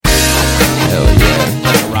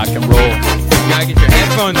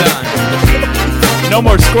No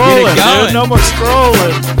more scrolling, dude. No more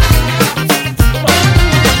scrolling.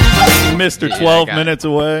 Mr. 12 minutes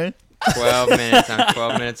away. 12 minutes. I'm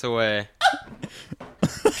 12 minutes away.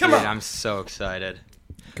 Come on. I'm so excited.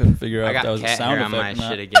 Couldn't figure out I got if that was a cat sound hair on effect my or not.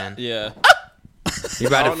 shit again. Yeah. You're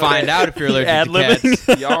about to find out if you're allergic to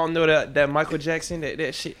cats. Y'all know that Michael Jackson,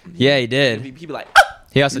 that shit? Yeah, he did. He be like,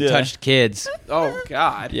 He also Yeah. touched kids. oh,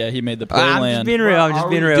 God. Yeah, he made the I'm playland. just being real. I'm just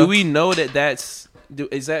being real. Do we know that that's...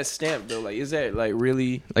 is that stamped, though? Like, is that, like,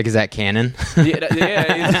 really... Like, is that canon? I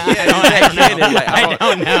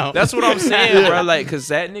don't know. That's what I'm saying, bro. Like, because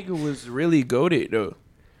that nigga was really goated, though.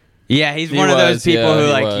 Yeah, he's He one of those was, people yeah, who,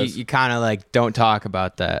 he like, was. you kind of, like, don't talk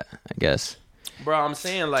about that, I guess. Bro, I'm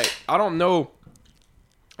saying, like, I don't know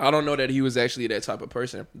that he was actually that type of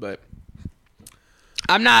person, but...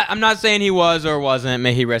 I'm not saying he was or wasn't.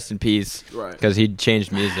 May he rest in peace. Right. Because he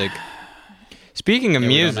changed music. Speaking of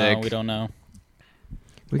music, We don't know.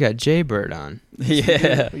 we got JaeyBxrd on.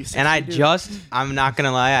 Yeah. And I'm not going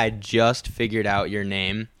to lie, I just figured out your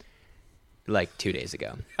name like 2 days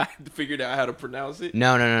ago. I figured out how to pronounce it.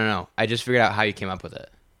 No. I just figured out how you came up with it.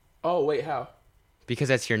 Oh, wait, how? Because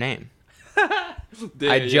that's your name.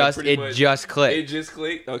 Yeah, It just clicked. It just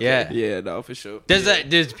clicked? Okay. Yeah. Yeah, no, for sure.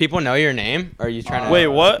 Does people know your name? Or are you trying to... Wait,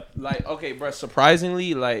 what? Like, okay, bro,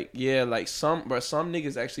 surprisingly, like, yeah, like, some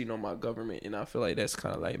niggas actually know my government, and I feel like that's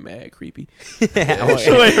kind of, like, mad creepy. Wait,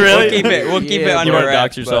 really? We'll keep it Yeah, on You bro. want your to wrap.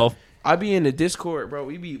 dox yourself? I be in the Discord, bro.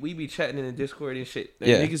 We be chatting in the Discord and shit. Like,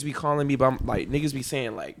 Yeah. Niggas be calling me, but I'm like, niggas be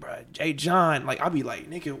saying like, bro, Jay John. Like, I be like,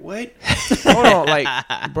 nigga, what? Hold on, like,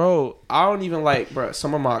 bro, I don't even like, bro.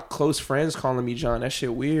 Some of my close friends calling me John. That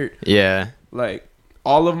shit weird. Yeah. Like,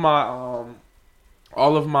 all of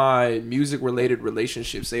my music related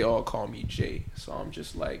relationships, they all call me Jay. So I'm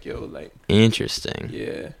just like, yo, like, Interesting.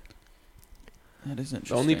 yeah. That is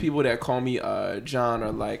interesting. The only people that call me John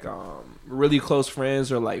are like really close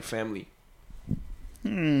friends or like family.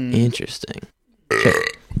 Interesting.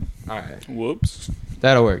 All right. Whoops.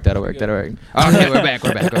 That'll work. Okay, we're back.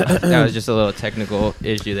 That was just a little technical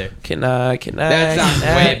issue there. Can I? That sounds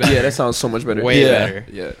way better. Yeah, that sounds so much better. Way yeah. better.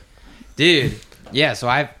 Yeah. Dude. Yeah, so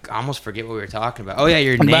I almost forget what we were talking about. Oh, yeah,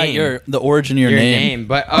 your About name. the origin of your name.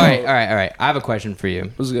 But, all right. I have a question for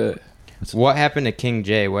you. What's good? What happened to King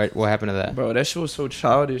J? What happened to that? Bro, that shit was so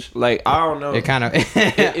childish. Like, I don't know. It kind of...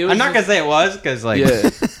 it was I'm not going to say it was, because, like...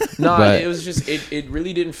 Yeah. No, But- it was just, it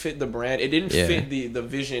really didn't fit the brand. It didn't Yeah. fit the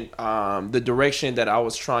vision, the direction that I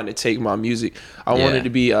was trying to take my music. I Yeah. wanted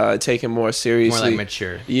to be taken more seriously. More, like,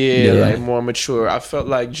 mature. Yeah, like more mature. I felt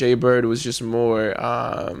like JaeyBxrd was just more,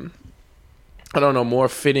 I don't know, more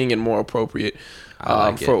fitting and more appropriate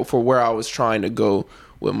I like for where I was trying to go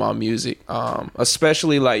with my music.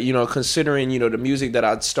 Especially like, you know, considering, you know, the music that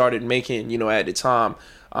I started making, you know, at the time.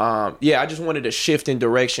 I just wanted to shift in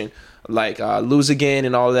direction, like Lose Again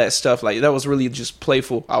and all that stuff. Like, that was really just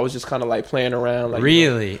playful. I was just kind of like playing around, like,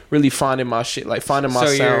 Really? you know, really finding my shit, like finding my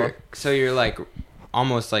sound. So you're like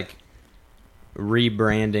almost like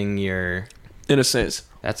rebranding your... In a sense.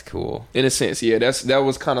 That's cool. In a sense, yeah. That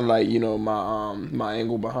was kind of like, you know, my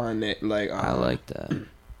angle behind that. Like, I like that.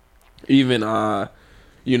 Even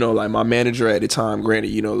you know, like my manager at the time, granted,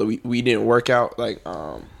 you know, we didn't work out. Like,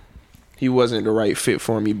 he wasn't the right fit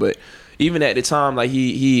for me. But even at the time, like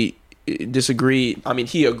he disagreed. I mean,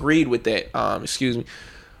 he agreed with that. Excuse me.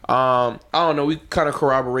 I don't know. We kind of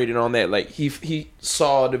corroborated on that. Like, he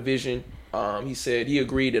saw the vision. He said he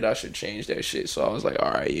agreed that I should change that shit. So I was like,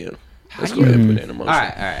 all right, yeah. Let's go ahead and put it in motion. All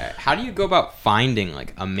right. How do you go about finding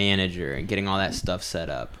like a manager and getting all that stuff set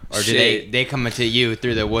up? Or do Shit. they come to you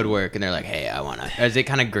through the woodwork and they're like, hey, I want to... Is it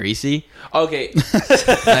kind of greasy? Okay.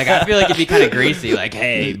 Like, I feel like it'd be kind of greasy. Like,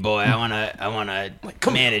 hey, boy, I want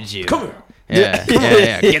to manage you. Come here.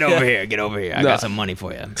 Yeah. Get over here. I got some money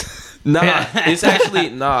for you. Nah, it's actually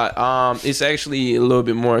not. It's actually a little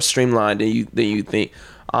bit more streamlined than you think.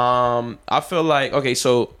 I feel like, okay,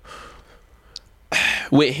 so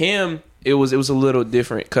with him, it was a little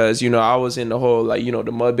different because, you know, I was in the whole, like, you know,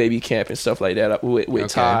 the Mud Baby camp and stuff like that with Okay.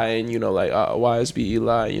 Ty and, you know, like YSB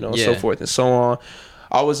Eli, you know, so Yeah. forth and so on.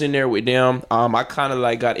 I was in there with them. I kind of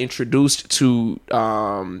like got introduced to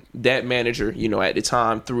that manager, you know, at the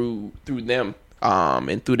time through them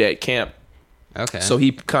and through that camp. Okay. So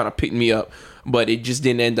he kind of picked me up, but it just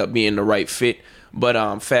didn't end up being the right fit.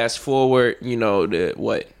 But fast forward, you know,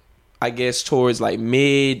 I guess towards like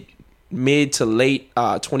mid to late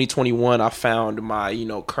 2021, I found my, you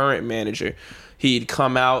know, current manager. He'd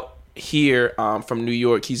come out here from New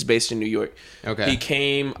York. He's based in New York. Okay. He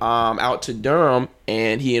came out to Durham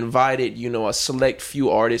and he invited, you know, a select few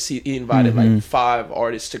artists. He invited like 5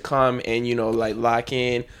 artists to come and, you know, like lock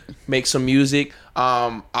in, make some music.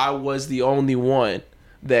 I was the only one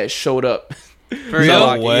that showed up. For real?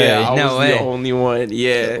 No way. Yeah, I No was way. the only one.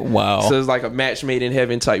 Yeah. Wow. So it's like a match made in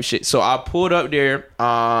heaven type shit. So I pulled up there,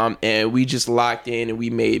 and we just locked in and we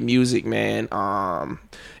made music, man.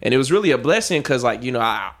 And it was really a blessing because, like, you know,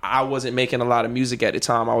 I wasn't making a lot of music at the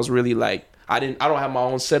time. I was really like, I don't have my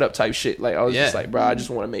own setup type shit. Like, I was just like, bro, I just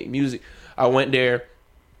want to make music. I went there,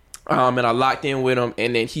 and I locked in with him,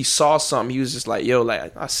 and then he saw something. He was just like, yo,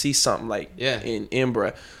 like, I see something, like, in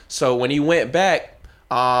Embra. So when he went back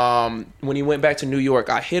to New York,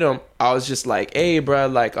 I hit him. I was just like, hey, bro,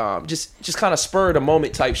 like, just kind of spurred a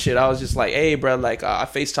moment type shit. I was just like, hey, bro, like, I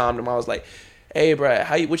FaceTimed him. I was like, hey, bro,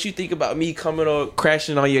 what you think about me coming on,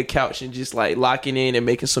 crashing on your couch and just like locking in and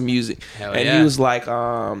making some music? Hell and yeah. he was like,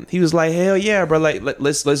 hell yeah, bro, like,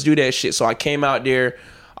 let's do that shit. So I came out there,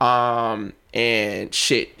 and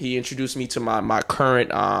shit, he introduced me to my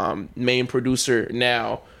current main producer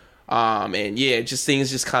now. And yeah, just things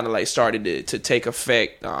just kind of like started to take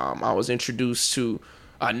effect. I was introduced to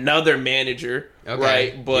another manager,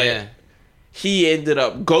 right? But he ended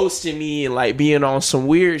up ghosting me and like being on some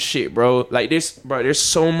weird shit, bro. Like there's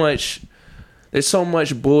so much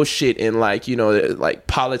bullshit in, like, you know, like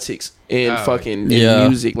politics and in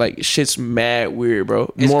music. Like shit's mad weird,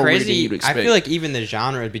 bro. It's More crazy. weird than you'd expect. I feel like even the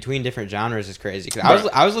genres between different genres is crazy. 'Cause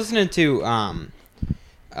I was listening to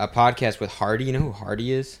a podcast with Hardy. You know who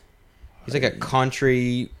Hardy is? He's like a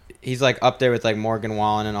country. He's like up there with like Morgan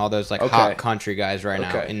Wallen and all those like hot country guys right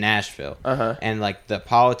now in Nashville. And like the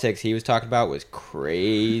politics he was talking about was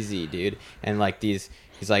crazy, dude. And like he's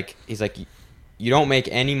like you don't make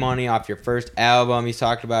any money off your first album. He's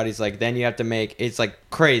talked about. He's like, then you have to make. It's like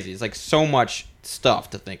crazy. It's like so much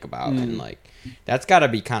stuff to think about, and like that's got to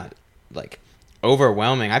be kind of like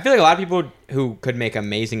overwhelming. I feel like a lot of people who could make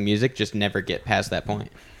amazing music just never get past that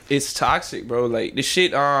point. It's toxic, bro. Like this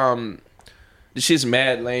shit. This shit's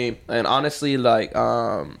mad lame, and honestly, like,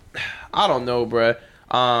 I don't know, bruh.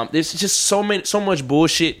 There's just so much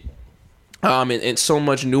bullshit, and so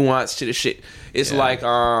much nuance to the shit. It's like,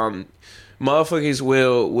 motherfuckers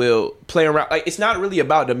will play around. Like, it's not really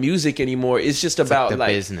about the music anymore. It's just about like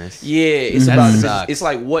the business. Yeah, it's about the business. It's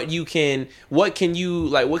like what can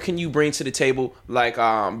you bring to the table, like,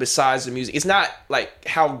 besides the music. It's not like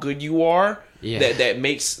how good you are. Yeah. That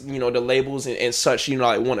makes, you know, the labels and such, you know,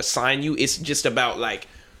 like want to sign you. It's just about like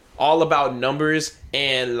all about numbers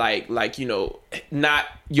and like, you know, not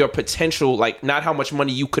your potential, like not how much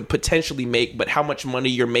money you could potentially make, but how much money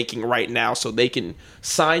you're making right now, so they can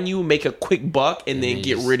sign you, make a quick buck, and then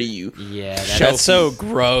get rid of you. Yeah, that's so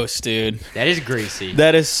gross, dude. That is greasy.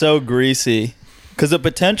 That is so greasy. Because the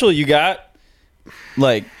potential you got,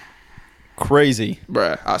 like, crazy,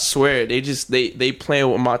 bruh. I swear they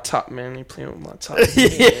playing with my top, man. They playing with my top.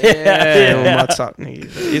 Yeah, with my top nigga.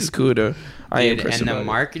 It's cool though. I ain't impressed. And the about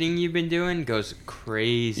marketing you've been doing goes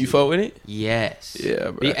crazy. You fuck with it? Yes. Yeah,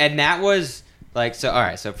 bro. And that was like, so all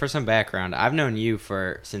right, so for some background, I've known you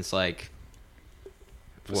since like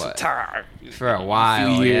what? For a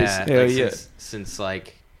while. Few years. Yeah. Hell like yeah. Since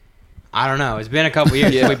like, I don't know. It's been a couple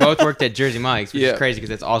years. We both worked at Jersey Mike's, which is crazy because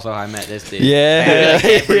that's also how I met this dude. Yeah. I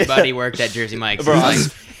feel like everybody worked at Jersey Mike's. Bro,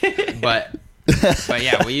 Like, but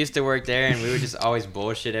yeah, we used to work there, and we would just always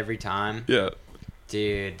bullshit every time. Yeah.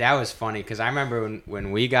 Dude, that was funny because I remember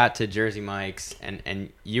when we got to Jersey Mike's and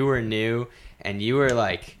you were new and you were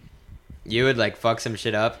like, you would like fuck some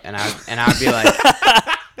shit up and I'd be like,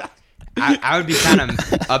 I would be kind of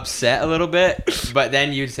upset a little bit, but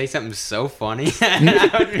then you'd say something so funny, and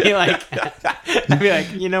I would be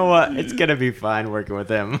like, you know what? It's gonna be fine working with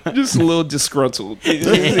him. Just a little disgruntled. Just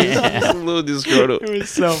a little disgruntled. It was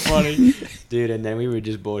so funny, dude. And then we would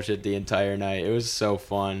just bullshit the entire night. It was so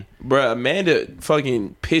fun, bro. Amanda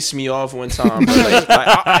fucking pissed me off one time. Bro. Like,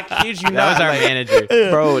 I kid you not. That was our manager,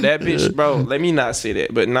 bro. That bitch, bro. Let me not say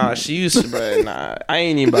that, but nah, she used to, bro. Nah, I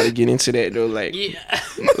ain't even about to get into that though. Like,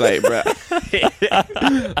 like, bro.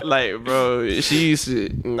 Like, bro, she used to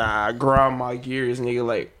grind my gears, nigga.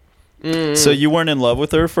 Like, So you weren't in love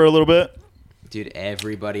with her for a little bit? dude.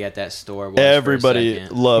 Everybody at that store was. Everybody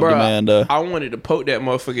loved Amanda. I wanted to poke that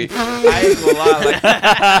motherfucker. I ain't gonna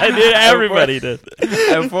lie, like, dude, everybody did.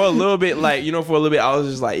 And for a little bit, like, you know, I was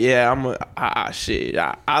just like, yeah, shit.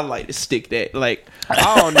 I like to stick that. Like,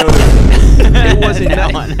 I don't know. It wasn't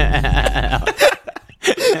that.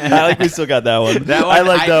 I like we still got that one. I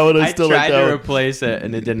like that one. I still like that one. tried to replace it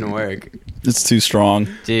and it didn't work. It's too strong.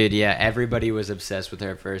 Dude, yeah, everybody was obsessed with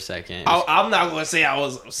her for a second. I'm not gonna say I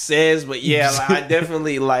was obsessed, but yeah, like, I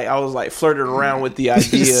definitely I was flirted around with the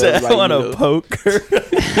idea. You said, of, I want to poke her.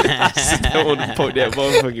 I want to poke that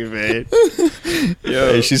motherfucking man.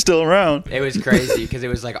 Yo, Hey, she's still around. It was crazy because it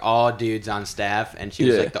was all dudes on staff, and she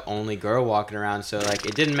was Yeah. the only girl walking around. So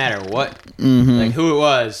it didn't matter what, Mm-hmm. who it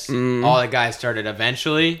was. All the guys started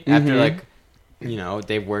eventually after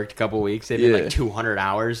they worked a couple weeks. They've been 200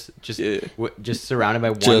 hours just surrounded by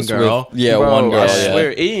one girl. Bro, one girl. I Yeah.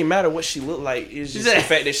 swear, it didn't matter what she looked like. It's just the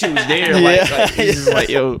fact that she was there. It's just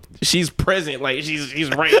yo, she's present. She's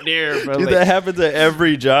right there, bro. Dude, that happens at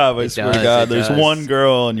every job. I swear to does, God, it there's does. one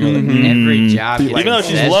girl, and you're Every job, even though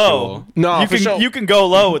she's low, No, for sure. you can go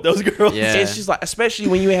low with those girls. Yeah. It's just especially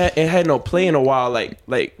when you had no play in a while,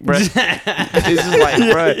 bro. It's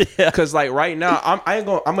just bro, because right now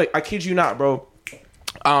I kid you not, bro.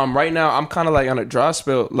 Right now I'm kind of on a dry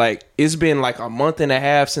spell. It's been a month and a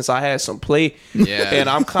half since I had some play, and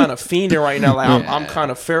I'm kind of fiending right now. I'm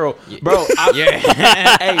kind of feral, bro.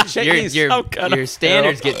 Hey, check this. Your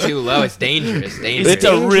standards get too low. It's dangerous. It's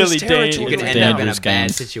a really dangerous. You can end up in a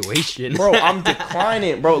bad situation, bro. I'm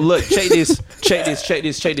declining, bro. Look, check this.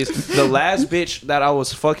 The last bitch that I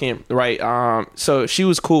was fucking, right? So she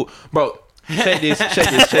was cool, bro. Check this.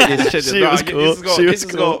 She was cool. This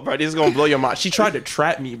is gonna blow your mind. She tried to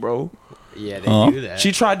trap me, bro. Yeah, they do that.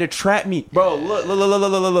 She tried to trap me, bro.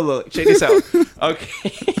 Look. Check this out.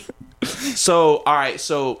 Okay. So, all right.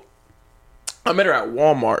 So, I met her at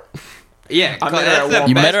Walmart. Yeah, I met her that's at the Walmart.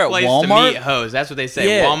 You met best her at place Walmart? to meet hoes. That's what they say.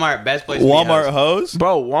 Yeah. Walmart, best place to meet Walmart hoes. hose,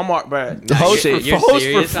 Bro, Walmart, bro. host Shit. You're for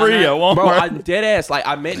serious on free that? at Walmart. Bro, I dead ass.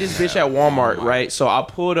 I met this bitch at Walmart, right? So I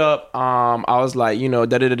pulled up. I was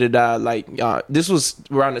this was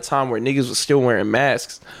around the time where niggas was still wearing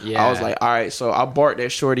masks. Yeah. I was like, all right. So I barked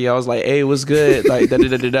at shorty. I was like, hey, what's good? Whoop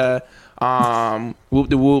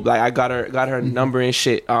de whoop. I got her number and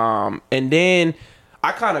shit. And then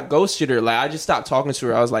I kind of ghosted her. I just stopped talking to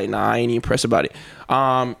her. I was like, nah, I ain't even pressed about it.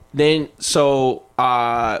 Then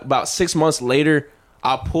about 6 months later,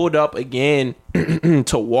 I pulled up again to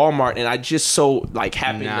Walmart, and I just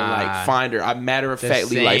happened to find her. I matter of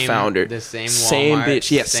factly found her. The same Walmart, bitch.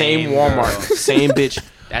 Yeah, same Walmart, girl. same bitch.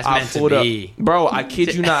 That's I meant to pulled be. up, bro. I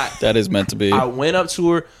kid you not. that is meant to be. I went up to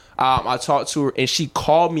her. I talked to her, and she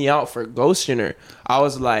called me out for ghosting her. I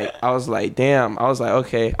was like, damn. I was like,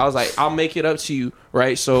 okay. I was like, I'll make it up to you,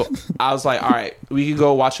 right? So I was like, all right, we can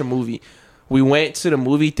go watch a movie. We went to the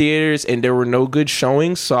movie theaters, and there were no good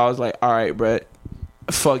showings. So I was like, all right, bro,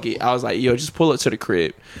 fuck it. I was like, yo, just pull up to the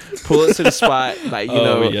crib, pull up to the spot,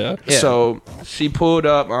 Yeah. So she pulled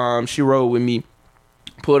up. She rode with me.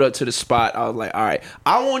 Pulled up to the spot. I was like, all right.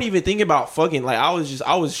 I won't even think about fucking. I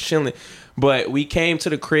was chilling. But we came to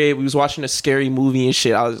the crib. We was watching a scary movie and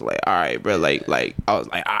shit. I was like, all right, bro. I was like, all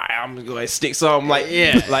right, I'm gonna go stick something.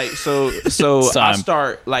 So I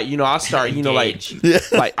start, I start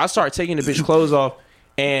taking the bitch clothes off.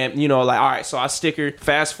 And all right, so I stick her.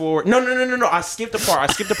 Fast forward. No. I skipped the part.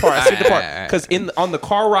 Because on the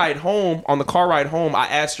car ride home, I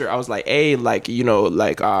asked her. I was like, hey, what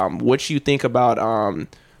you think about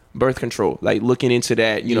birth control? Looking into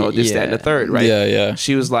that, this, that, and the third, right? Yeah.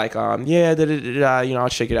 She was like, yeah, I'll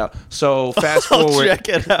check it out. So fast forward. Check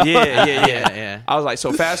it out. Yeah. I was like,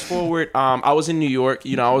 so fast forward. I was in New York.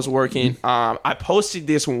 I was working. I posted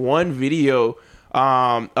this one video.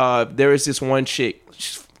 There is this one chick.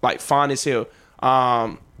 She's fine as hell.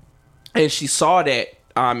 And she saw that.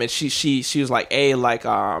 And she was like, hey,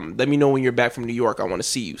 let me know when you're back from New York. I want to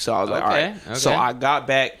see you. So I was like, all right. Okay. So I got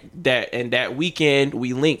back that weekend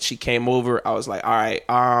we linked. She came over. I was like, all right.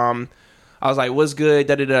 I was like, what's good?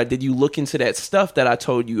 Did you look into that stuff that I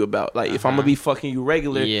told you about? If I'm gonna be fucking you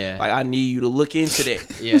regular, I need you to look into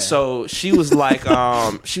that. Yeah. So she was like,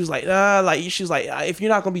 if you're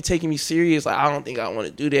not gonna be taking me serious, I don't think I want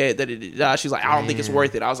to do that. She's like, I don't think it's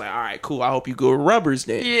worth it. I was like, all right, cool. I hope you go with rubbers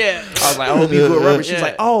then. Yeah. I was like, I hope you go with rubbers. She's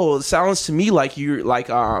like, oh, it sounds to me like you're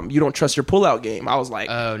you don't trust your pullout game. I was like,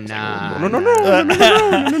 Oh, nah.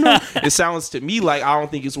 No. It sounds to me like I don't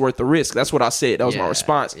think it's worth the risk. That's what I said. That was my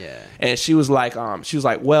response. Yeah. And she was like,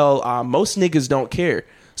 well, most niggas don't care.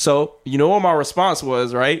 So you know what my response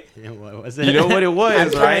was, right? What was it? You know what it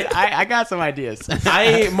was, right? I got some ideas. I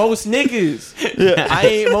ain't most niggas. I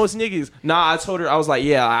ain't most niggas. Nah, I told her, I was like,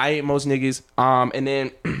 yeah, I ain't most niggas. And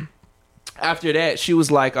then after that, she was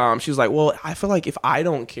like, well, I feel like if I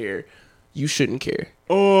don't care, you shouldn't care.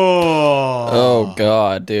 Oh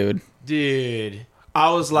God, dude.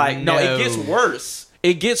 I was like, no, No. it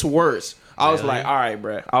gets worse. I was Really? like, all right,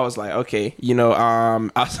 bro. I was like, okay, I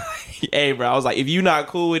was like, hey, bro. I was like, if you're not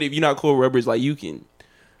cool with rubbers, you can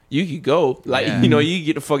you could go. Like, Yeah. you know, you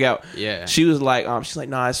get the fuck out. Yeah. She was like,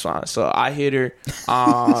 nah, it's fine. So I hit her.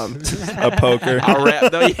 A poker. I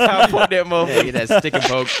wrapped up. Yeah, I put that Yeah, motherfucker. get that stick and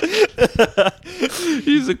poke.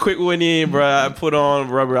 She's a quick one in, bro. I put on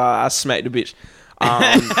rubber. I smacked the bitch.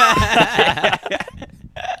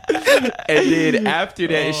 And then after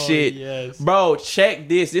that shit, yes. bro, check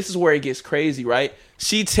this. This is where it gets crazy, right?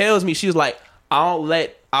 She tells me, she's like, I don't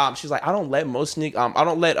let most niggas, I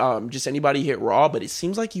don't let just anybody hit raw, but it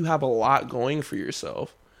seems like you have a lot going for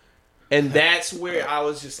yourself. And that's where I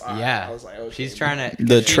was just, Yeah. I was like, okay, She's trying to.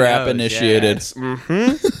 The she trap knows, initiated.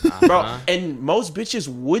 Mm-hmm. Bro, and most bitches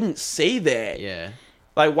wouldn't say that. Yeah.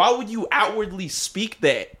 Like, why would you outwardly speak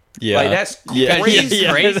that? Yeah. Like, that's Yeah. Because crazy. she's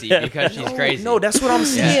crazy. Because she's No, crazy. No, that's what I'm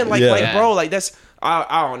saying. Like, Yeah. like, bro, like that's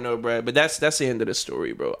I don't know, bro. But that's the end of the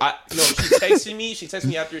story, bro. She texted me. She texted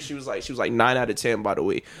me after. She was like 9 out of 10. By the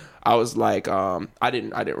way, I was like, I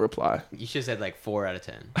didn't reply. You should have said like 4 out of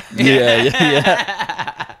 10. Yeah.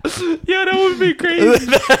 Yeah, that would be crazy.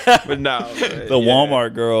 But no, The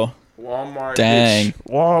Walmart girl. Walmart. Dang.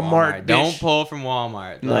 Bitch. Walmart. Don't bitch. pull from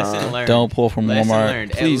Walmart. No. Lesson learned. Don't pull from Lesson Walmart.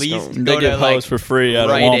 learned. Please At least don't. go They to get like hosed for free out of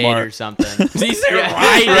Rite Aid Walmart. or something. He said Yeah.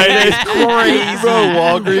 Rite Aid is crazy. Bro,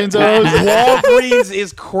 Walgreens hose. Walgreens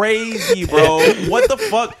is crazy, bro. What the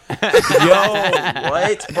fuck? Yo,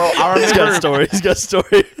 what? Bro, I He's got a remember. story. He's got a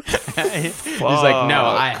story. He's like, no,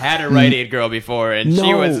 I had a Rite Aid girl before, and she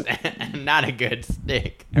No. was not a good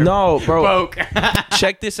stick. No, bro. Poke.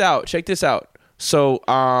 Check this out. So,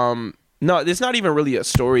 no, it's not even really a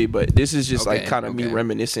story, but this is just like Okay, kind of me okay.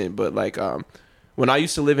 reminiscing. But like, when I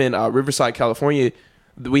used to live in Riverside, California,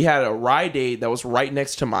 we had a Rite Aid that was right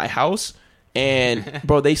next to my house, and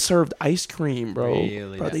bro, they served ice cream, bro.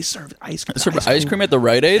 Really? Bro, they served ice cream. Serve ice cream at the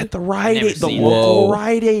Rite Aid? At the Rite Never Aid, the seen local that.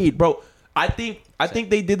 Rite Aid, bro. I think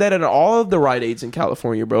they did that at all of the Rite Aids in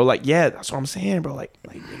California, bro. Like, yeah, that's what I'm saying, bro. Like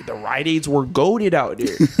the Rite Aids were goated out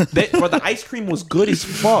there. But the ice cream was good as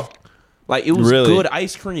fuck. Like, it was Really? good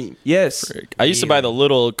ice cream. Yes. I used to buy the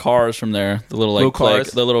little cars from there. The little Little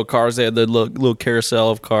cars? the little cars. They had the little carousel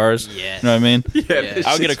of cars. Yes. You know what I mean? Yeah.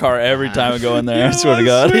 I'll get a car every time I go in there. I Yo, swear to I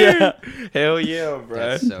God. swear. Yeah. Hell yeah, bro.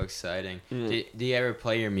 That's so exciting. Do you ever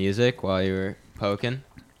play your music while you were poking?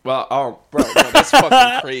 Well, bro, that's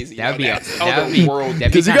fucking crazy. That would be That's that other would be world. that'd be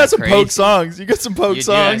Because you kinda got some crazy. poke songs. You got some poke You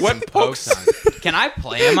do have songs. some What poke poke songs? Can I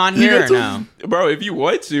play them on here or no? Bro, if you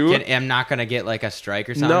want to, I'm not gonna get like a strike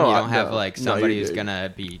or something. No, you don't have no. like No, somebody you're who's good.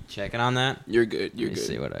 gonna be checking on that. you're good. You're Let me good.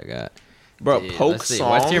 see what I got. Bro, Dude, poke let's see.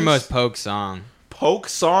 songs. What's your most poke song? poke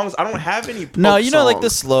songs? I don't have any poke No, you know, like the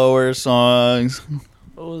songs. slower songs.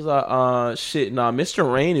 What was shit? Nah,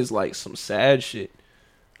 Mr. Rain is like some sad shit.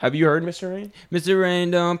 Have you heard Mr. Rain? Mr. Rain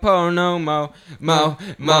don't pour no mo, no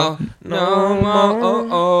mo. Oh,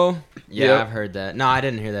 oh. Yeah, Yep. I've heard that. No, I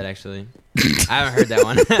didn't hear that actually. I haven't heard that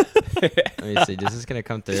one. Let me see. Is this gonna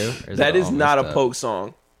come through? Or That it is all not a messed up? poke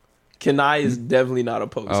song. Kenai is definitely not a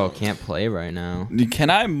poke Oh, song. can't play right now. Can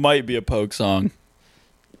I might be a poke song.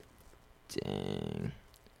 Dang.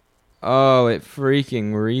 Oh, it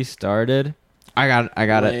freaking restarted. I got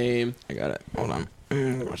it. Lame. I got it. Hold on.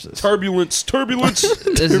 Watch this. Turbulence.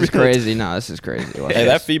 This is crazy. No, this is crazy. Watch Hey,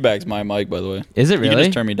 this. that feedback's my mic, by the way. Is it You can really?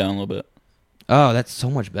 just turn me down a little bit. Oh, that's so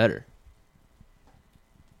much better.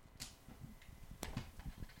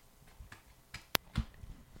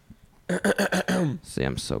 See,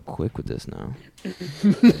 I'm so quick with this now.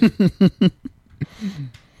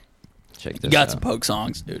 Check this You got out. some poke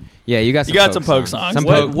songs, dude. Yeah, you got some You got poke some poke songs. Some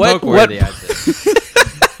What- poke worthy, I'd say.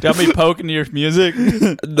 Got me poking your music.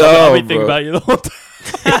 No, I'll be thinking bro. about you the whole time.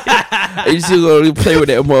 You still gonna play with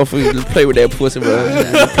that motherfucker? Just play with that pussy, bro.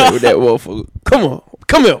 Just play with that motherfucker.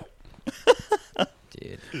 Come here.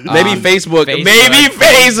 Dude. Maybe Facebook. Facebook. Maybe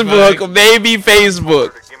Facebook. Maybe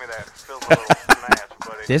Facebook. Give me that. Feels a little snatch,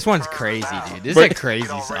 buddy. This one's crazy, dude. This is a crazy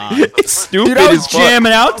song. It's stupid Dude, I was as fuck.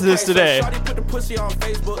 jamming out to this today.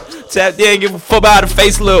 Tap there and give a fuck about the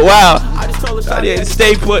face a little while. I did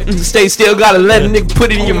stay put and stay still. Gotta let a nigga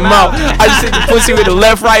put it in your mouth. I just hit the pussy with the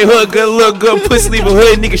left right hook. Good look, good pussy, leave a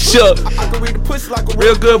hood nigga shook.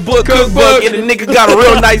 Real good book, cookbook, and the nigga got a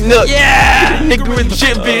real nice nook. Yeah, nigga with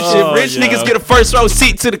shit, bitch. Oh, Rich yeah. niggas get a first row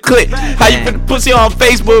seat to the clip. How you put the pussy on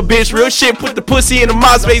Facebook, bitch? Real shit, put the pussy in the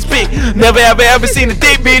MySpace pic. Never ever seen a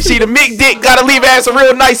dick, bitch. Eat a mick dick. Gotta leave ass a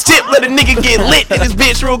real nice tip. Let a nigga get lit in this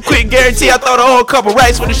bitch real quick. Guarantee I throw the whole couple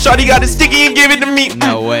racks when the shorty got it sticky and give it to me.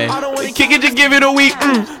 No way. I don't wanna kick it, just give it a week.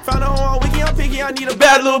 Found out all weekend, I'm picky. I need a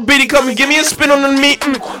bad little bitty. Come and give me a spin on the meat.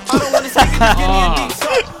 I don't wanna stick it, just give me a deep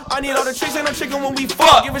suck. I need all the tricks and I'm chicken when we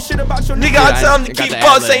fuck. Give a shit about your nigga. I tell him to I got keep the up.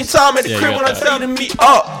 ad-libs. Same time at the Yeah, you crib got when I that. tell him to meet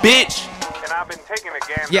up, bitch. Can I I've been taking a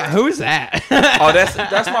gander. Yeah, who's that? Oh,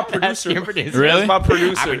 that's my producer. Your producer. Really? That's my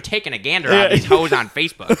producer. I've been taking a gander on these hoes on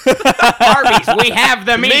Facebook. Arby's, we have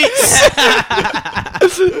the meats.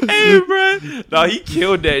 Hey, bro. No, he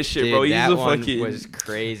killed that shit, Dude, bro. He's that a one fucking. was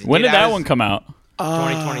crazy. When Dude, did that one come out?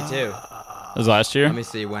 2022. It was last year. Let me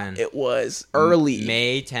see when. It was early.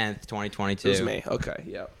 May 10th, 2022. It was May. Okay,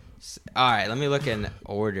 yeah. All right, let me look in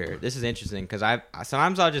order. This is interesting because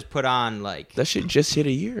sometimes I'll just put on like. That shit just hit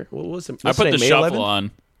a year. What was it? I put the May shuffle 11th?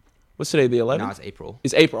 on. What's today? The 11th? No, it's April.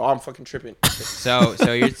 It's April. Oh, I'm fucking tripping. So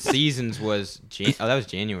your seasons was that was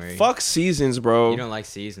January. Fuck seasons, bro. You don't like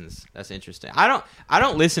seasons. That's interesting. I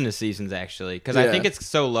don't listen to seasons actually because I Yeah. think it's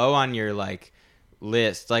so low on your like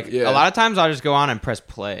list. Like Yeah. a lot of times I'll just go on and press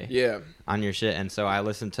play Yeah. on your shit, and so I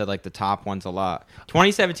listen to like the top ones a lot.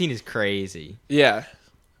 2017 is crazy. Yeah.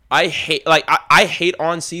 I hate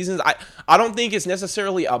on seasons. I don't think it's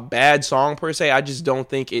necessarily a bad song per se. I just don't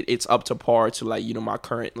think it's up to par to like, you know, my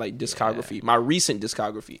current like discography, my recent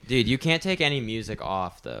discography. Dude, you can't take any music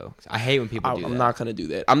off though. I hate when people do that. I'm not gonna do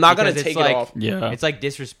that. I'm not Because gonna it's take like- it off. Yeah. It's like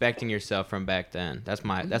disrespecting yourself from back then. That's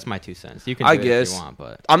my 2 cents. You can I do it guess. if you want,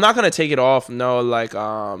 but I'm not gonna take it off. No, like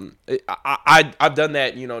I've done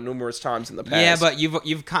that, you know, numerous times in the past. yeah, but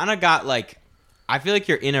you've kind of got like, I feel like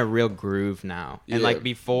you're in a real groove now. And Yeah. like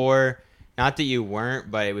before, not that you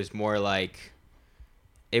weren't, but it was more like,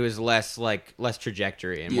 it was less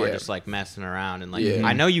trajectory and more Yeah. just like messing around. And like, Yeah.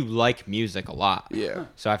 I know you like music a lot. Yeah.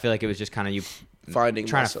 So I feel like it was just kind of you Finding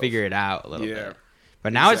trying myself. to figure it out a little Yeah. bit.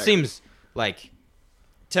 But now Exactly. it seems like,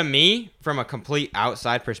 to me, from a complete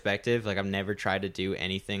outside perspective, like I've never tried to do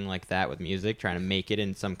anything like that with music, trying to make it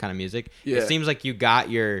in some kind of music. Yeah. It seems like you got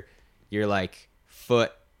your like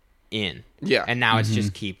foot in. Yeah. And now it's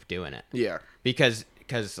just keep doing it. Yeah. Because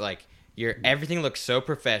like everything looks so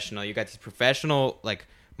professional. You got these professional like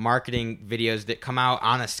marketing videos that come out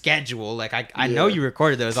on a schedule. Like I know you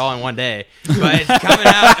recorded those all in one day, but it's coming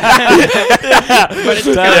out. But it's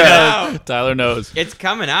coming out. Tyler knows. It's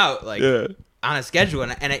coming out like Yeah. on a schedule,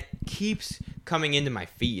 and it keeps coming into my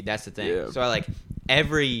feed. That's the thing. Yeah. So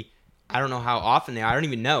I don't know how often they are. I don't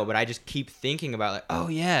even know, but I just keep thinking about like, oh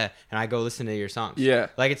yeah, and I go listen to your songs. Yeah.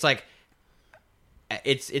 Like it's like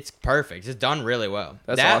it's perfect. It's done really well.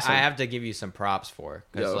 That's that awesome. I have to give you some props for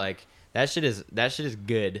because Yo. like that shit is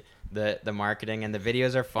good. The marketing and the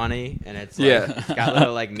videos are funny, and it's like, Yeah. it's got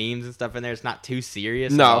little like memes and stuff in there. It's not too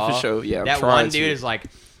serious. No, at all. for sure. Yeah, I'm that trying one dude to. is like,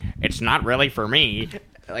 it's not really for me.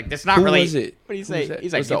 Like, that's not Who really. was it? What do you Who say? was that?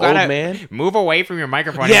 He's like, Was you the gotta old man? move away from your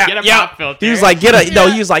microphone. Yeah, and get a yeah. pop filter. He was like, get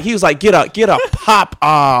a pop.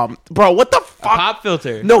 Bro, what the a fuck? pop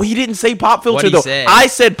filter. No, he didn't say pop filter What'd he though. say? I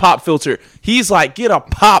said pop filter. He's like, get a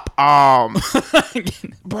pop.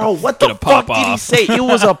 Bro, what the Get a pop fuck did he off. say? It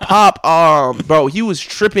was a pop. Bro, he was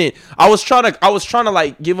tripping. I was trying to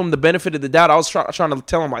like give him the benefit of the doubt. I was trying to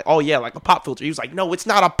tell him like, oh yeah, like a pop filter. He was like, no, it's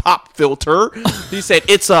not a pop filter. He said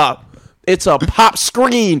it's a pop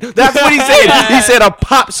screen. That's what he said. He said a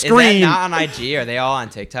pop Is that screen. not on IG? Are they all on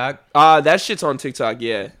TikTok? That shit's on TikTok.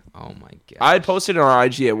 Yeah, Oh my god. I had posted it on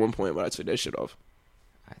IG at one point, but I took that shit off.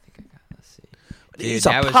 I think I got. Let's see. Dude, It's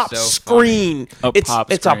that a was pop so screen. A It's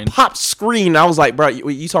pop a screen. pop screen. I was like, bro,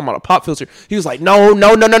 you talking about a pop filter? He was like, no,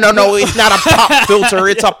 it's not a pop filter.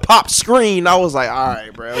 It's a pop screen. I was like, all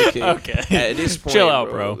right, bro. Okay. Okay. At this point, Chill out,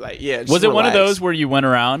 bro. Like, yeah. Was it one of relax. those where you went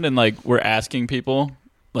around and like were asking people,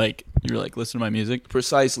 like you were like, listen to my music?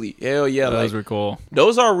 Precisely. Hell yeah. Those Like were cool.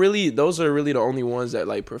 those are really the only ones that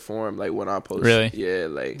like perform like when I post. Really? Yeah.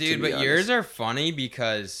 Like, Dude, to be but honest. yours are funny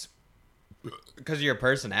because of your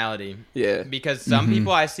personality. Yeah. Because some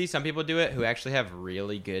people do it who actually have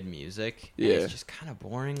really good music. And Yeah. it's just kind of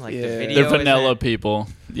boring. Like Yeah. the video. They're vanilla isn't- people.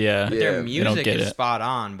 Yeah. But Yeah. their They don't music get is it. spot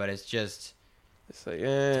on, but it's just It's like,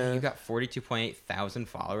 you got 42.8 thousand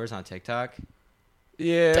followers on TikTok.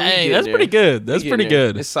 yeah. we Dang, getting that's there. pretty good. We That's getting pretty there.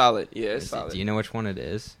 good. It's solid. Yeah, it's Do solid. you know which one it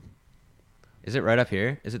is? Is it right up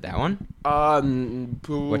here? Is it that one? What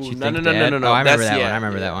What you no, think? no, Dad? no. Oh, I remember That's- that yeah, one. I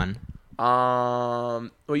remember yeah. that one.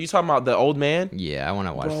 Were you talking about the old man? Yeah, I want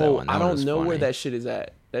to watch Bro, that one. That I one don't was know where funny. that shit is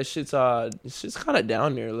at. That shit's kind of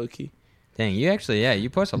down there, low key. Dang, you actually, yeah, you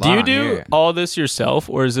post a lot. Do you on do here. all this yourself,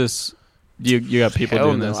 or is this you got people Hell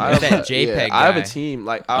doing no. this? I have That a- JPEG I have a guy. team.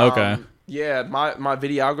 Like, Okay. Yeah, my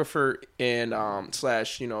videographer and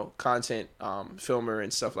slash content filmer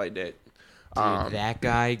and stuff like that. Dude, that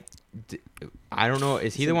guy, I don't know.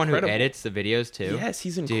 Is he He's the one incredible. who edits the videos too? Yes,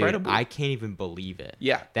 he's Dude, incredible. I can't even believe it.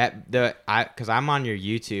 Yeah. Because I'm on your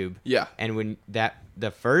YouTube. Yeah. And when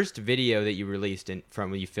the first video that you released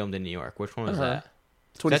from when you filmed in New York, which one was that?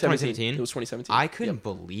 2017. It was 2017. I couldn't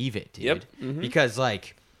believe it, dude. Yep. Mhm. Because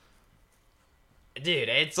dude,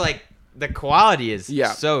 it's like the quality is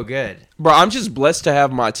Yeah. so good. Bro, I'm just blessed to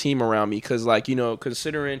have my team around me because, like, you know,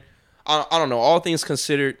 considering, I don't know, all things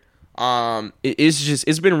considered,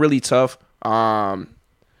 it's been really tough.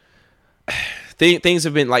 Things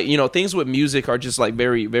have been like, you know, things with music are just like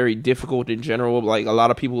very, very difficult in general. Like a lot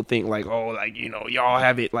of people think like, oh, like, you know, y'all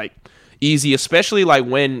have it like easy, especially like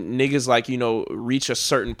when niggas like, you know, reach a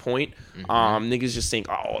certain point. Niggas just think,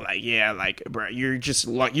 oh, like, yeah, like, bro, you're just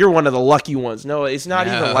you're one of the lucky ones. No, it's not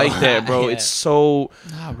even like that, bro. Yeah. It's so,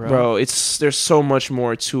 bro. bro, there's so much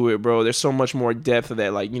more to it, bro. There's so much more depth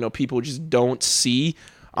that, like, you know, people just don't see.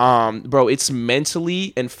 Bro, it's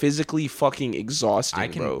mentally and physically fucking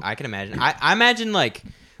exhausting, bro. I can imagine. I imagine like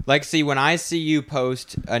see when I see you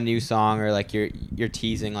post a new song or like you're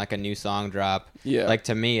teasing like a new song drop. Yeah. Like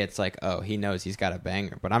to me, it's like, oh, he knows he's got a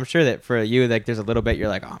banger. But I'm sure that for you, like there's a little bit you're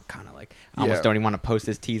like, oh, I'm kind of like I almost don't even want to post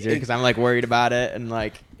this teaser because I'm like worried about it and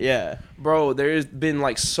like Bro, there's been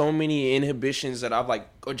like so many inhibitions that I've like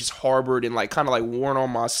just harbored and like kind of like worn on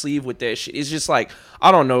my sleeve with that shit. It's just like,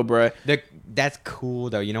 I don't know, bro. That's cool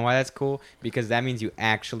though. You know why that's cool? Because that means you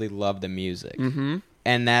actually love the music. Mm-hmm.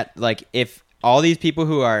 And that like if all these people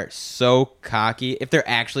who are so cocky, if they're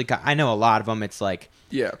actually I know a lot of them, it's like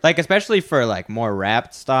like especially for like more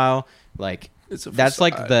rap style, like that's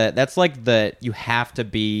like the you have to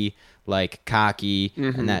be like cocky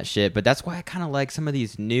and that shit. But that's why I kind of like some of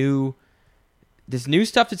these new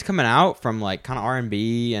stuff that's coming out from like kind of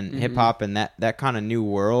R&B and hip hop and that kind of new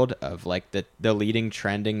world of like the leading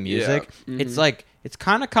trending music. It's like it's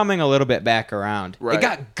kind of coming a little bit back around. Right. It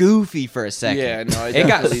got goofy for a second. Yeah, no, it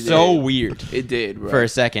got so weird. It did, bro. For a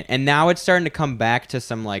second, and now it's starting to come back to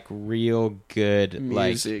some like real good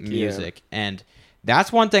music, music. And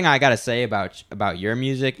that's one thing I gotta say about your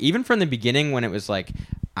music. Even from the beginning, when it was like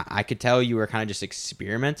I could tell you were kind of just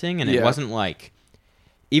experimenting, and it wasn't like.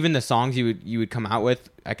 Even the songs you would come out with,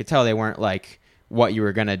 I could tell they weren't like what you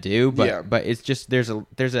were gonna do, but it's just there's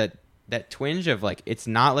a that twinge of like it's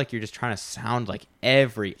not like you're just trying to sound like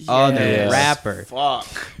every other rapper. Fuck.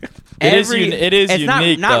 It is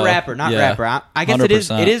unique. Not rapper. I guess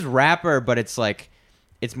 100%. it is rapper, but it's like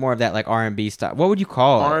it's more of that like R&B style. What would you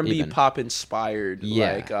call it? R&B pop inspired.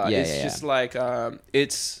 Yeah. Like just like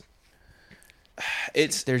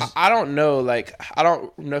I don't know, like I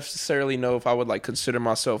don't necessarily know if I would like consider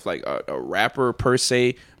myself like a rapper per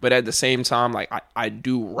se, but at the same time like I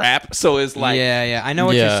do rap, so it's like I know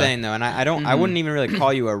what you're saying though, and I don't I wouldn't even really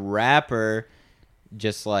call you a rapper,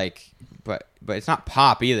 just like but it's not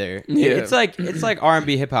pop either. It's like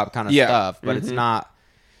R&B hip hop kind of stuff, but it's not,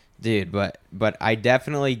 dude. But I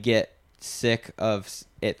definitely get sick of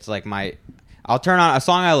it's like I'll turn on a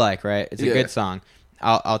song I like, right? It's a good song.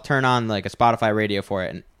 I'll turn on like a Spotify radio for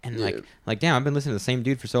it and like damn, I've been listening to the same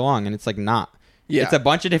dude for so long and it's like not. It's a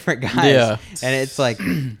bunch of different guys and it's like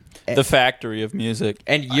the factory of music.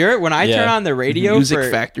 And when I turn on the radio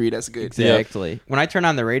music factory, that's good. Exactly. When I turn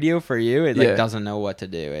on the radio for you, it like doesn't know what to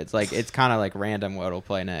do. It's like it's kind of like random what'll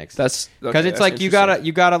play next. That's because it's like you got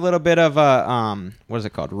a little bit of a what is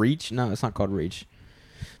it called? Reach? No, it's not called reach.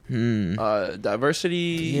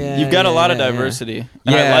 Diversity. Yeah, you've got a lot of diversity.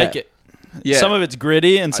 And I like it. Yeah. Some of it's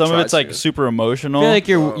gritty and some of it's like super emotional. I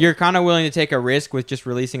feel like you're kind of willing to take a risk with just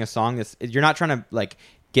releasing a song that's you're not trying to like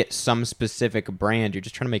get some specific brand. You're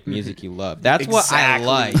just trying to make music you love. That's what I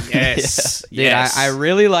like. Yes. Dude, I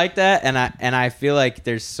really like that, and I feel like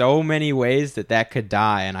there's so many ways that could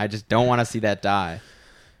die, and I just don't want to see that die.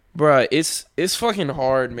 Bruh, it's fucking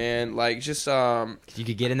hard, man. Like just you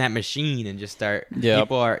could get in that machine and just start. Yep.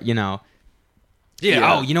 People are Dude,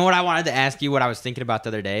 oh, you know what I wanted to ask you? What I was thinking about the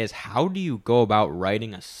other day is how do you go about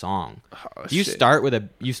writing a song? Do you start with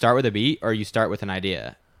a beat or you start with an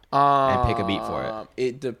idea and pick a beat for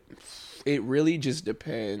it? It really just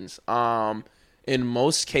depends. In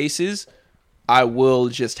most cases, I will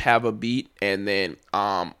just have a beat and then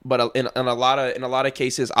but in a lot of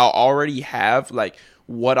cases, I'll already have like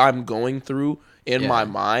what I'm going through in my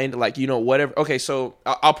mind, like whatever. Okay, so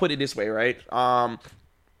I'll put it this way, right?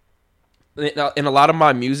 In a lot of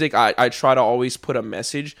my music, I try to always put a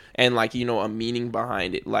message and like a meaning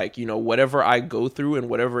behind it, like whatever I go through and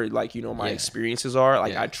whatever like my experiences are,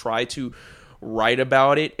 like I try to write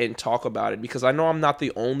about it and talk about it because I know I'm not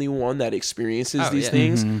the only one that experiences these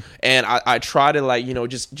things, and I try to like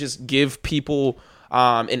just give people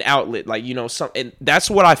an outlet, like some, and that's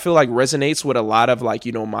what I feel like resonates with a lot of like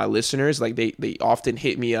my listeners. Like they often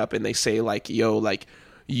hit me up and they say like, yo, like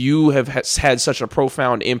you have had such a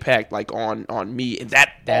profound impact like on me, and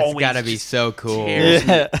that's gotta be so cool.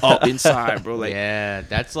 Up inside, bro. Like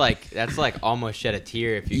that's like almost shed a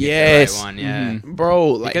tear if you get the right one.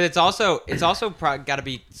 bro. Like, because it's also gotta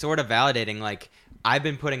be sort of validating. Like I've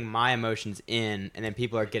been putting my emotions in, and then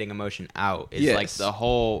people are getting emotion out. It's Yes. like the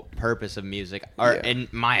whole purpose of music, or Yeah. in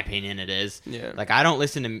my opinion, it is. Yeah. Like, I don't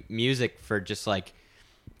listen to music for just like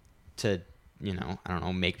to, I don't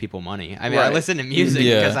know, make people money. I mean, I Right. listen to music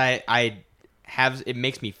Yeah. because I have, it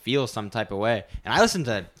makes me feel some type of way, and I listen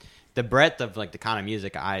to the breadth of like the kind of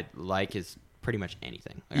music I like is pretty much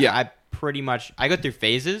anything. Like, Yeah. I go through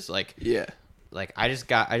phases like. Yeah. Like I just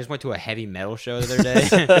went to a heavy metal show the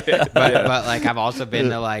other day, but like I've also been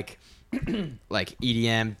to like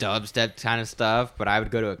EDM, dubstep kind of stuff. But I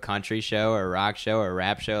would go to a country show or a rock show or a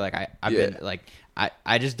rap show. Like I've been like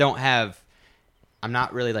I just don't have. I'm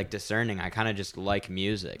not really like discerning. I kind of just like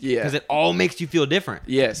music, because it all makes you feel different.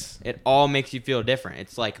 Yes. It all makes you feel different.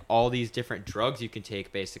 It's like all these different drugs you can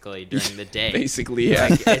take basically during the day. Basically, yeah.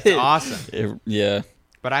 Like, it's awesome. Yeah.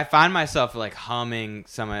 But I find myself like humming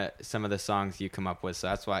some of the songs you come up with, so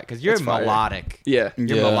that's why. Because you're That's fire. melodic. Yeah.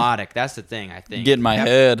 You're Yeah. melodic. That's the thing. I think. Get in my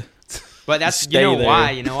head. But that's Stay you know there.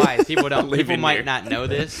 why. You know why people don't. Live People in might there. not know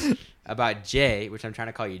this about Jay, which I'm trying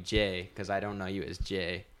to call you Jay because I don't know you as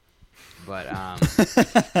Jay. But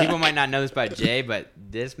people might not know this about Jay, but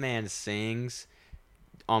this man sings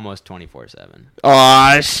almost 24/7.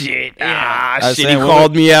 Oh shit! Yeah. I was Shit! He saying, when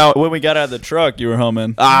called me out. When we got out of the truck, you were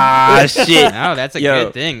humming. Shit! No, that's a Yo.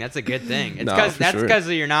 good thing. That's a good thing. It's Nah, because for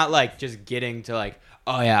sure. you're not like just getting to like,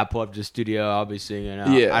 oh yeah, I pull up to the studio, I'll be singing.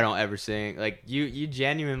 Yeah. I don't ever sing. Like you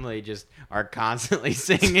genuinely just are constantly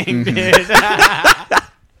singing, dude.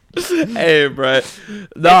 Hey, bro. It's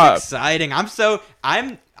Nah. exciting.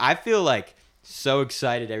 I feel like so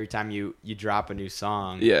excited every time you drop a new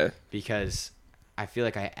song. Yeah. Because I feel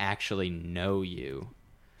like I actually know you.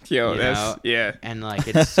 Yo, You that's know? yeah. And like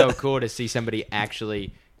it's so cool to see somebody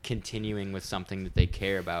actually continuing with something that they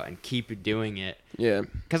care about and keep doing it. Yeah.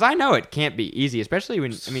 Because I know it can't be easy, especially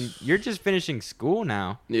when, you're just finishing school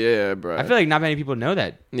now. Yeah, bro. I feel like not many people know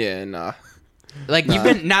that. Yeah, nah. Like, you've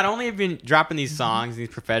been, not only have you been dropping these songs, these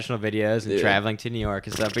professional videos, and Yeah. traveling to New York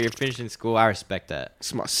and stuff, but you're finishing school. I respect that.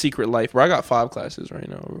 It's my secret life, bro. I got 5 classes right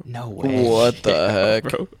now, bro. No way. What the heck?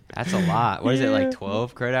 Bro. That's a lot. What is it, Yeah. like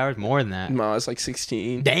 12 credit hours? More than that. No, it's like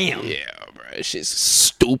 16. Damn. Yeah, bro. It's just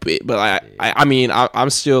stupid. But I'm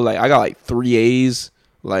still like, I got like 3 A's,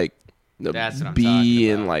 like the That's what I'm B talking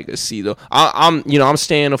and about. like a C though. I'm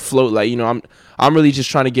staying afloat. Like, I'm really just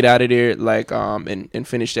trying to get out of there, like, and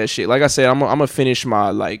finish that shit. Like I said, I'm gonna finish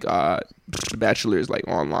my like bachelor's like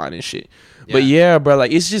online and shit. Yeah. But yeah, bro,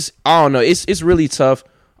 like it's just, I don't know. It's really tough.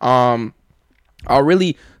 I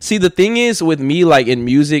really see, the thing is with me, like in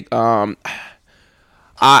music, I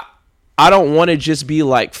don't want to just be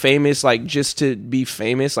like famous, like just to be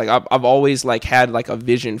famous. Like I've always like had like a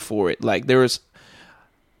vision for it. Like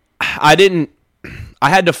I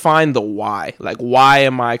had to find the why. Like, why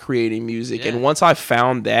am I creating music? Yeah. And once I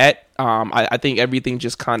found that, I think everything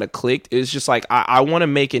just kind of clicked. It's just like, I want to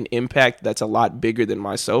make an impact that's a lot bigger than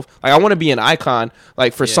myself. Like, I want to be an icon,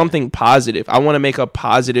 like, for something positive. I want to make a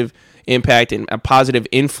positive impact and a positive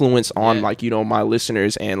influence on, Yeah. like, my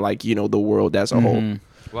listeners and, like, the world as a whole.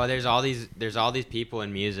 Well, there's all these people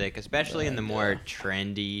in music, especially in the more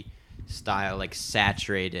trendy style, like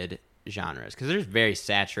saturated genres, because there's very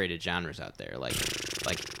saturated genres out there. Like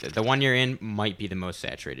the one you're in might be the most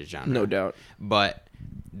saturated genre, No doubt. But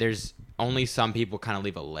there's only some people kind of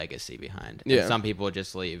leave a legacy behind. And Yeah. some people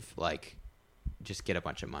just leave just get a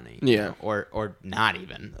bunch of money. Yeah. Or not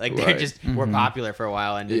even. Like they're Right. just were popular for a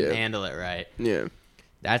while and didn't Yeah. handle it right. Yeah.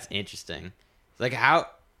 That's interesting. Like how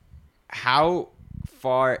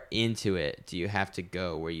far into it do you have to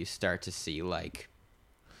go where you start to see like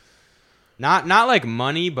not like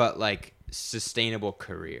money, but like sustainable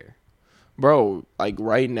career? Bro, like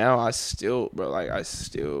right now I still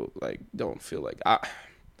like don't feel like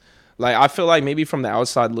I feel like maybe from the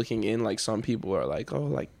outside looking in, like some people are like, oh,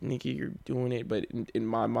 like Nikki, you're doing it, but in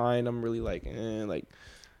my mind I'm really like, like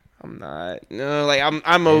I'm not. No, like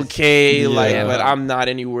I'm okay, like, Yeah. but I'm not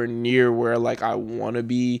anywhere near where like I want to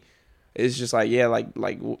be. It's just like, yeah, like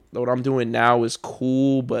what I'm doing now is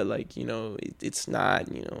cool, but like, it's not,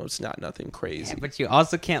 it's not nothing crazy. Yeah, but you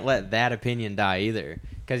also can't let that opinion die either,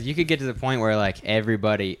 because you could get to the point where like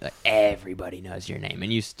everybody knows your name,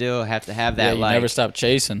 and you still have to have that. Yeah, you like never stop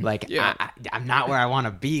chasing. like Yeah. I'm not where I want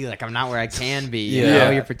to be. Like I'm not where I can be. You Yeah. know,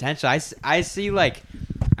 your potential. I see like,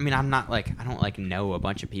 I'm not like, I don't like know a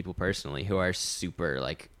bunch of people personally who are super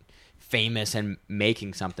like famous and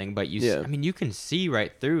making something, but Yeah. you can see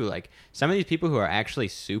right through like some of these people who are actually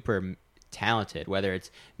super talented, whether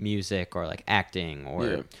it's music or like acting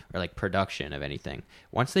or like production of anything.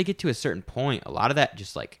 Once they get to a certain point, a lot of that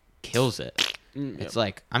just like kills it. It's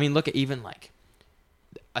like, look at even like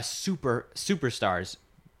a superstars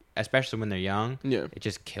especially when they're young, Yeah. it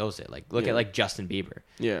just kills it. Like look Yeah. at like Justin Bieber.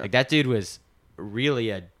 Yeah. Like that dude was really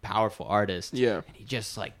a powerful artist. Yeah. And he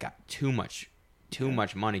just like got too much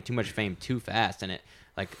money, too much fame too fast, and it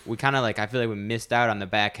like we kind of like I feel like we missed out on the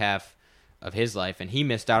back half of his life, and he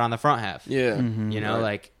missed out on the front half. Yeah. Mm-hmm. You know, Right.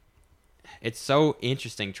 like it's so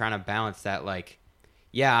interesting trying to balance that. Like,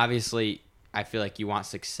 yeah, obviously, I feel like you want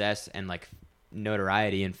success and like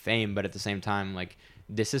notoriety and fame, but at the same time, like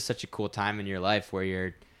this is such a cool time in your life where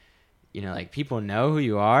you're, you know, like people know who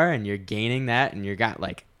you are and you're gaining that, and you got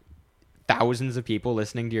like thousands of people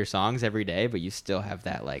listening to your songs every day, but you still have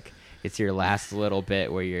that like it's your last little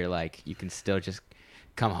bit where you're like you can still just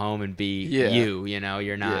come home and be you know,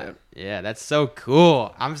 you're not that's so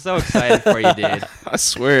cool. I'm so excited for you, dude. I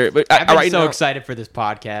swear, but I've been right so now, excited for this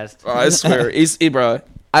podcast. I swear, bro.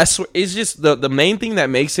 I swear, it's just the main thing that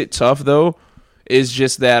makes it tough though, is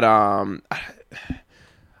just that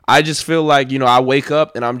I just feel like, you know, I wake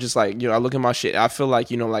up and I'm just like, you know, I look at my shit. I feel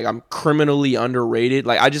like, you know, like I'm criminally underrated.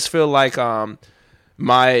 Like I just feel like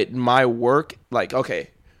my work, like okay,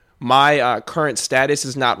 my current status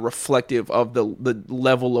is not reflective of the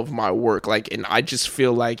level of my work. Like, and I just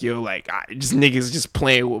feel like, yo, like niggas just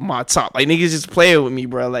playing with my top. Like niggas just playing with me,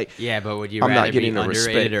 bro. Like, Yeah, but would you I'm not rather be getting the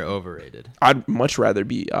underrated respect. or overrated? I'd much rather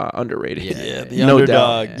be underrated. Yeah, the No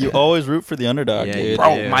underdog. doubt. You always root for the underdog, Yeah, dude. you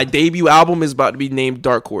Bro, do. my debut album is about to be named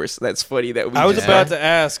Dark Horse. That's funny that we I was just about to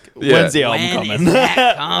ask, Yeah. when's the album When coming? is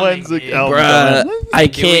that coming, When's the dude? album Bruh, coming? I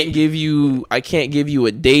can't give you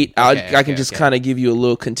a date. I can just okay. kind of give you a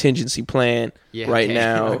little contingency plan right okay,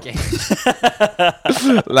 now. okay.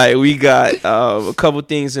 Like we got a couple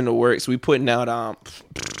things in the works. We putting out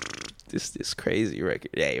this crazy record.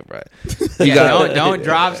 Hey, bro. Yeah, don't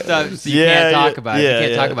drop stuff so you can't talk about it. You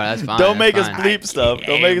can't talk about it. That's fine. Don't make that's us fine. bleep stuff.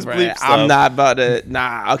 Don't make us Bruh, bleep stuff. I'm not about to.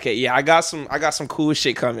 Nah. Okay. Yeah. I got some cool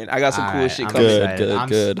shit coming. I got some cool Alright, shit I'm coming. excited.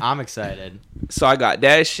 Good. I'm excited. So I got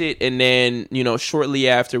that shit, and then, you know, shortly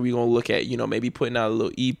after we gonna look at, you know, maybe putting out a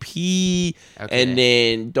little EP, Okay. and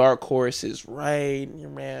then Dark Horse is right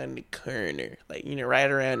around the corner, like, you know, right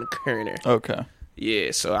around the corner. Okay.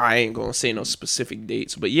 Yeah, so I ain't gonna say no specific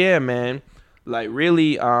dates, but yeah, man, like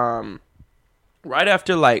really, right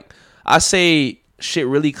after, like, I say shit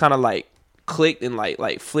really kind of like clicked and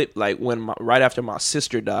like flipped, like when right after my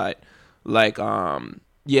sister died, like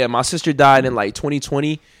yeah, my sister died in like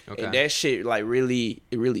 2020, Okay. and that shit like really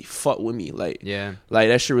fucked with me, like Yeah. like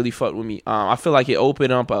that shit really fucked with me. I feel like it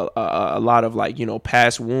opened up a lot of, like, you know,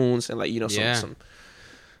 past wounds and, like, you know,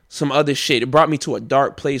 some other shit. It brought me to a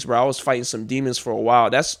dark place where I was fighting some demons for a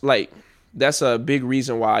while. That's a big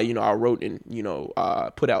reason why, you know, I wrote and, you know,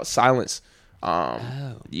 put out Silence.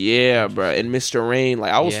 Yeah, bro. And Mr. Rain,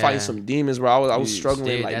 like I was Yeah. fighting some demons, bro. I was struggling,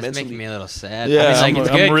 Dude, like, that's mentally. making me a little sad. Yeah, I mean, like, it's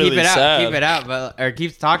I'm good. really Keep it out. sad. Keep it out. But or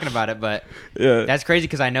keep talking about it. But Yeah. that's crazy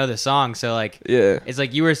because I know the song. So like, Yeah. it's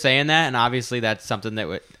like you were saying that, and obviously that's something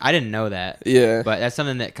that I didn't know that. Yeah. But that's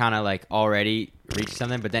something that kind of like already reached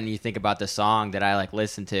something. But then you think about the song that I like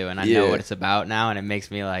listen to, and I know Yeah. what it's about now, and it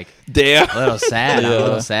makes me like Damn. a little sad. I'm a Yeah.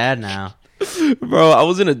 little sad now. Bro, I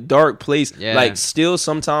was in a dark place. Yeah. Like, still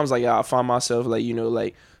sometimes, like, I find myself, like, you know,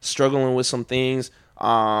 like struggling with some things.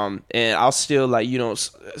 And I'll still, like, you know,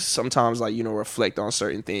 sometimes, like, you know, reflect on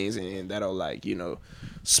certain things, and that'll, like, you know,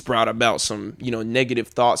 sprout about some, you know, negative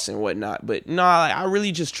thoughts and whatnot. But no, I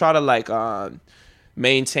really just try to, like,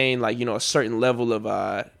 maintain, like, you know, a certain level of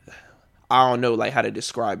I don't know, like, how to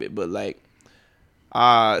describe it, but, like,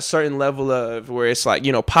 a certain level of where it's like,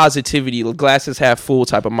 you know, positivity, glasses half full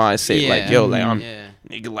type of mindset. Like, yo, like, I'm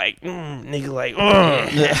nigga like,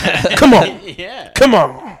 come on, Yeah. come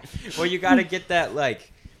on. Well, you got to get that,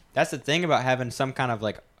 like, that's the thing about having some kind of,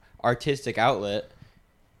 like, artistic outlet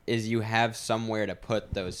is you have somewhere to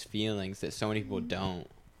put those feelings that so many people don't.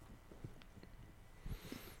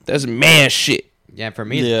 That's man shit. Yeah, for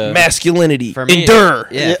me, Yeah. Masculinity, For me, endure,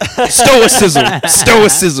 yeah.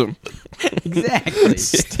 stoicism. Exactly.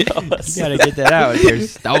 You got to get that out with your We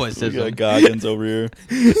stoicism. got Goggins over here.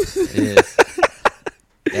 It is.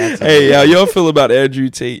 That's Hey, how y'all feel about Andrew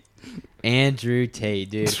Tate? Andrew Tate,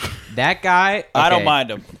 dude. That guy. I don't okay,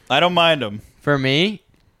 mind him. For me,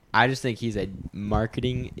 I just think he's a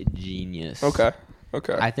marketing genius. Okay.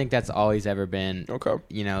 I think that's all he's ever been. Okay.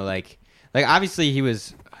 You know, like obviously he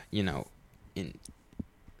was, you know, he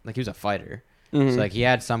was a fighter. Mhm. So like he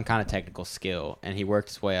had some kind of technical skill, and he worked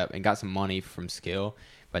his way up and got some money from skill.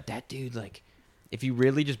 But that dude, like, if you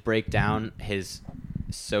really just break down his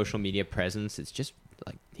social media presence, it's just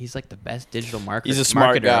like he's like the best digital marketer. He's a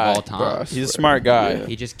smart marketer guy, of all time. bro. He's a smart guy. Yeah.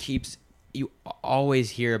 He just keeps, you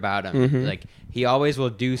always hear about him. Mhm. Like he always will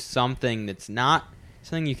do something that's not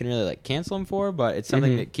something you can really like cancel him for, but it's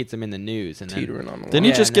something that keeps him in the news. And Teetering on the Didn't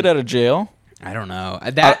he just get out of jail? I don't know.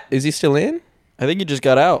 That is he still in? I think he just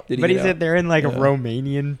got out. but he's they're in like a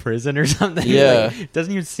Romanian prison or something. Yeah. Like, it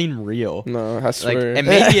doesn't even seem real. No, I swear. Like, and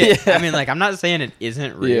maybe I mean, like, I'm not saying it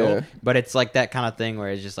isn't real, Yeah. but it's like that kind of thing where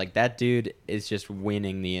it's just like that dude is just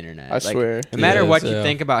winning the internet. I Like, swear. no matter He what is, you yeah.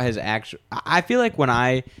 think about his actual, I feel like when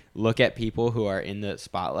I look at people who are in the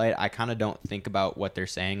spotlight, I kind of don't think about what they're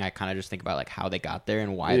saying. I kind of just think about like how they got there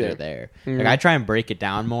and why they're there. Like I try and break it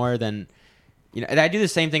down more than. You know, and I do the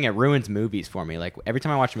same thing. It ruins movies for me. Like every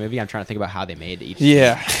time I watch a movie, I'm trying to think about how they made each.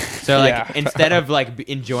 Yeah. So like instead of like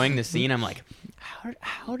enjoying the scene, I'm like,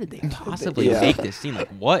 how did they possibly make this scene? Like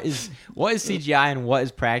what is CGI and what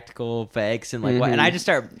is practical effects and like what? And I just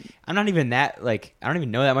start. I'm not even that like I don't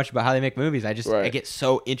even know that much about how they make movies. I get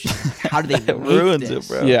so interested. Like, how do they make ruins this?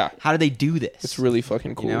 it, bro. Yeah. How do they do this? It's really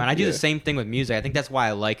fucking cool. You know, and I do the same thing with music. I think that's why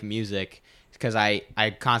I like music. Because I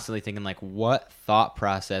constantly thinking like what thought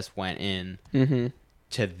process went in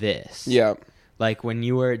to this. Yeah. Like when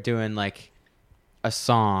you were doing like a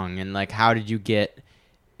song and like how did you get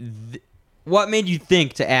what made you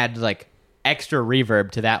think to add like extra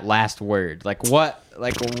reverb to that last word? Like what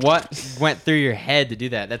went through your head to do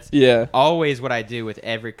that? That's always what I do with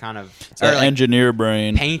every kind of That like engineer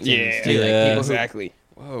brain. paintings too. Like Yeah. people Exactly.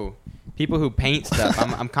 people who paint stuff.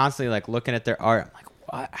 I'm constantly like looking at their art. I'm like,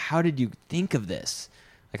 how did you think of this?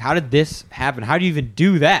 Like, how did this happen? How do you even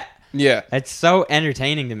do that? Yeah. It's so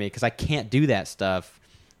entertaining to me because I can't do that stuff,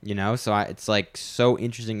 you know? So it's like so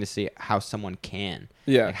interesting to see how someone can.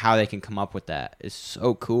 Yeah. Like how they can come up with that is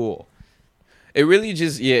so cool. It really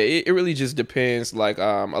just it really just depends. Like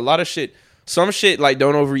a lot of shit. Some shit like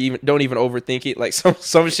don't even overthink it. Like some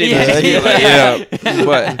shit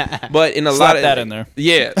but in a Slap lot of that in there.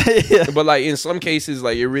 Yeah. But like in some cases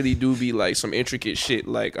like it really do be like some intricate shit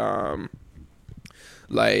like I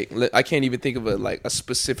can't even think of a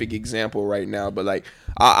specific example right now, but like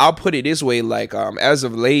I'll put it this way, like as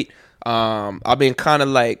of late I've been kind of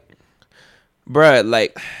like bruh,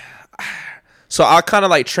 like so I kind of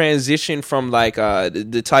like transition from like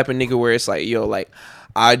the type of nigga where it's like yo like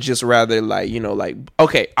I just rather like, you know, like,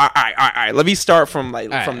 okay, all right. Let me start from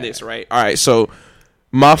this, right? All right, so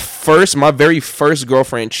my very first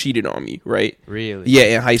girlfriend cheated on me, right? Really?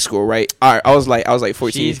 Yeah, in high school, right? All right, I was like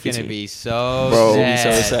 14, She's 15. gonna be so Bro,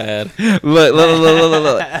 sad. So sad.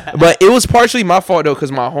 Look. But it was partially my fault though,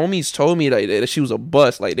 cause my homies told me like that she was a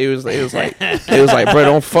bust. Like it was like, bro,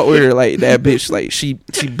 don't fuck with her. Like that bitch, like she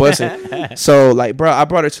busting. So like, bro, I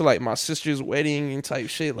brought her to like my sister's wedding and type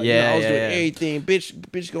shit. Like, I was doing everything.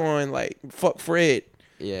 Bitch going like, fuck Fred.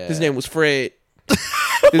 Yeah. His name was Fred.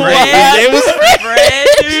 His name was Fred,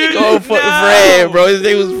 dude. She go fuck Fred, bro. His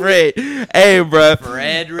name was Fred. Hey, bro.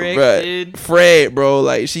 Frederick, dude. Fred, bro.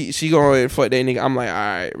 Like she going fuck that nigga. I'm like, all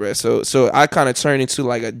right, bro. So I kind of turned into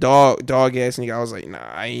like a dog ass nigga. I was like, nah,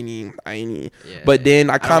 I ain't even. Yeah, but then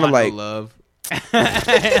I kind of like, no love.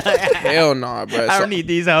 hell nah, bro. I don't need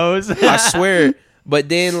these hoes. I swear. But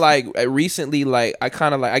then like recently, like I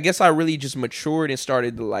kind of like I guess I really just matured and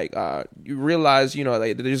started to like you realize, you know,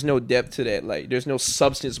 like there's no depth to that, like there's no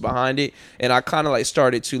substance behind it, and I kind of like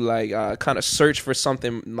started to like kind of search for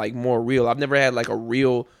something like more real. I've never had like a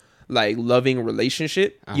real like loving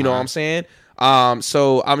relationship, you know what I'm saying?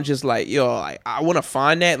 So I'm just like, yo, like, I want to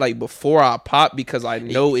find that like before I pop because I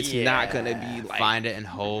know it's not gonna be like find it and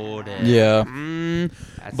hold it. Yeah.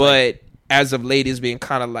 But as of late, it's been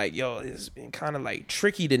kind of like, yo, it's been kind of like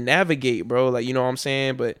tricky to navigate, bro. Like, you know what I'm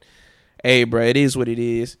saying? But hey, bro, it is what it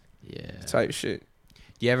is. Yeah. Type shit.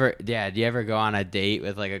 Do you ever go on a date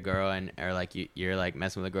with like a girl or like you're like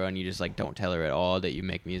messing with a girl and you just like don't tell her at all that you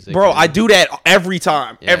make music? Bro, I do that every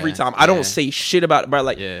time. Yeah, Every time. I don't say shit about it, bro.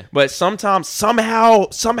 Like, but sometimes, somehow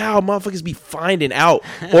motherfuckers be finding out.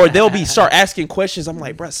 Or they'll be start asking questions. I'm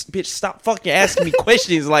like, bro, bitch, stop fucking asking me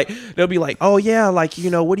questions. Like, they'll be like, oh yeah, like,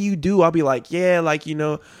 you know, what do you do? I'll be like, yeah, like, you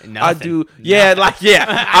know, I do. Yeah, like,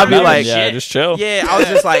 yeah. I'll be like, yeah, just chill. Yeah, I was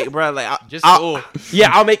just like, bro, like, cool.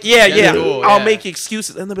 Yeah, I'll make, cool, I'll make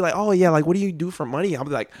excuses. And they'll be like, oh yeah, like, what do you do for money? I'll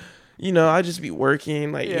be like, you know, I just be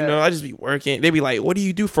working, like, you know, I just be working. They be like, what do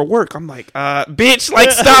you do for work? I'm like, bitch,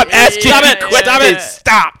 like, stop asking me questions.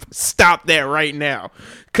 Stop that right now.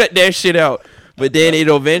 Cut that shit out. But then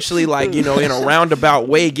it'll eventually, like, you know, in a roundabout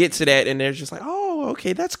way get to that, and they're just like, oh,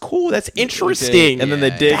 okay, that's cool, that's interesting. And then they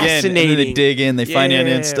dig in, they find you on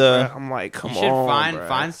Insta. Bro. I'm like, come on, you should bro.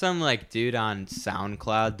 find some like dude on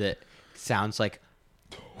SoundCloud that sounds like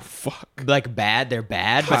fuck, like bad. They're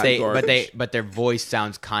bad, Hot but garbage. but their voice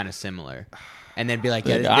sounds kind of similar. and then be like,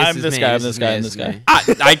 Like, this I'm is this me, guy, I'm this this is guy, me, I'm this this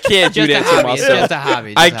is me. I can't do Just that a to hobby. It's myself. just a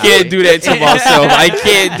hobby. I just a can't hobby. do that to myself. I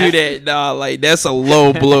can't do that. Nah, like that's a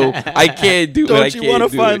low blow. I can't do it. Don't you want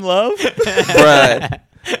to find love? Bruh.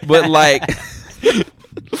 But like,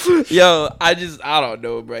 yo, I don't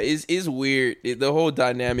know, bro. It's weird. The whole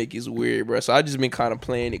dynamic is weird, bro. So I just been kind of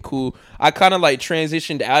playing it cool. I kind of like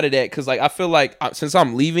transitioned out of that because like I feel like since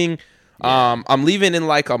I'm leaving, I'm leaving in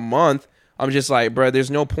like a month. I'm just like, bro, there's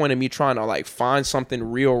no point in me trying to like find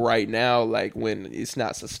something real right now, like when it's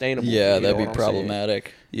not sustainable. Yeah, you know that'd be what I'm saying?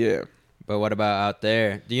 problematic. Yeah. But what about out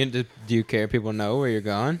there? Do you care if people know where you're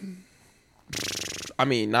going? I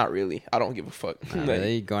mean, not really. I don't give a fuck. Not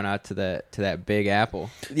really. Going out to that Big Apple.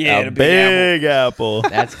 Yeah, A the big apple.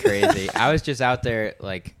 That's crazy. I was just out there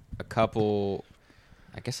like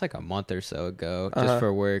like a month or so ago, just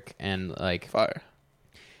for work, and like fire.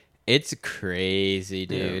 it's crazy,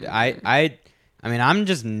 dude. Yeah. I mean, I'm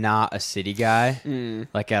just not a city guy,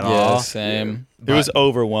 like at Yeah, all. same. Yeah. It was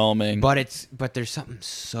overwhelming. But there's something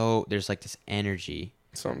there's like this energy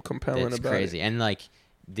Something compelling that's about crazy, and like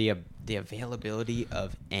the availability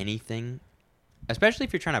of anything, especially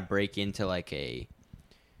if you're trying to break into like a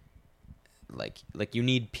like you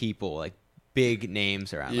need people, like big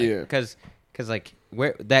names around, like, Yeah. because like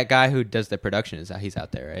where that guy who does the production he's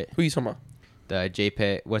out there, right? Who you talking about? The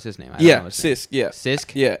JPEG, what's his name? I don't know his name. Sisk. Yeah.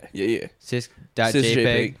 Sisk. Yeah.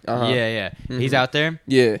 Sisk.jpg. Uh-huh. Yeah. He's out there.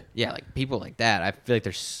 Yeah. Yeah, like people like that. I feel like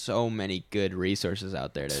there's so many good resources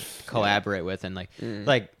out there to collaborate with, and like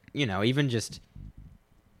you know, even just.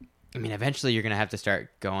 I mean, eventually you're gonna have to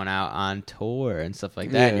start going out on tour and stuff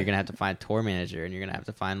like that, and you're gonna have to find tour manager, and you're gonna have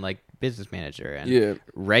to find like business manager and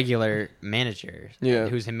regular manager,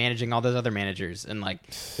 who's managing all those other managers, and like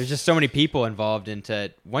there's just so many people involved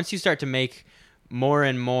into. Once you start to make more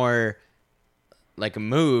and more like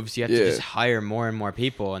moves, you have to just hire more and more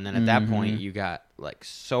people, and then at that point you got like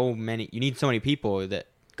you need so many people that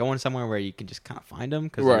going somewhere where you can just kind of find them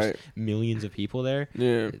because there's millions of people there.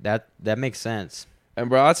 Yeah, that makes sense. And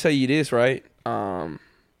bro, I'll tell you this, right?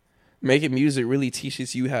 Making music really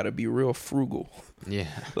teaches you how to be real frugal. Yeah.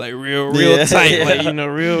 Like real tight. Yeah. Like, you know,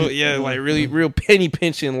 like really real penny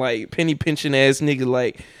pinching ass nigga.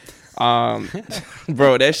 Like,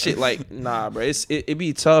 bro, that shit, like, nah, bro. It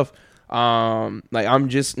be tough. Like I'm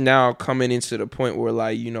just now coming into the point where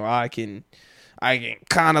like, you know, I can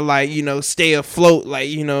kind of like, you know, stay afloat, like,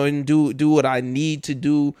 you know, and do what I need to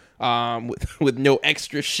do with no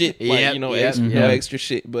extra shit, like, no extra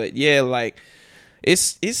shit. But yeah, like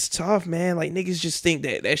it's tough, man. Like niggas just think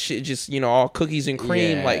that shit just, you know, all cookies and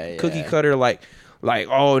cream, cookie cutter, like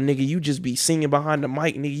oh nigga, you just be singing behind the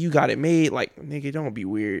mic, nigga, you got it made. Like nigga, don't be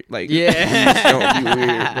weird. Like don't be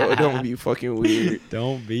weird, bro. Don't be fucking weird.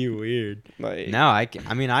 Don't be weird. Like no, I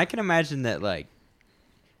can imagine that, like,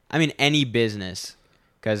 I mean, any business,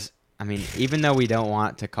 because, I mean, even though we don't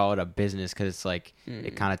want to call it a business because it's like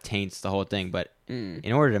it kind of taints the whole thing, but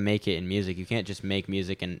in order to make it in music, you can't just make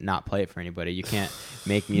music and not play it for anybody. You can't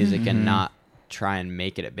make music and not try and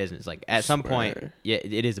make it a business. Like, at some point, yeah,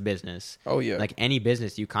 it is a business. Oh, yeah. Like, any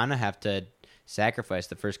business, you kind of have to sacrifice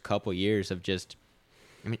the first couple years of just,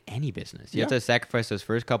 I mean, any business. You have to sacrifice those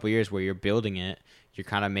first couple years where you're building it. You're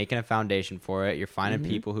kind of making a foundation for it. You're finding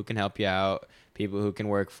people who can help you out, people who can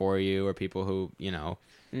work for you, or people who, you know,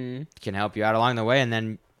 can help you out along the way. And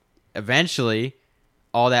then eventually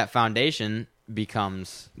all that foundation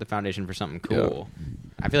becomes the foundation for something cool. Yeah.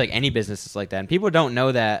 I feel like any business is like that. And people don't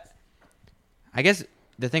know that. I guess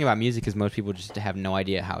the thing about music is most people just have no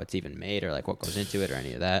idea how it's even made or like what goes into it or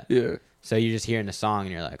any of that. Yeah. So you're just hearing the song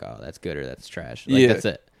and you're like, oh, that's good or that's trash. Like, that's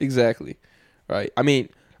it. Exactly. Right. I mean,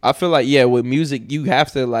 I feel like, yeah, with music, you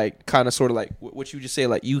have to, like, kind of sort of, like, what you just say,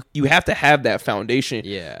 like, you have to have that foundation.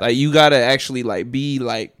 Yeah. Like, you got to actually, like, be,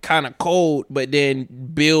 like, kind of cold, but then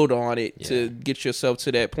build on it to get yourself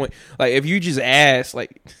to that point. Like, if you just ask,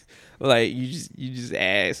 like you just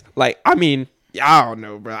ask. Like, I mean, I don't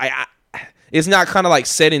know, bro. It's not kind of, like,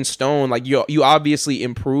 set in stone. Like, you obviously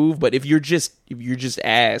improve, but if you're just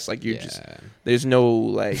ass, like, you're just... There's no,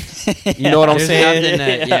 like, you know what I'm saying?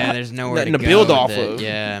 There's nowhere to build off of.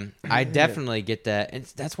 Yeah, I definitely get that. And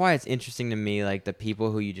that's why it's interesting to me, like, the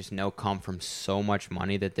people who you just know come from so much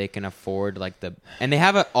money that they can afford, like, and they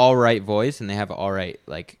have an all right voice, and they have an all right,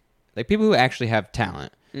 like people who actually have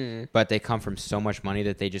talent, but they come from so much money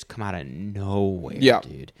that they just come out of nowhere,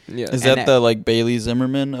 dude. Yeah. Is that the, like, Bailey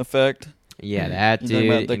Zimmerman effect? Yeah, that dude.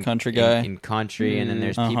 About the country guy? In country, and then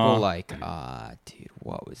there's people like, dude,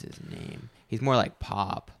 what was his name? He's more like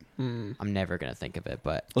pop. I'm never gonna think of it,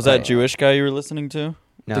 but was that Jewish guy you were listening to?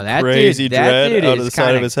 No, the that crazy dude, dread that dude out is of the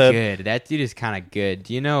side of his head. Good. That dude is kind of good.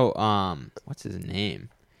 Do you know what's his name?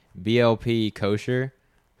 BLP Kosher.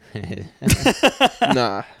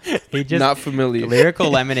 Nah, He just not familiar. Lyrical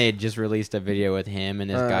Lemonade just released a video with him and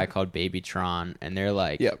this guy called Babytron, and they're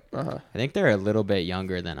like, Yep. I think they're a little bit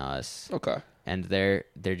younger than us, Okay. and they're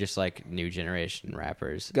just like new generation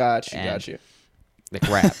rappers. Got you. Like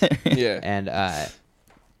rap. Yeah.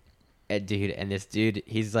 And dude, and this dude,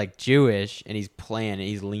 he's like Jewish, and he's playing, and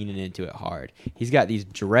he's leaning into it hard. He's got these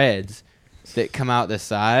dreads that come out the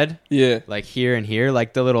side, Yeah. like here and here,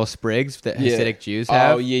 like the little sprigs that Hasidic Jews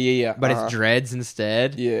have. Oh yeah. But it's dreads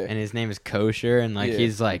instead. Yeah. And his name is Kosher, and like Yeah.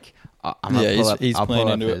 he's like, I'm gonna pull up. he's I'll playing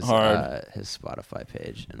pull up into it hard. his Spotify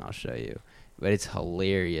page, and I'll show you. But it's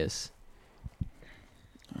hilarious.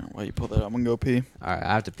 While you pull that up, I'm gonna go pee. All right,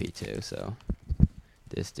 I have to pee too. So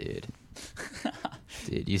this dude,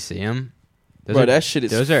 you see him? Bro, that shit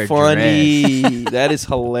is those are funny. That is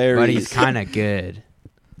hilarious. But he's kind of good.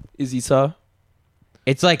 Is he tough?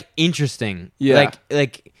 It's like interesting. Yeah.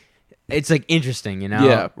 Like it's like interesting, you know?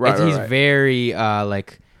 Yeah, right, He's right. very a lot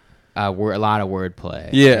of wordplay.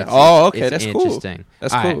 Yeah. Okay, that's cool. Interesting.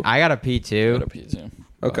 That's All right, cool. I gotta pee too. Gotta pee too.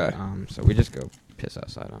 Okay. So we just go piss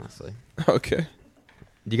outside, honestly. Okay.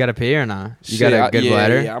 You gotta pee or not? You Shit, got a good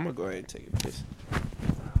bladder? Yeah, I'm gonna go ahead and take a piss.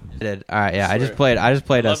 I did. All right, yeah. I just Swear. played I a love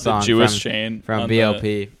the song Jewish chain from on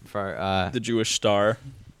BLP for the Jewish star.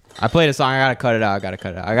 I played a song. I gotta cut it out.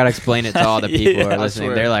 I gotta explain it to all the people who Yeah, are I listening.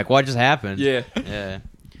 swear. They're like, "What just happened?" Yeah. Yeah.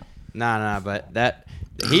 Nah. But that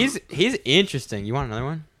he's interesting. You want another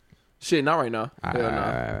one? Shit, not right now. All Hell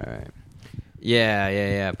no. right.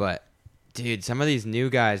 Yeah. But dude, some of these new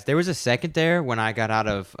guys. There was a second there when I got out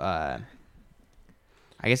of.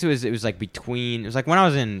 I guess it was like between. It was like when I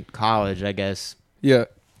was in college. I guess Yeah.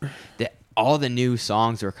 that all the new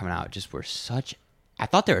songs that were coming out just were such. I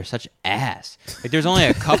thought they were such ass. Like there's only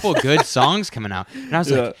a couple good songs coming out, and I was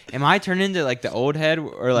like, "Am I turned into like the old head,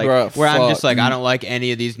 or like Bruh, where I'm fuck. just like I don't like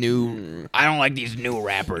any of these new. I don't like these new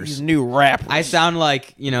rappers. These new rappers. I sound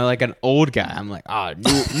like like an old guy. I'm like,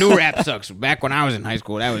 new rap sucks. Back when I was in high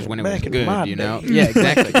school, that was when it was Back in my good. You know? day. Yeah,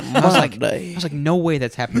 exactly. I was day. like, no way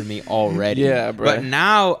that's happened to me already. Yeah, bro. But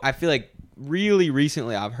now I feel like really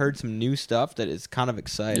recently I've heard some new stuff that is kind of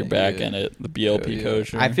exciting. You're back in it. The BLP Yeah.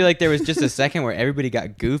 kosher. I feel like there was just a second where everybody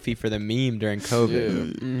got goofy for the meme during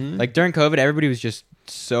COVID. Yeah. Mhm. Like during COVID, everybody was just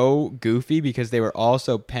so goofy because they were all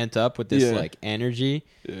so pent up with this Yeah. like energy.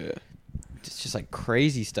 Yeah. It's just like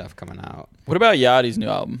crazy stuff coming out. What about Yachty's new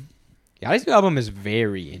album? Yachty's new album is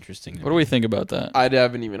very interesting. What do we think about that? I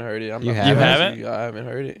haven't even heard it. You not- haven't? I haven't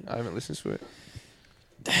heard it. I haven't listened to it.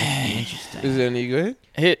 Interesting. Is it any good?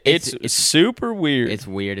 It's super weird. It's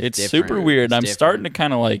weird. It's different. super weird. It's I'm different. starting to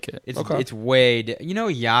kind of like it. It's Okay. it's way.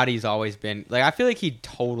 Yachty's always been like. I feel like he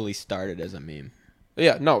totally started as a meme.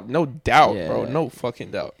 Yeah, no doubt, Yeah. bro. No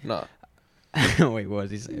fucking doubt. Nah. Wait, what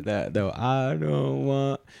was he saying? That though, I don't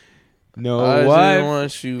want no I just wife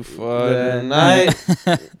want you for the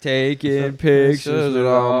night. taking pictures with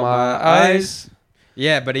all my eyes.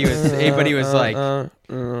 Yeah, but he was like,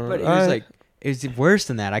 it was worse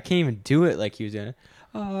than that. I can't even do it like he was doing it.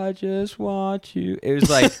 I just want you. It was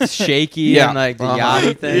like shaky Yeah. and like the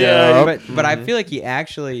Yachty thing. Yeah. But I feel like he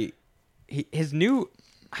actually his new.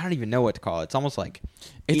 I don't even know what to call it. It's almost like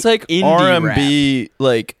It's like indie R&B,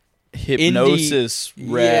 like hypnosis rap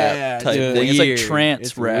yeah, type yeah. thing. It's like weird. trance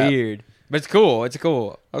It's rap. weird, but it's cool. It's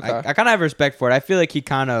cool. Okay. I kind of have respect for it. I feel like he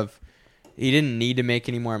didn't need to make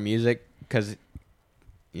any more music because,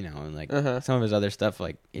 and like some of his other stuff,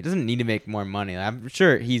 like he doesn't need to make more money. I'm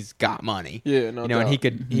sure he's got money. Yeah, no doubt. And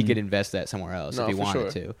he could invest that somewhere else No, if he for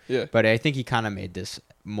wanted sure. to. Yeah. But I think he kind of made this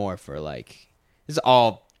more for like this is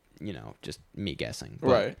all just me guessing. But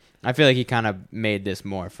Right. I feel like he kind of made this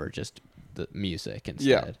more for just the music instead.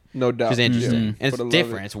 Yeah, no doubt. Which is interesting. Mhm. And For the it's love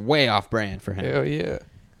different. it. It's way off brand for him. Hell yeah.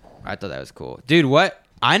 I thought that was cool. Dude, what?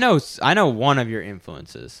 I know one of your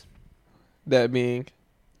influences. That being.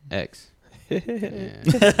 X.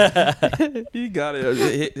 You got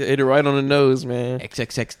it. Hit it right on the nose, man.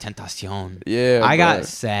 XXX Tentacion. Yeah. I got bruh.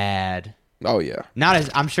 sad. Oh yeah.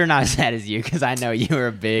 I'm sure not as sad as you because I know you were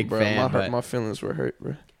a big Bro, fan. But my feelings were hurt,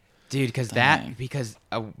 bro. dude, because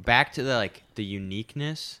back to the the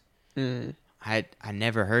uniqueness. Mm. I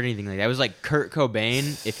never heard anything like that. It was like Kurt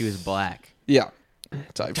Cobain if he was black. Yeah.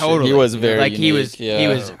 Type Totally. He was very like he was unique, he yeah.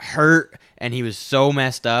 was hurt and he was so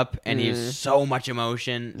messed up and he was so much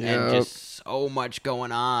emotion and Yep. just so much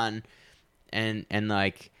going on and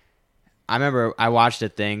like I remember I watched a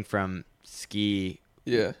thing from Ski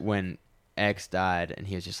Yeah. when X died and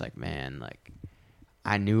he was just like, man, like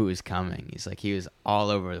I knew it was coming. He's like he was all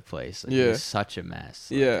over the place. Like, he Yeah. was such a mess.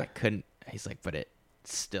 Like, Yeah. I couldn't. He's like, but it's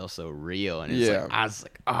still so real and it's Yeah. like I was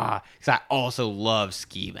like because I also love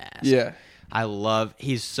Ski Mask. Yeah.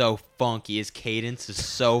 He's so funky. His cadence is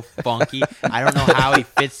so funky. I don't know how he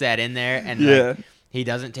fits that in there. And like, he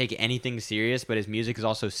doesn't take anything serious, but his music is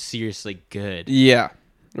also seriously good. Yeah.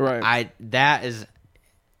 Right.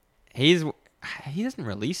 He doesn't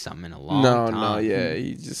release something in a long time. No, yeah.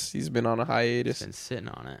 He's been on a hiatus. He's been sitting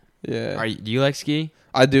on it. Yeah. Do you like Ski?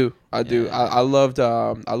 I do. Yeah. I loved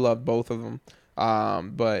both of them.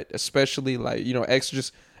 But especially like,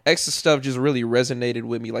 X's stuff just really resonated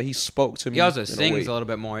with me. Like he spoke to me. He also sings a little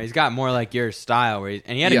bit more. He's got more like your style, and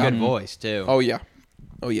he had a good voice too. Oh yeah,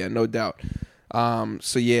 no doubt.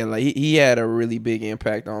 So yeah, like he had a really big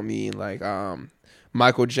impact on me. Like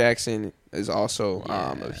Michael Jackson is also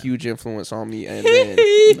a huge influence on me. And then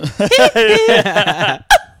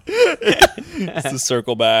It's the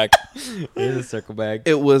circle back.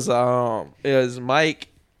 It was Mike,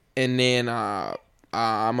 and then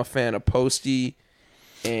I'm a fan of Posty.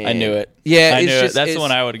 And I knew it. Yeah, I knew it. That's the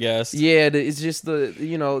one I would have guessed. Yeah, it's just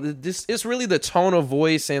it's really the tone of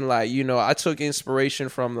voice, and like I took inspiration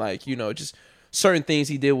from like just certain things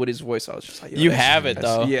he did with his voice. I was just like, you have it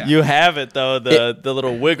though. Yeah. You have it though. The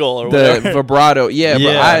little wiggle or the whatever. vibrato. Yeah,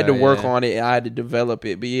 but I had to work yeah. on it and I had to develop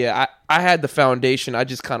it. But yeah, I had the foundation. I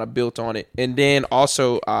just kind of built on it, and then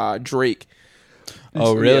also Drake.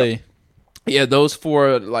 Oh really? Yeah, those four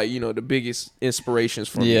are like the biggest inspirations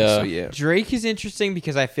for me. So yeah, Drake is interesting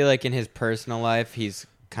because I feel like in his personal life he's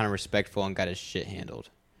kind of respectful and got his shit handled.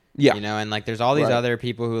 Yeah, and like there's all these other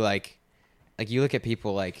people who like you look at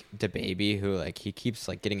people like DaBaby who like he keeps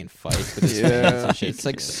like getting in fights with his fans and shit. It's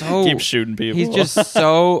like so keep shooting people. He's just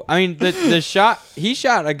so. I mean the shot he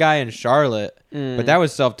shot a guy in Charlotte, but that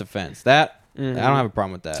was self defense. That. I don't have a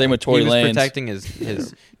problem with that. Same with Tory Lanez. He was Lanez. protecting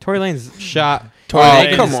his Tory Lanez shot. Tory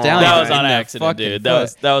Lanez. Come on. That was on in the accident, fucking dude.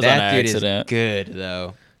 foot. That was on That dude accident. is good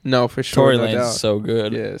though. no, for sure. Tory no Lanez doubt. is so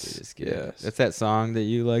good. Yes, It's good. yes. That's that song that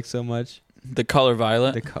you like so much. The Color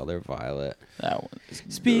Violet. The Color Violet. That one. Is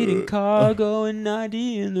Speeding good. car going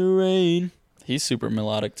 90 in the rain. He's super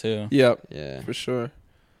melodic too. Yep. Yeah. For sure.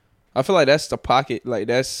 I feel like that's the pocket. Like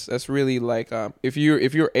that's really like if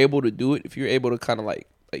you're able to do it, if you're able to kind of like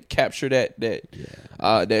capture that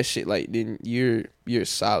shit, like then you're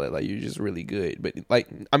solid. Like you're just really good. But like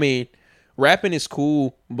I mean, rapping is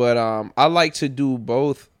cool, but I like to do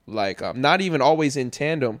both. Like not even always in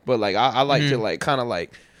tandem, but like I like to like kind of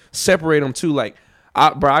like separate them too. Like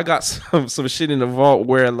I got some shit in the vault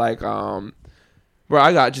where like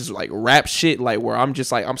I got just like rap shit, like where I'm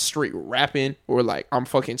just like I'm straight rapping, or like I'm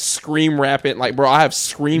fucking scream rapping. Like bro, I have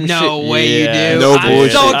scream shit. No way you do. No I'm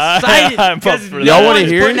bullshit. so excited I'm pumped because for no that. Y'all wanna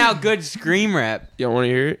one's hear putting it? out good scream rap. Y'all want to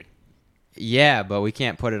hear it? Yeah, but we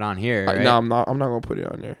can't put it on here. Right? No, I'm not gonna put it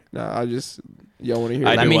on there. No, y'all want to hear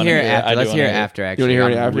I it? Let do me wanna hear it hear it. after. I do Let's hear it wanna hear it. after. You Actually,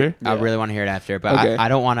 wanna hear it after? I really want to hear it after, but Okay. I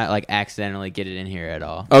don't want to like accidentally get it in here at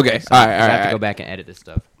all. Okay, So all right, I have to all go right. back and edit this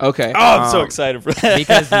stuff Okay. Oh, I'm so excited for that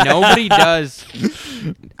because nobody does.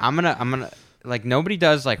 I'm gonna like nobody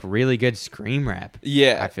does like really good scream rap.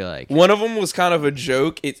 Yeah, I feel like one of them was kind of a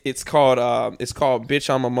joke. It's called "Bitch,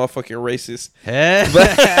 I'm a motherfucking racist."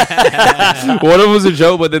 One of them was a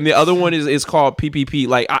joke, but then the other one is called PPP.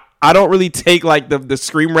 Like I don't really take like the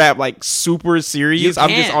scream rap like super serious. I'm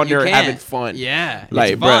just on there having fun. Yeah,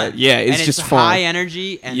 Like, it's fun. bruh, yeah, it's and just it's fun. high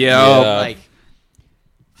energy and Yeah. like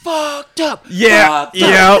fucked up. Yeah, fucked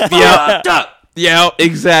yeah, up, yeah. fucked up. Yeah,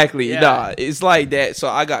 exactly. Yeah. Nah, it's like that. So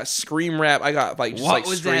I got scream rap. I got like just What like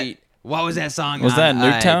was straight. that? What was that song? Was that on,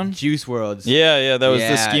 Nuketown? Juice WRLD's. Yeah, that was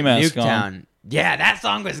the Ski Mask song. Nuketown. Yeah, that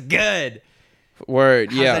song was good.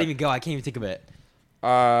 Word. How does Yeah. that even go? I can't even think of it.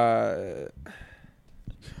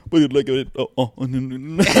 Look at it.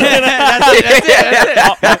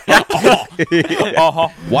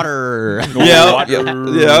 Water.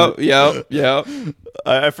 Yep.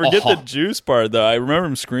 I forget the Juice part though. I remember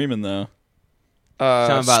him screaming though.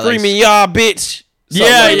 Something about, Screaming, like, y'all, bitch.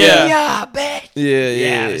 Yeah. Yeah, bitch.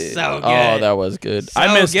 Yeah. It was so good. Oh, that was good. So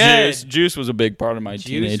I miss good. Juice. Juice was a big part of my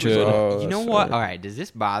Juice teenagehood. was, Oh, you know that's what? fair. All right, does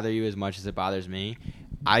this bother you as much as it bothers me?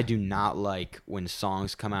 I do not like when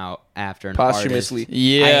songs come out after an Posthumously. artist.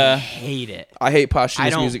 Yeah. I hate it. I hate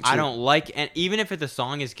posthumous music too. I don't like, and even if the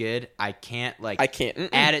song is good, I can't like. I can't.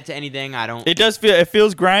 add it to anything. I don't. It does feel. It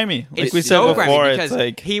feels grimy. Like It's we said so before, grimy it's because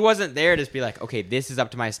like he wasn't there to just be like, okay, this is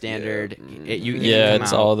up to my standard. It yeah, can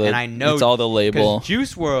it's come out. all the. And I know it's all the label. 'cause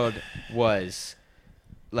Juice WRLD was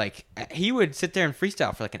like he would sit there and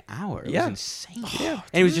freestyle for like an hour. It Yeah. was insane.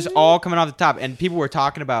 And it was just all coming off the top. And people were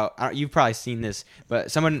talking about. You've probably seen this,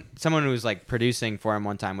 but someone who was like producing for him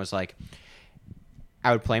one time was like,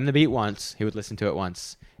 I would play him the beat once, he would listen to it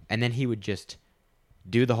once, and then he would just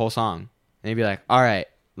do the whole song, and he'd be like, all right,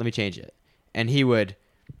 let me change it, and he would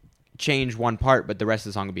change one part, but the rest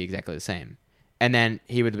of the song would be exactly the same. And then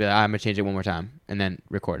he would be like, I'm gonna change it one more time, and then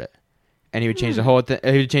record it. And he would change the whole thing.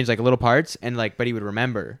 He would change like little parts, and like, but he would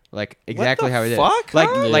remember like exactly how he did. Fuck, Like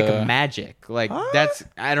huh? like Yeah. magic. Like Huh? that's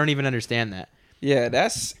I don't even understand that. Yeah,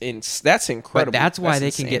 that's incredible. But that's why they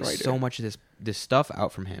insane can get right so there. much of this stuff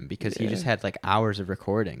out from him because he Yeah. just had like hours of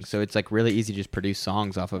recording. So it's like really easy to just produce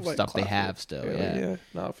songs off of Like stuff they clockwork. have still. Hell Yeah.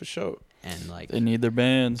 No, for sure. And like They need their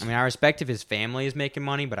bands. I mean, I respect if his family is making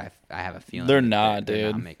money, but I have a feeling They're that not, they're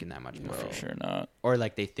dude. not making that much money. For sure not. Or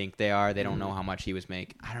like they think they are. They don't know how much he was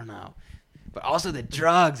making. I don't know. But also the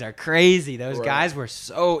drugs are crazy. Those Right. guys were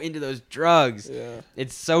so into those drugs. Yeah.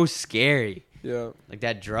 It's so scary. Yeah. Like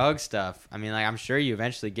that drug stuff. I mean, like I'm sure you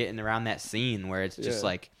eventually get in around that scene where it's just Yeah.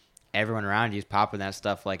 like everyone around you is popping that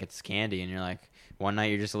stuff like it's candy, and you're like, one night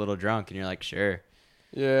you're just a little drunk, and you're like, sure.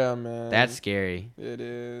 Yeah, man. That's scary. It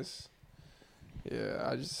is. Yeah,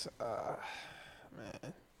 I just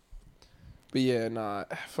man. But yeah, nah.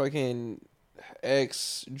 Fucking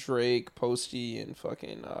X, Drake, Posty, and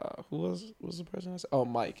fucking who was the person? Oh,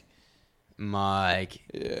 Mike. Mike.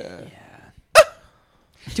 Yeah. Yeah.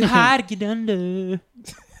 Too high to get under.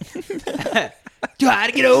 Too high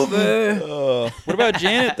to get over. What about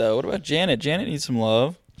Janet though? What about Janet? Janet needs some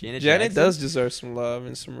love. Janet Janet does deserve some love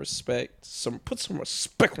and some respect. Put some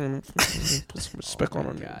respect on. Put some respect on Oh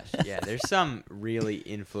her. my gosh. Yeah, there's some really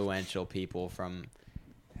influential people from.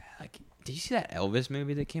 Like, did you see that Elvis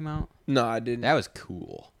movie that came out? No, I didn't. That was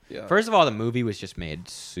cool. Yeah. First of all, the movie was just made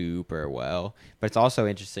super well, but it's also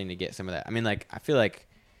interesting to get some of that. I mean, like, I feel like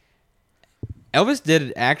Elvis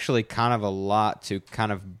did actually kind of a lot to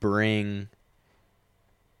kind of bring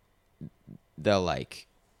the like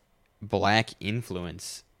black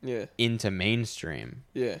influence Yeah. into mainstream,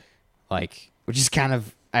 Yeah. like, which is kind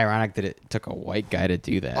of ironic that it took a white guy to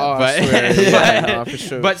do that. Oh, I but, swear. Yeah, no, for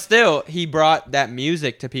sure. But still, he brought that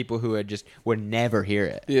music to people who would never hear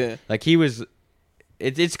it. Yeah. Like he was,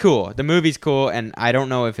 it's cool. The movie's cool, and I don't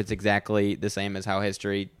know if it's exactly the same as how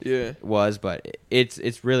history Yeah. was, but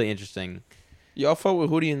it's really interesting. Y'all fuck with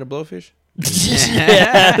Hootie and the Blowfish?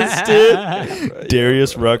 Yes, dude.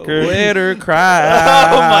 Darius Rucker. Let her cry.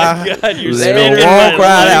 Oh my God, you're Let speaking her my walk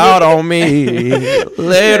right language. out on me.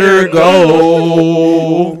 Let her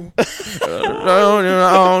go.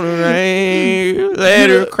 Let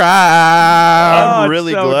her cry. I'm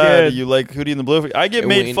really so glad good. you like Hootie and the Blowfish. I get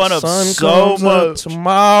made When fun of sun so comes up much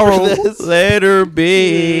tomorrow. for this. Let her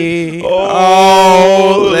be.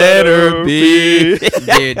 Oh, let her be.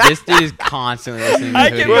 Dude, this dude is constantly listening to I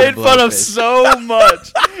Hootie get and made the fun of Blowfish. so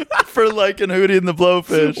much for liking Hootie and the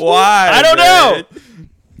Blowfish. Why? I don't know.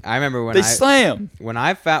 I remember when They slam. when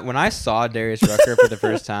I saw Darius Rucker for the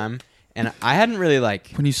first time, and I hadn't really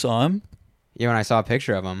like When you saw him? when I saw a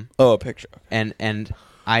picture of him, Oh, a picture. and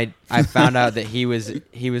I found out that he was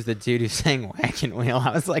the dude who sang Wagon Wheel.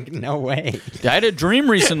 I was like, no way. I had a dream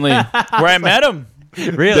recently where I met him.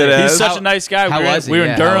 Really? He's such a nice guy. how We were, was he? we were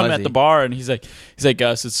Yeah, in how Durham was at he? the bar, and he's like,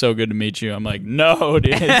 Gus, it's so good to meet you. I'm like, no,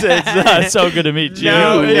 dude, it's not so good to meet you.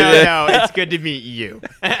 No, it's good to meet you.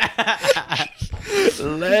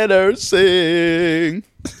 Let her sing.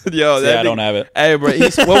 Yo, See, I don't have it. Hey, bro,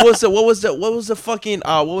 what was the fucking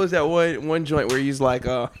what was that one joint where he's like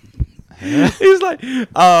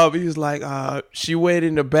she went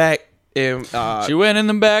in the back and She went in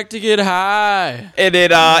the back to get high. and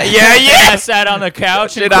then I sat on the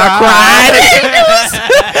couch and and I cried.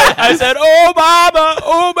 I said, "Oh, mama,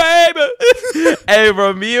 oh, baby." Hey,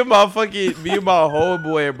 bro, me and my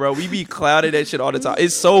homeboy, bro, we be clouding that shit all the time.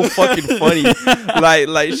 It's so fucking funny.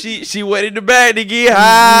 like she went in the back to get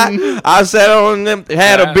high. I sat on them,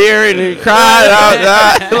 had a beer, and then cried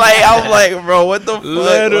out. I'm like, bro, what the fuck?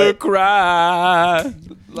 Let her Like, cry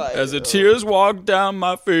like, as the tears walk down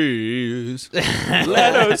my face.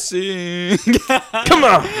 Let her sing. come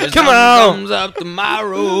on. Comes up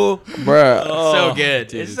tomorrow. Bro, So good.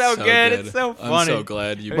 Dude, It's so good. It's so funny. I'm so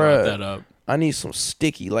glad you Bruh. brought that up. I need some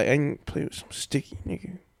sticky. Like, I need to play with some sticky,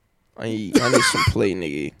 nigga. I need some play,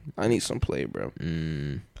 nigga. I need some play, bro.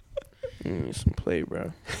 I need some play,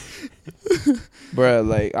 bro. Bro,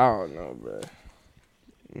 like, I don't know, bro.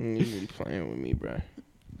 You be playing with me, bro.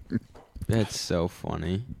 That's so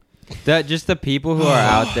funny. That just the people who are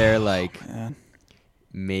out there like Man.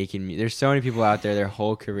 making me. There's so many people out there their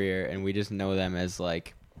whole career, and we just know them as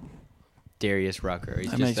like Darius Rucker.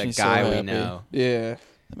 He's That just makes a me so guy we happy. know Yeah.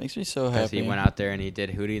 That makes me so because happy. he went out there and he did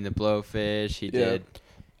Hootie and the Blowfish. He Yeah.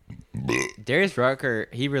 did. Darius Rucker.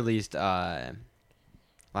 He released a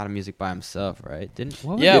lot of music by himself, right? Didn't?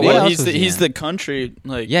 What was- Yeah, what well, else he's was the, he he's in? the country.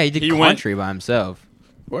 Like, Yeah, he did went- country by himself.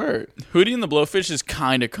 Word. Hootie and the Blowfish is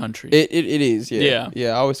kind of country. It is, yeah. Yeah. Yeah,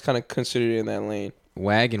 I always kind of considered it in that lane.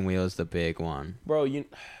 Wagon Wheel is the big one. Bro,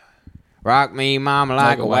 Rock me, mama,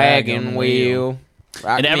 like a wagon wheel.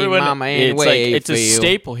 Rock And me, everyone, mama, any it's way like it's you a feel.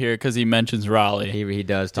 staple here because he mentions Raleigh. He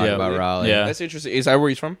does talk Yeah. about Raleigh. Yeah. That's interesting. Is that where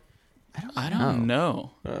he's from? I don't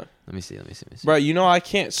know. Let me see. Bro, you know I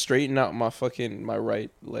can't straighten out my right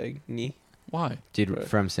knee. Why? Dude, Bro.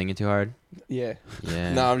 from singing too hard. Yeah.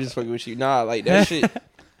 Yeah. Nah, I'm just fucking with you. Nah, like that shit.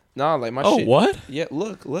 Nah, like my Oh, shit. what? Yeah,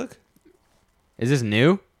 look. Is this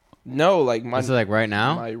new? No, like my Is it like right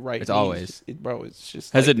now? my right It's knee, always. bro, it's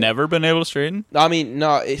just Has like it never been able to straighten? I mean,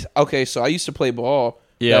 no, it's okay, so I used to play ball.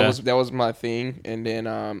 Yeah. That was my thing, and then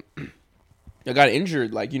I got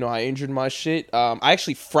injured. Like, I injured my shit. I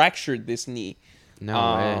actually fractured this knee.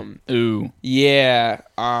 No way. Ooh. Yeah.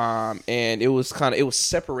 And it was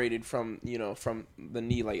separated from the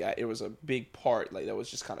knee. Like it was a big part. Like that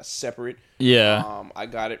was just kind of separate. Yeah. I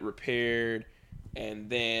got it repaired,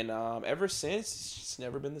 and then ever since it's just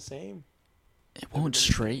never been the same. It won't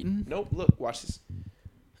straighten? Nope. Look, watch this.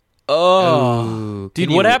 Oh. Ooh, Dude,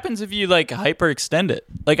 can what you- happens if you like hyperextend it?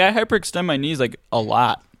 Like I hyperextend my knees like a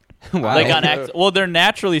lot. Wow. Like on well, they're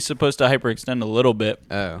naturally supposed to hyperextend a little bit,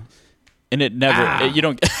 Oh. and it never. You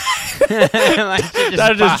don't. Like,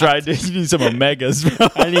 That just tried to. You need some omegas, bro.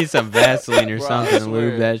 I need some Vaseline or Bro, I something to swear.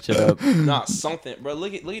 lube that shit up. Nah, something, bro.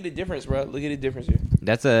 Look at the difference, bro. Look at the difference here.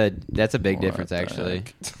 That's a big What difference the actually.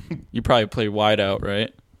 heck? You probably play wide out,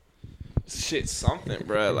 right? Shit, something,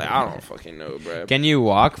 bro. Like I don't fucking know, bro. Can you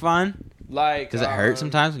walk fine? Like, Does it hurt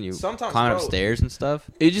sometimes when you sometimes, climb bro. up stairs and stuff?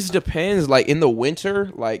 It just depends. Like in the winter,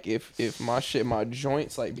 like if my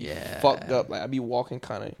joints like be Yeah. fucked up, like I be walking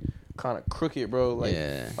kind of crooked, bro. Like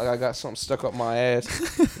Yeah. like I got something stuck up my ass.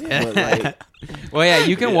 Yeah. But like, Well, yeah,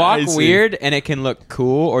 you can Yeah, walk I see. weird and it can look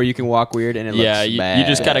cool, or you can walk weird and it Yeah, looks you bad.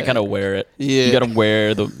 just gotta kind of wear it. Yeah. You gotta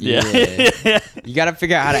wear the. Yeah. You gotta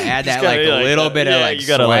figure out how to add that gotta like be a like little that. bit Yeah, of like you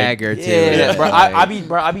gotta, like- swagger to yeah, it. bro. Like-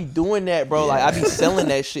 I be doing that, bro. Like I be selling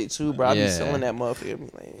that shit too, bro. I Yeah. be selling that motherfucker. I be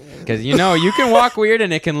like, Because you can walk weird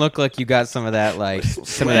and it can look like you got some of that like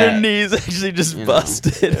some of Your that. knees actually just You know.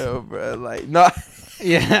 busted. yeah, bro. Like no.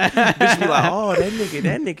 Yeah. Bitch be like, oh, that nigga, Yeah.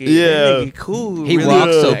 that nigga cool. He Really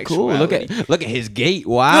walks so in cool. Look actuality. at his gait.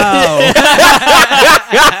 Wow.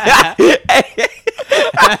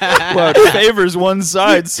 Well, it favors one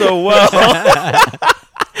side so well.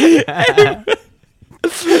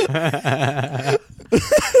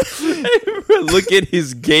 Look at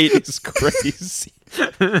his gait. It's crazy.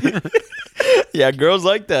 Yeah, girls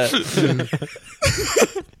like that.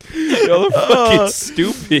 Y'all are fucking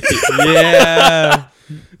stupid. Yeah.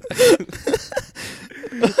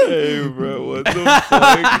 Hey, bro, what the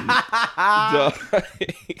fuck? Dog.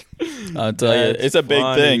 I'll tell you, That's it's a big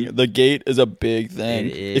funny. thing. The gate is a big thing.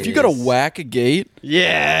 It If you gotta is. whack a gate,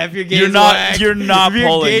 Yeah. If your gait's you're not whack.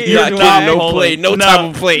 pulling. gate You're is not whack. No pulling. play, no type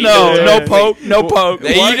of play. No, Yeah. no poke, no poke.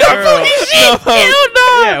 There you What go. girl? No poke.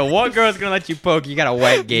 Yeah, what girl's gonna let you poke? You got a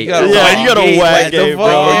wet gate. You got a Yeah, whack you got a gate, whack what the gate, bro.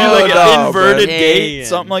 fuck? You like Hell an no, inverted bro. gate, Yeah.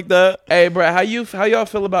 something like that. Hey, bro, how y'all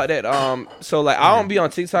feel about that? So like, I don't be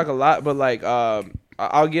on TikTok a lot, but like,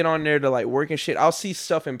 I'll get on there to like work and shit. I'll see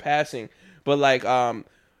stuff in passing, but like,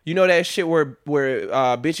 you know that shit where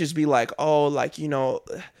bitches be like, oh, like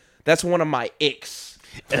that's one of my icks.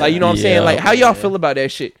 Like, you know what I'm saying? Yeah. Like, how y'all feel about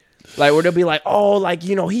that shit? Like, where they'll be like, oh, like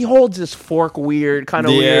he holds his fork weird, kind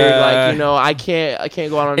of weird. Yeah. Like, I can't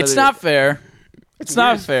go on. It's not fair. It's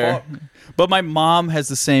not weird as fair. fuck. But my mom has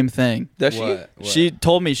the same thing. That shit. What? She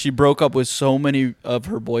told me she broke up with so many of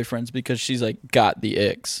her boyfriends because she's like got the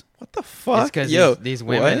icks. What the It's fuck? because Yo, these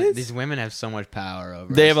women, what? these women have so much power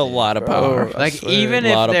over. They us, have a dude. lot of Bro, power. I Like swear. even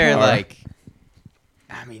Lot if of they're power. like,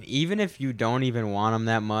 I mean, even if you don't even want them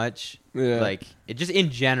that much, Yeah. like it just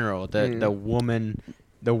in general, the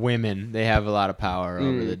women, they have a lot of power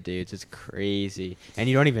over the dudes. It's crazy, and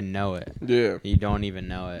you don't even know it. Yeah. You don't even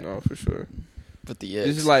know it. No, for sure. But the icks.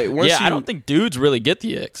 This is like once yeah, you, I don't think dudes really get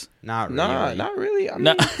the icks. Not really. Nah, not really. I mean,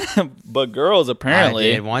 No, but girls I apparently.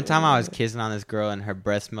 did. One time I was kissing on this girl, and her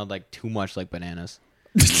breath smelled like too much like bananas.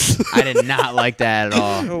 I did not like that at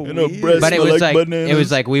all. And her breath But it smell was like like bananas. it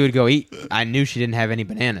was like we would go eat. I knew she didn't have any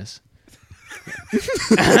bananas.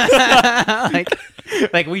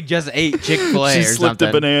 like we just ate Chick-fil-A she or slipped something.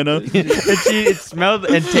 a banana. And it smelled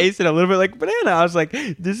and tasted a little bit like banana. I was like,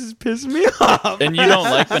 this is pissing me off. And you don't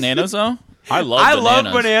like bananas though? I love I bananas.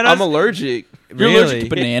 love bananas. I'm allergic. You're allergic to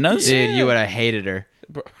bananas? Dude, you would have hated her.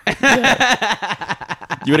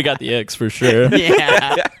 You would have got the icks for sure.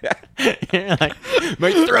 Yeah. You're like,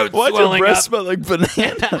 my throat's Why'd your swelling breath up. smell like bananas?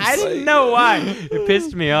 I didn't know why. It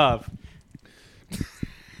pissed me off.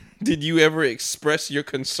 Did you ever express your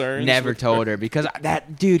concerns? Never with told her because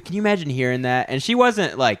that dude. Can you imagine hearing that? And she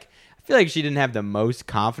wasn't like. I I feel like she didn't have the most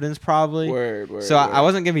confidence, probably. Word. So I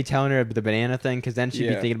wasn't gonna be telling her the banana thing because then she'd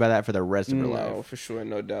be thinking about that for the rest of her life. No, for sure,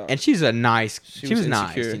 no doubt. And she's a nice. She was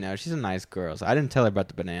nice, insecure. you know. She's a nice girl. So I didn't tell her about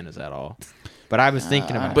the bananas at all. But I was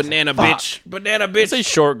thinking about banana bitch. Banana I bitch. say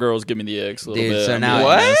short girls give me the icks a little Dude, bit. so I mean, now-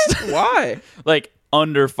 What? Why? like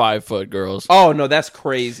under 5 foot girls, Oh no, that's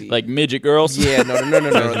crazy. like midget girls. yeah, no.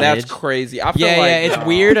 That's Midge. crazy. I feel Yeah, like it's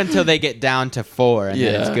weird until they get down to 4 and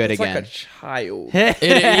then Yeah. it's good it's again. like a child. Yeah,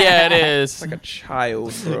 it is. It's like a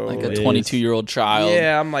child, bro. Like It a is. 22-year-old child.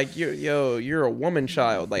 Yeah, I'm like, you're a woman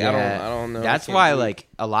child. Like I don't know. That's I can't why do it. like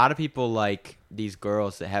a lot of people like these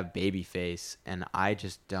girls that have baby face, and I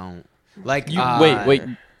just don't like. You wait,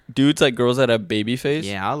 dudes like girls that have baby face.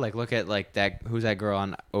 Yeah, I'll like look at like that. Who's that girl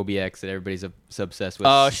on OBX that everybody's so obsessed with?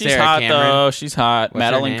 Oh, she's Sarah hot Cameron. though. She's hot. What's her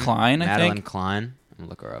Madeline name? Klein, I Madeline think. Klein. I'm gonna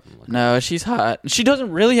look her up. No, she's hot. She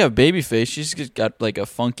doesn't really have baby face. She's just got like a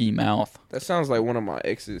funky mouth. That sounds like one of my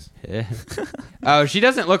exes. Yeah. Oh, she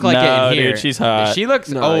doesn't look like No, it in here. dude, she's hot. She looks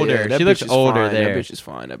No, older. yeah, that She looks bitch is older fine. there. That bitch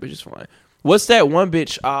is fine. What's that one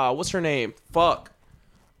bitch? What's her name? Fuck.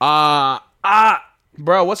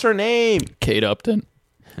 Bro, what's her name? Kate Upton.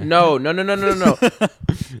 No.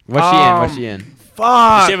 What's she in?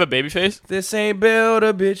 Fuck. Does she have a baby face? This ain't build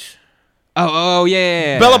a bitch. Oh,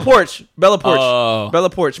 yeah. Bella Porch. Oh. Bella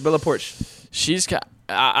Porch. She's got.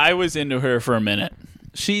 I was into her for a minute.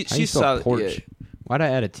 She's How you spell solid. porch? Yeah. Why'd I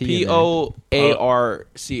add a T? in there? Poarch.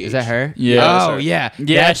 Is that her? Yeah. Oh, yeah. Yeah,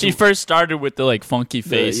 That's- she first started with the like funky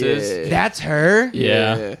faces. yeah. That's her.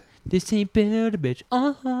 Yeah. This ain't build a bitch.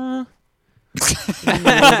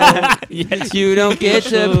 Yes. You don't get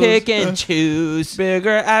to pick and choose. Bigger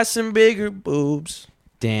ass and bigger boobs.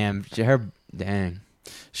 Dang.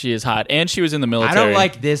 She is hot, and she was in the military. I don't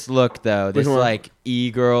like this look though. This Which one? like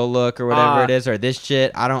e-girl look or whatever it is, or this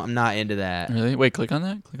shit. I'm not into that. Really? Wait, click on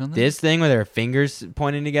that. Click on that. This thing with her fingers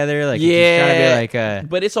pointing together, like Yeah. she's trying to be like a.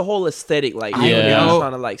 But it's a whole aesthetic. Like, I yeah, know.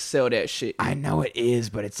 trying to like sell that shit. I know it is,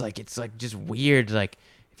 but it's like just weird. Like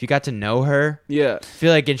if you got to know her, Yeah. I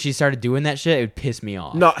feel like if she started doing that shit, it would piss me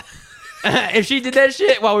off. No. If she did that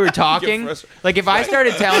shit while we were talking, frustrated. like if I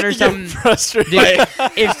started telling her something. frustrated. Dude,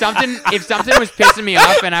 if something was pissing me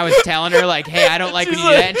off and I was telling her like, "Hey, I don't like when you do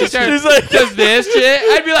that," and she started does this shit,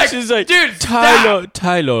 I'd be like, she's like, "Dude, Tyler, stop."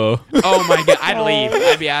 Tyler, Oh my god, I'd leave.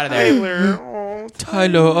 I'd be out of there.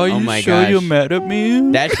 Tyler, are you my sure you're gosh. mad at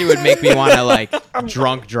me? That shit would make me want to like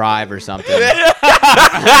drunk drive or something.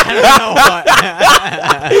 I don't know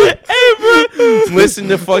what. Listen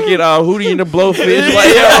to fucking Hootie and the Blowfish.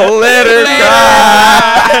 Like, yo, let her cry.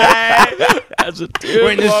 As a dude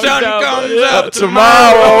When the walks sun out, comes yeah. up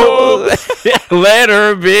Tomorrow, let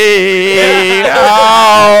her be.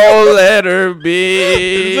 Oh, let her Is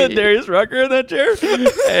be. that Darius Rucker in that chair?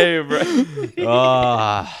 Hey, bro.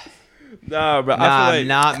 Nah, bro. Nah, I I'm feel like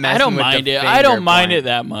not messing I don't with mind the it. I don't finger mind point. it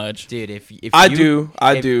that much. Dude. If I you- do.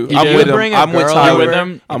 I if- do. if I'm you with him. bring a I'm with girl Tyler. over- with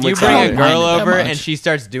him? I'm If you with bring Tyler. a Mind girl it that over and much. she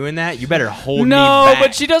starts doing that, you better hold me No, back.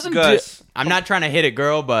 but she doesn't. Gus. I'm not trying to hit a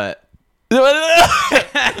girl, but What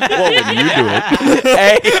would you do it?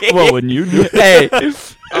 Hey. What would you do? Hey.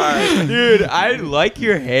 dude, I like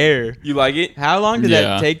your hair. You like it? How long did Yeah.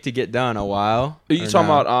 that take to get done? A while? Are you Or talking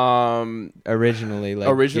no? about Originally, like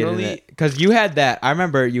Originally? because you had that. I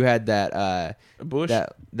remember you had that. Bush?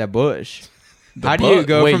 That bush. The How do you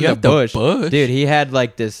go Wait, from you the have the bush? bush? Dude? He had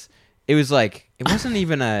like this. It was like it wasn't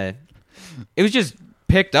even a. It was just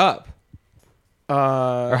picked up.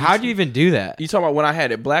 Or how do you even do that? You talking about when I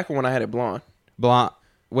had it black or when I had it blonde? Blonde.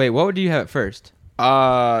 Wait, what would you have at first?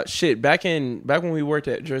 Shit. Back when we worked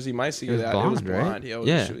at Jersey Mike's together, it was blonde, right? blonde. Yeah,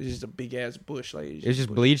 Yeah. It was just a big ass bush. Like It was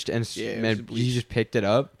just bleached and Yeah, it was man, just bleached. you just picked it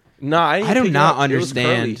up. Nah, I I do not It was curly.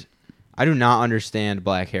 understand. I do not understand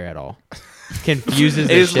black hair at all. Confuses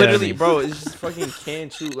the It's shit out of literally, me. bro. It's just fucking can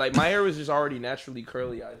too. Like my hair was just already naturally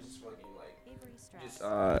curly. I just fucking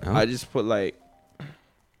I just put like.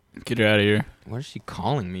 Get her out of here. What is she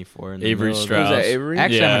calling me for? In the Avery middle of Strauss. Was that Avery?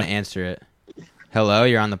 Actually, Yeah. I'm gonna answer it. Hello,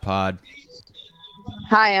 you're on the pod.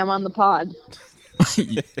 Hi, I'm on the pod.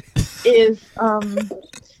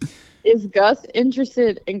 Is Gus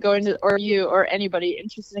interested in going to, or you or anybody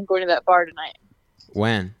interested in going to that bar tonight?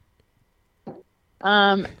 When?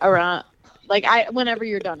 Around whenever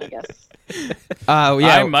you're done, I guess. Oh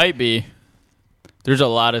I might be. There's a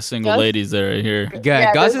lot of single Gus? ladies that are here.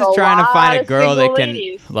 Yeah, Gus there's is trying to find a lot girl of that single can.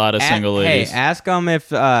 ladies. A lot of single ladies. Hey, ask them if.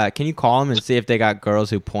 Can you call them and see if they got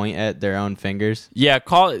girls who point at their own fingers? Yeah,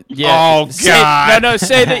 call it. Yeah. Oh, God. No,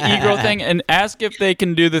 say the e-girl thing and ask if they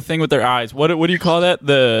can do the thing with their eyes. What do you call that?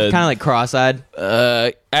 The Kind of like cross-eyed.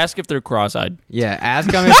 ask if they're cross-eyed. Yeah,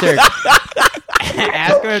 ask them if they're.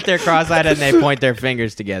 Ask them if they're cross-eyed and they point their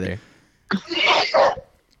fingers together.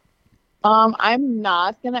 I'm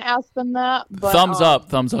not gonna ask them that. But, Thumbs up,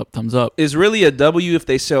 thumbs up, thumbs up. It's really a W if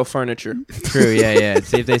they sell furniture. True, yeah.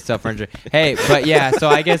 See if they sell furniture. Hey, but yeah, so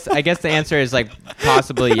I guess the answer is like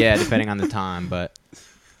possibly yeah, depending on the time, but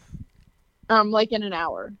like in an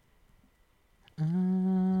hour.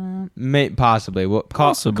 possibly. Well,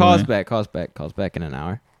 Possibly. Call us back in an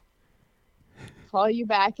hour. Call you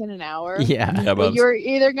back in an hour. Yeah. Yeah, Well, but you're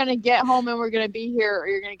either gonna get home and we're gonna be here, or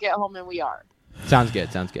you're gonna get home and we are. Sounds good.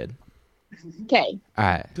 Okay. All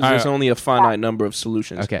right. Because there's only a finite number of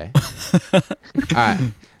solutions. Okay. All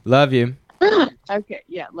right. Love you. Okay.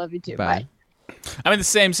 Yeah. Love you too. Bye. Bye. I'm in the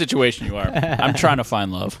same situation you are. I'm trying to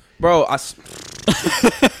find love. Bro,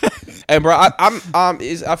 and bro,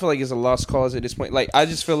 I feel like it's a lost cause at this point. Like, I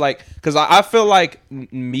just feel like, because I feel like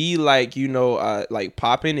me, like, like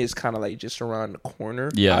popping is kind of like just around the corner.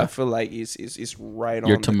 Yeah. I feel like it's right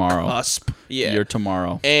You're on tomorrow. the cusp. Yeah. You're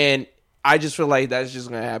tomorrow. And I just feel like that's just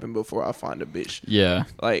gonna happen before I find a bitch. Yeah.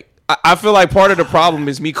 Like, I feel like part of the problem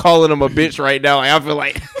is me calling him a bitch right now.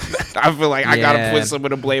 Like, I feel like I gotta put some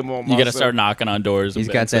of the blame on myself. You gotta start knocking on doors. He's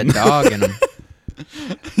got that dog in him.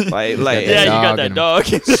 like Yeah, you got dog in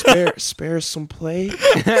that him. dog. spare some play.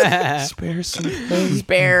 Spare some play.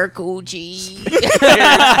 Spare coochie.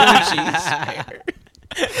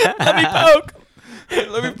 Let me poke.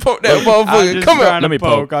 Let me poke that motherfucker. Come on. Let me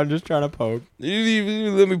poke. I'm just trying to poke. Let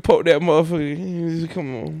me poke that motherfucker.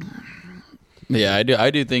 Come on. Yeah,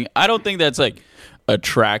 I do think I don't think that's like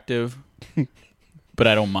attractive, but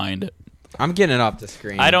I don't mind it. I'm getting it off the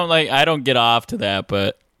screen. I don't get off to that,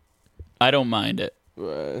 but I don't mind it.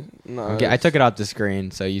 Nah, Okay, I took it off the screen,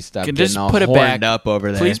 so you stop Can getting just all put it horned back. up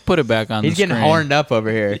over there. Please put it back on He's the getting screen. horned up over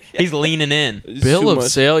here. He's leaning in. Bill of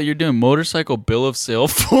sale? You're doing motorcycle bill of sale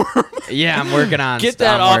form? Yeah, I'm working on. Get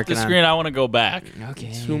that off the screen. I want to go back.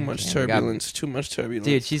 Okay. Too much turbulence. Too much turbulence.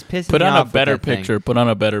 Dude, she's pissing Put me on off a with better that thing. picture. Put on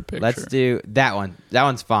a better picture. Let's do that one. That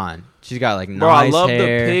one's fine. She's got like Bro, I nice love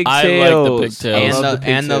hair. the I pigtails. like the pigtails.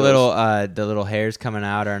 and the little hairs coming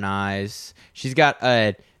out are nice. She's got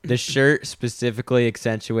the shirt specifically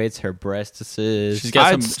accentuates her breasts. She's got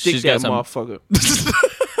I'd some. stick She's that got some.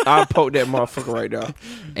 motherfucker. I'll poke that motherfucker right now.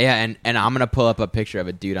 Yeah, and I'm gonna pull up a picture of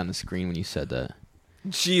a dude on the screen when you said that.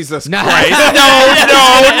 Jesus No. Christ.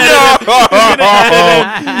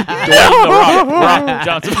 Dwayne the Rock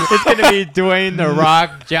Johnson. It's gonna be Dwayne the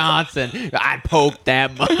Rock Johnson. I poked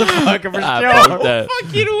that motherfucker for I sure. poked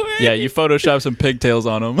that. Yeah, you Photoshop some pigtails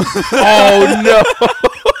on him. Oh, no.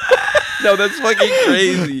 No, that's fucking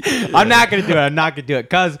crazy. I'm not gonna do it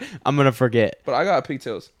because I'm gonna forget. But I got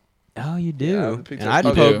pigtails. Oh, you Yeah, I do. have the pigtails. And I'd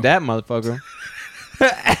You poke do. that motherfucker.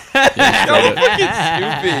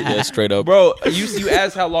 Yeah, straight up. Bro, you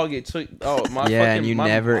asked how long it took. Oh, my Yeah, fucking and you my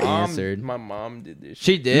never mom- answered. My mom did this.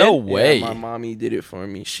 She did. No Yeah, way. my mommy did it for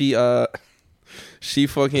me. She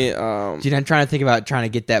fucking Dude, I'm trying to think about trying to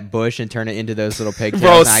get that bush and turn it into those little pigtails.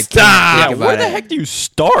 Bro, and I stop. can't Yeah, think about where the it. heck do you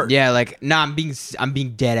start? Yeah, like I'm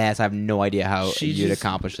being dead ass. I have no idea how She you'd just-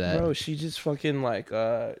 accomplish that. Bro, she just fucking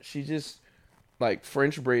she just like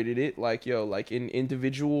French braided it like like in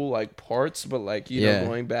individual like parts, but like you Yeah. know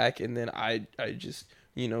going back, and then I just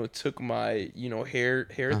took my hair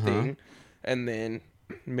thing and then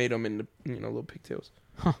made them into little pigtails.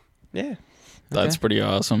 Huh. Yeah. That's pretty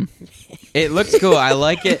awesome. It looks cool. I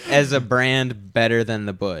like it as a brand better than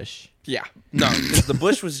the bush. Yeah. No, 'cause the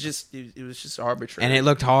bush was just it was just arbitrary. And it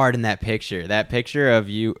looked hard in that picture. That picture of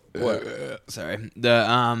you. What? Sorry.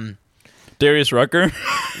 The Darius Rucker.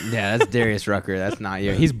 Yeah, that's Darius Rucker. That's not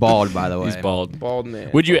you. He's bald, by the way. He's bald. Bald man.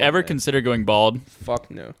 Would you Bald ever man. consider going bald Fuck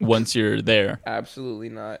no. once you're there? Absolutely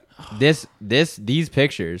not. These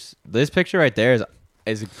pictures. This picture right there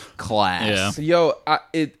is class. Yeah. Yo,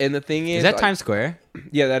 and the thing Is that Times Square?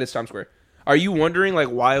 Yeah, that is Times Square. Are you wondering like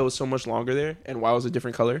why it was so much longer there and why it was a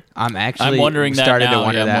different color? I'm actually wondering that started now. to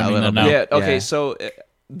wonder Yeah, I'm that a wondering little that bit. now. Yeah. Okay. So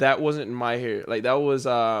that wasn't my hair. Like that was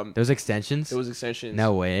Those extensions? it was extensions.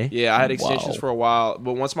 No way. Yeah, I had extensions Wow. for a while,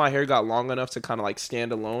 but once my hair got long enough to kind of like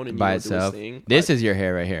stand alone and By do itself. its thing. This like, is your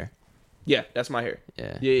hair right here. yeah, that's my hair.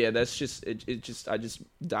 Yeah. Yeah. That's just it. I just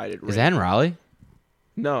dyed it. Is that in Raleigh?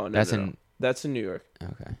 No, That's no. in- That's in New York.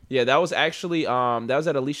 Okay. Yeah, that was actually that was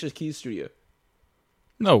at Alicia Keys' studio.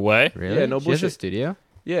 No way. Really? Yeah, no She has a bullshit. studio?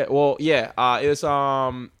 Yeah, well, yeah. It was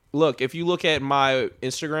look, if you look at my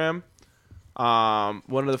Instagram,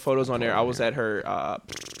 one of the photos on there, I was at her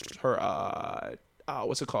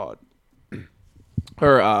what's it called?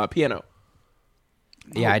 Her piano.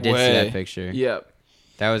 Yeah, I did see way. that picture. Yeah.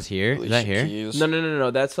 That was here? Is that here?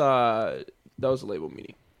 No. That's that was a label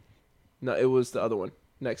meeting. No, it was the other one.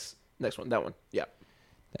 Next one. That one. Yeah.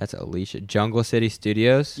 That's Alicia. Jungle City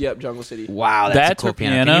Studios. Yep, Jungle City. Wow, that's That's a cool her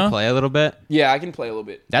piano. Can piano? you play a little bit? Yeah, I can play a little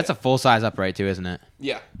bit. That's a full size upright too, isn't it?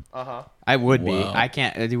 Yeah. Uh-huh. I would be. Wow. I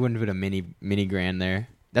can't. You wouldn't put a mini grand there.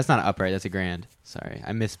 That's not an upright. That's a grand. Sorry,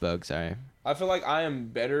 I misspoke. Sorry, I feel like I am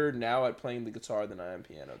better now at playing the guitar than I am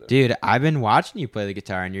piano, though. dude. I've been watching you play the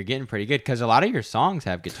guitar, and you're getting pretty good because a lot of your songs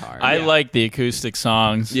have guitar. I like the acoustic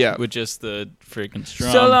songs. Yeah. With just the freaking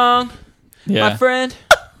strum. So long, Yeah. my friend.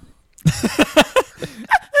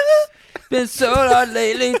 Been so hard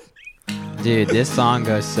lately. Dude, this song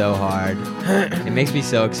goes so hard. It makes me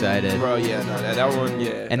so excited. Bro, yeah, no, that one,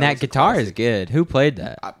 yeah. And that was a guitar classic. is good. Who played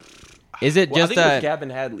that? Is it Well, just I think it was a Gavin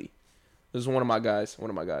Hadley. This is one of my guys.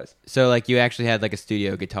 so like you actually had like a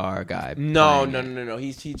studio guitar guy? No. playing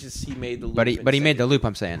it? He made the loop. But he in made the second. loop.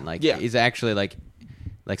 I'm saying like Yeah. he's actually like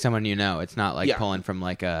someone you know. It's not like Yeah. pulling from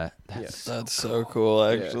like a. That's so cool,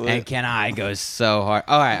 actually. And Can I goes so hard.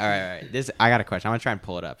 All right. This I got a question. I'm gonna try and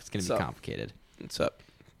pull it up. It's gonna be So- complicated. What's up?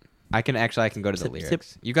 I can go to the Zip,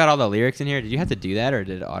 lyrics. You got all the lyrics in here. Did you have to do that or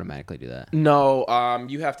did it automatically do that? No,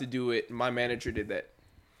 you have to do it. My manager did that.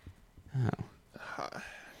 Oh.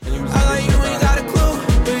 And he was-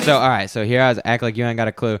 So all right. So here I was act like you ain't got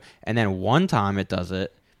a clue, and then one time it does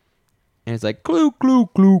it, and it's like clue, clue,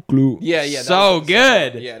 clue, clue. Yeah, yeah. that So was-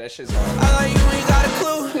 good. Yeah, that shit's hard.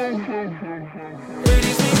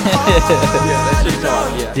 Yeah, that shit's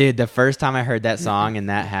hard. Yeah. Dude, the first time I heard that song and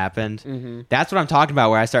that happened, that's what I'm talking about.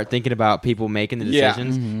 Where I start thinking about people making the Yeah.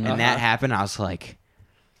 decisions, and that happened. I was like,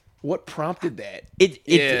 What prompted that?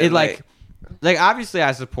 it like obviously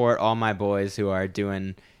I support all my boys who are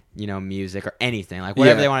doing music or anything like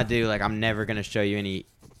whatever Yeah. they want to do. Like I'm never gonna show you any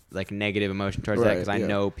like negative emotion towards that Right, because I yeah.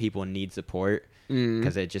 know people need support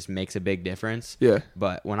because it just makes a big difference. Yeah.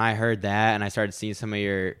 But when I heard that and I started seeing some of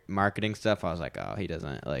your marketing stuff, I was like, oh, he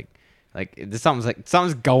doesn't like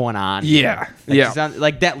something's going on. Yeah. Like, Yeah.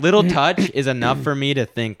 like that little touch is enough for me to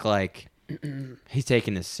think like he's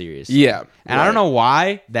taking this seriously. Yeah. And I don't know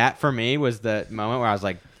why that for me was the moment where I was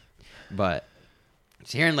like, but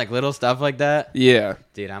just hearing like little stuff like that, Yeah.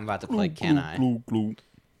 dude, I'm about to play Can I?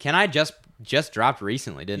 Can I just dropped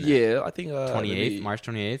recently, didn't it? Yeah, I think 28th, March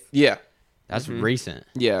 28th. Yeah. That's recent,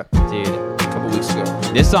 Yeah. dude. A couple weeks ago.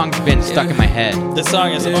 This song's been stuck in my head. This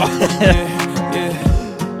song is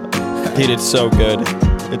Dude, it's so good.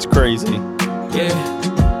 It's crazy.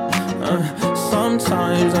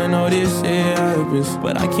 Sometimes I know this shit happens,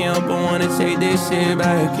 but I can't help but wanna take this shit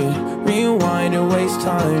back and rewind and waste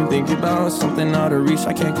time. Think about something out of reach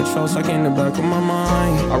I can't control, stuck in the back of my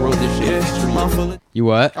mind. I wrote this shit in the studio. You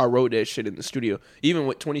what? I wrote that shit in the studio. Even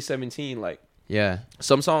with 2017, like Yeah.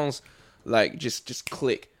 some songs like just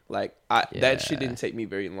click. Like Yeah. that shit didn't take me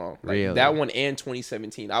very long. Like Really? that one and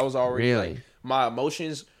 2017. I was already Really? like my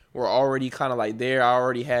emotions were already kind of like there. I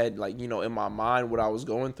already had like, in my mind what I was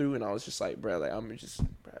going through, and I was just like, bro, like I'm just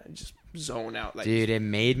zone out. Like, Dude, it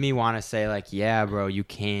made me want to say like, yeah, bro, you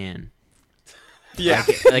can. yeah,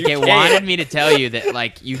 Like it wanted me to tell you that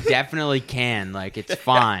like you definitely can. Like it's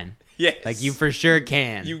fine. yes. Like you for sure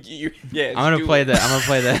can. yeah. I'm gonna play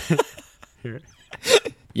the.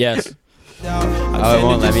 Yes. Oh, it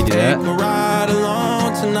won't let me do that? Ride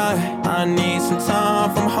along tonight. I need some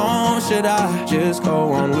time from home. Should I just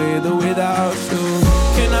go on with or without you?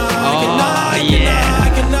 Can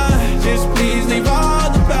I? Can I just please leave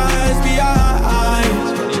all the past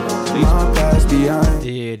behind? My past behind.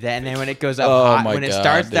 Dude, and then when it goes up Oh high, my when it God,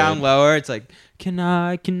 starts down dude. lower, it's like, can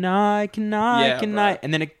I, Yeah, bro.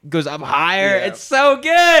 and then it goes up higher. Yeah. It's so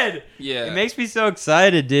good. Yeah. It makes me so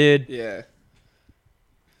excited, dude. Yeah.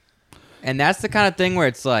 And that's the kind of thing where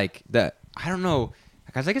it's like I don't know,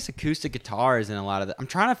 because I guess acoustic guitars and a lot of the, I'm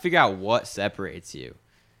trying to figure out what separates you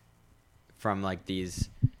from like these,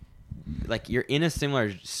 like you're in a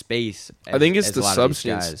similar space. I think it's as the a lot of these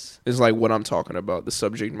substance. guys. Is like what I'm talking about. The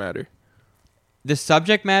subject matter. The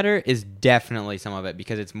subject matter is definitely some of it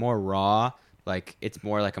because it's more raw. Like it's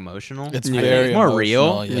more like emotional. It's I think very it's more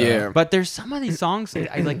real. emotional, Yeah. But there's some of these songs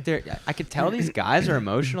I like. I could tell these guys are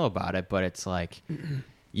emotional about it, but it's like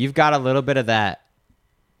you've got a little bit of that.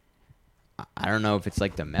 I don't know if it's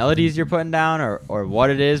like the melodies you're putting down or what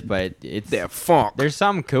it is, but it's That funk. there's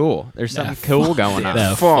something cool. There's something cool going on,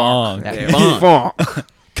 That funk. funk. That That funk. funk.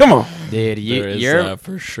 Come on. dude. There is You're that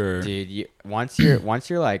for sure. dude. Once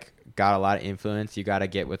you're like got a lot of influence, you got to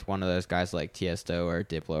get with one of those guys like Tiesto or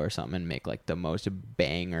Diplo or something and make like the most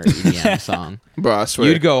banger EDM song. Bro, I swear.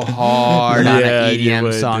 You'd go hard on Yeah, an you EDM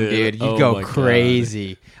would, song, dude. dude. You'd Oh go my God.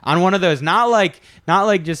 crazy on one of those. Not like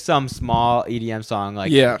just some small EDM song.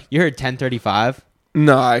 Like Yeah. you heard 1035.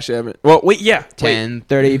 No, I actually haven't. Well, wait, yeah. Wait.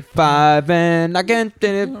 1035 and I can't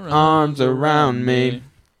get arms around me.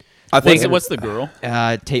 I think What's the girl?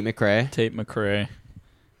 Tate McRae. Tate McRae.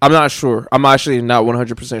 I'm not sure. I'm actually not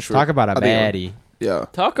 100% sure. Talk about a I think- baddie. Yeah.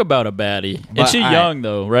 Talk about a baddie. But And she's I- young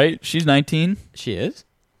though, right? She's 19. She is.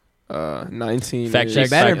 19. Fact is- check. She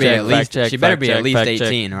better fact be check, at least. fact check, She better fact be check, at least fact check.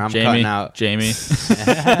 18, or I'm Jamie, cutting out. Jamie.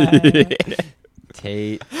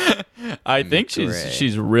 Tate. I think McRae.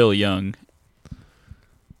 she's real young.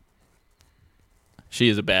 She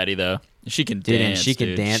is a baddie though. She can Dude, and dance. she can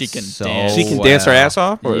dude. dance She can so dance. She can dance her well. ass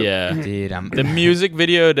off? Or? Yeah. Dude, The music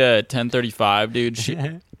video to 1035, dude.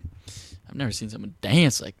 I've never seen someone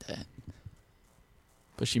dance like that.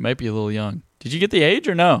 But she might be a little young. Did you get the age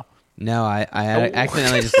or no? No, I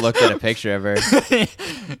accidentally just looked at a picture of her.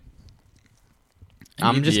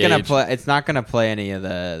 I'm need just the gonna age. play. It's not gonna play any of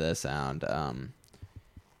the sound.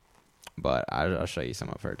 But I'll show you some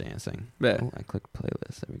of her dancing. Bet. Oh, I clicked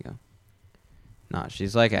playlist. There we go. Nah,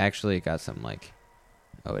 she's like actually got some like.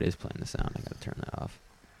 Oh, it is playing the sound. I gotta turn that off.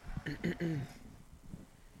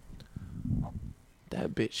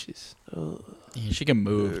 That bitch is. Yeah, she can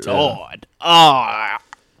move. Yeah. God. Oh.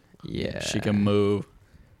 Yeah. She can move.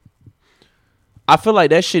 I feel like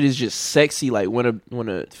that shit is just sexy. Like when a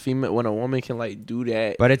woman can like do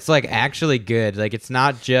that. But it's like actually good. Like it's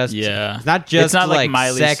not just. Yeah. It's not just It's not like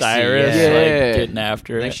Miley sexy. Cyrus Yeah. Yeah. like getting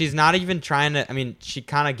after Like it. she's not even trying to. I mean, she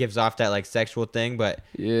kind of gives off that like sexual thing, but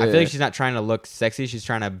Yeah. I feel like she's not trying to look sexy. She's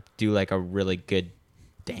trying to do like a really good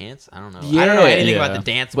dance. I don't know. I Yeah. don't know anything Yeah. about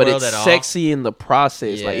the dance but world it's at all. sexy in the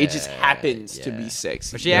process. Like it just Yeah, happens to yeah. be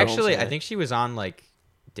sexy. But she you know what I'm actually, I saying? think she was on like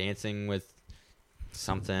Dancing with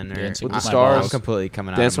something or Dancing with the I'm Stars. completely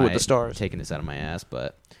coming out. Dancing of with my, the Stars. Taking this out of my ass,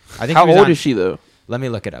 but I think. How she was old on- is she though? Let me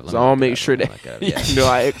look it up. So I'll make sure that Yeah. you know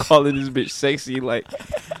I ain't calling this bitch sexy. Like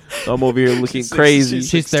I'm over here looking crazy.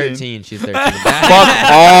 She's 13. She's 13.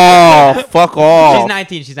 Fuck off. Fuck off. She's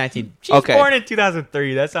 19. She's 19. She's Okay. born in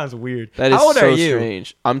 2003. That sounds weird. That is How old so are you?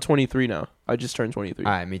 strange. I'm 23 now. I just turned 23.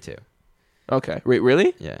 All right, me too. Okay. Wait,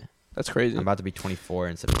 really? Yeah, That's crazy. I'm about to be 24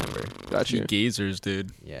 in September. Got He you. geezers,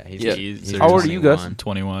 dude. Yeah, he's, Yeah. he's How old are you, Gus? 21.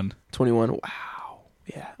 21. 21. Wow.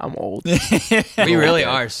 Yeah, I'm old. We really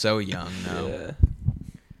are so young now, Yeah.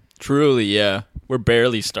 Truly, yeah. We're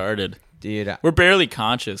barely started. dude. We're barely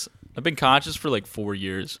conscious. I've been conscious for like 4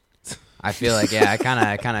 years. I feel like I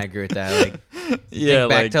kind of agree with that. Like, Yeah, think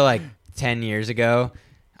back like to like 10 years ago,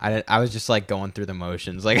 I was just like going through the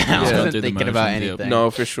motions. Like I Yeah. wasn't Through the thinking about motions, yep. anything.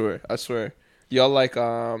 No, for sure. I swear. Y'all like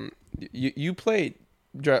you played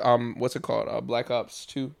what's it called? Black Ops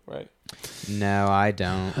 2, right? No, I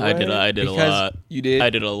don't. I did a Because lot. You did? I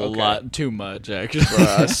did a Okay. lot too much actually.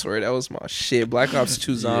 Bruh, I swear that was my shit. Black Ops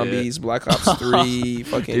 2 Zombies, Black Ops 3,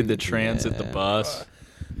 fucking Did the transit, the bus.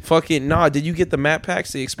 fucking nah, did you get the map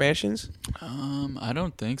packs, the expansions? I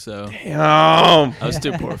don't think so. Damn. I was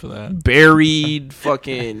too poor for that. Buried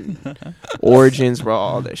fucking Origins, bro,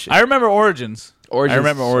 all that shit. I remember Origins. Origins I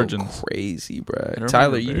remember is so Origins. crazy, bro. don't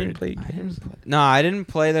Tyler, remember you didn't play Buried. games? No, I didn't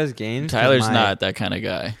play those games. 'cause Tyler's my- not that kind of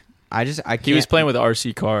guy. I can't. He was playing with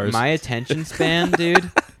RC cars. my attention span, dude.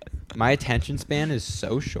 My attention span is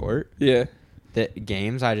so short Yeah. that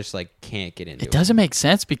games I just like can't get into. It doesn't make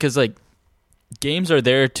sense because like games are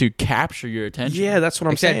there to capture your attention. Yeah, that's what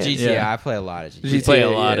I'm Except saying. GTA, Yeah. I play a lot of GTA. You play a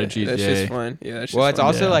lot of That's GTA. just fun. Yeah, that's just Well, it's fun.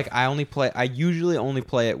 also Yeah. like I usually only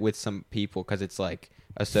play it with some people because it's like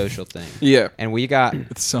a social thing. Yeah. And we got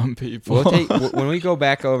With some people. we'll take when we go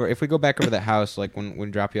back over. If we go back over the house, like when we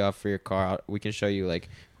drop you off for your car, we can show you like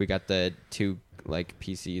we got the two like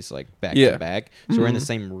PCs like back Yeah. to back, so we're in the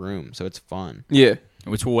same room, so it's fun. Yeah.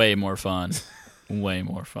 It's way more fun. Way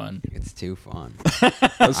more fun. It's too fun.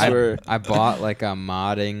 I swear. I bought like a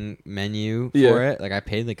modding menu for Yeah. it. Like I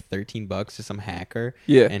paid like $13 to some hacker.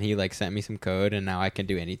 Yeah. And he like sent me some code, and now I can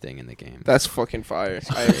do anything in the game. That's fucking fire.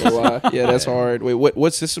 I ain't gonna lie. Yeah, that's Yeah. hard. Wait,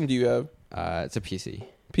 what system do you have? It's a PC.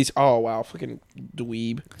 PC. Oh wow, fucking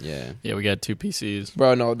dweeb, Yeah. Yeah, we got 2 PCs.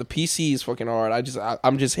 bro. No, the PC is fucking hard.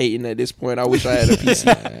 I'm just hating at this point. I wish I had a PC.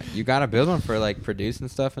 Yeah. You gotta build one for like producing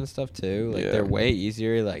stuff and stuff too. Like Yeah. they're way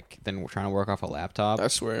easier like than trying to work off a laptop. I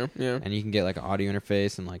swear. Yeah. And you can get like an audio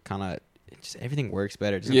interface and like kind of just everything works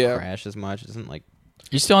better. It doesn't Yeah. crash as much. It doesn't like.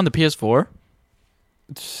 You still on the PS4?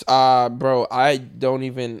 Bro, I don't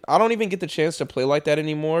even get the chance to play like that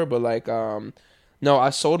anymore. But like, no,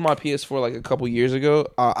 I sold my PS4 like a couple years ago.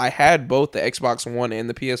 I had both the Xbox One and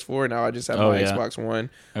the PS4. Now I just have Oh, my yeah. Xbox One.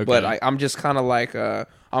 Okay. But I'm just kind of like,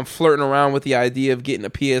 I'm flirting around with the idea of getting a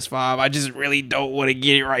PS5. I just really don't want to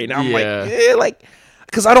get it right now. I'm Yeah. like,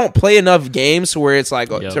 because I don't play enough games to where it's like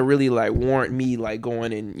Yep. to really like warrant me like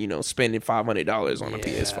going and spending $500 on a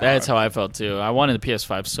PS5. That's how I felt too. I wanted the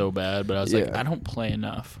PS5 so bad, but I was like, Yeah. I don't play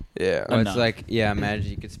enough. Yeah. Well, it's Enough. like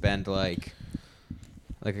imagine you could spend like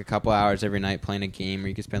like a couple hours every night playing a game, or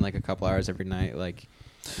you could spend like a couple hours every night like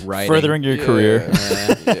writing. Furthering your career.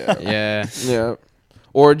 Yeah.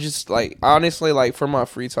 Or just like honestly, like for my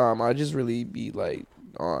free time, I just really be like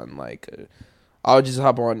on like I'll just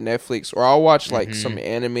hop on Netflix or I'll watch like some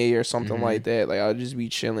anime or something like that. Like I'll just be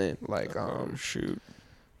chilling. Like shoot.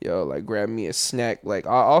 Yo, like grab me a snack. Like I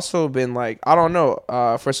also been like I don't know,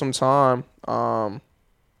 for some time,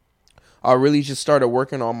 I really just started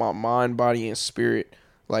working on my mind, body, and spirit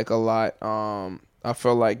like a lot. I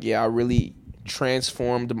feel like I really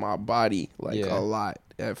transformed my body like a lot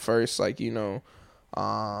at first. Like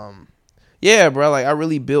bro. Like I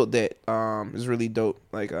really built that. It's really dope.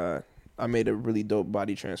 Like I made a really dope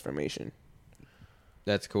body transformation.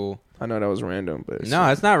 That's cool. I know that was random, but No,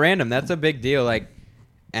 it's not random. That's a big deal. Like,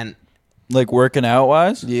 and Like working out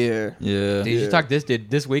wise? yeah. dude, you talk this dude.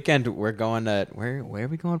 This weekend we're going to where are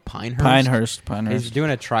we going? Pinehurst. He's doing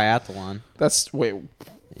a triathlon. That's wait.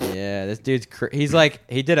 Yeah, this dude's he's like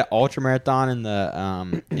he did an ultra marathon in the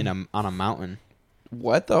on a mountain.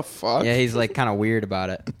 What the fuck? Yeah, he's like kind of weird about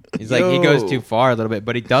it. He's like he goes too far a little bit,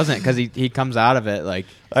 but he doesn't because he comes out of it like.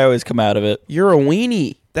 I always come out of it. You're a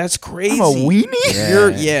weenie. That's crazy. I'm a weenie?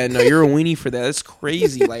 Yeah. You're a weenie for that. That's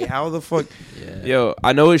crazy. Like how the fuck? Yeah. Yo,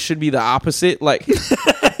 I know it should be the opposite. Like, you're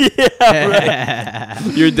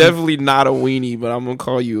definitely not a weenie, but I'm gonna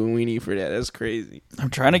call you a weenie for that. That's crazy. I'm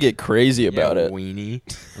trying to get crazy about it. Weenie.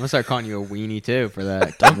 I'm gonna start calling you a weenie too for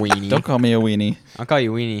that. Weenie. Don't call me a weenie. I'll call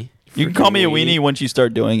you weenie. You can call me a weenie once you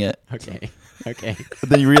start doing it. Okay. But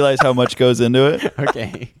then you realize how much goes into it.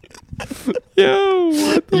 Okay. Yo,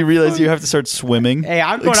 You realize you have to start swimming. Hey,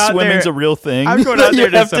 I'm like going out swimming's there. a real thing. I'm going out there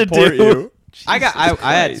to have support do. you. I had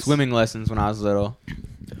Christ. swimming lessons when I was little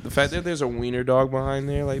the fact that there's a wiener dog behind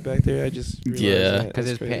there, like back there, I just realized that. because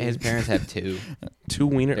That's crazy. his parents have two. two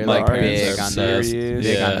wiener They're dogs. like big on the Serious?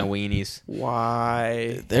 big on Yeah. the weenies.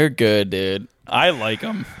 Why? They're good, dude. I like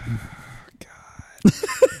them.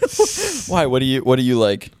 Why? What do you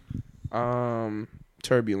like?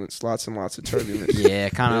 Turbulence, lots and lots of turbulence. Yeah,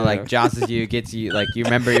 kind of like jostles you, gets you like you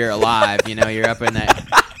remember you're alive. You know, you're up in that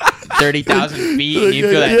 30,000 feet and you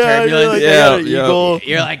feel that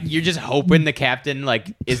turbulence. You're just hoping the captain like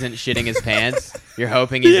isn't shitting his pants. You're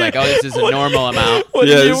hoping he's like, oh, this is a normal amount.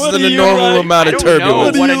 This is a normal amount I of don't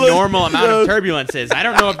know turbulence. what a normal amount of turbulence is. I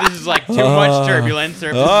don't know if this is like too much turbulence or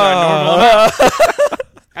if this is a normal amount.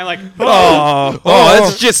 I'm like,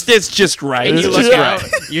 it's just right. and you It's look just out,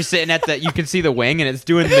 right. you're sitting at you can see the wing and it's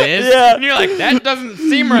doing this. Yeah. And you're like, that doesn't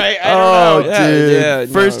seem right. I don't know. Yeah, dude. yeah,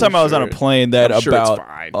 First no, time I was on a sure. plane that I'm sure it's about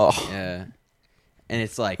fine. Yeah. And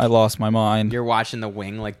it's like I lost my mind. you're watching the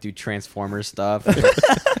wing like do Transformers stuff.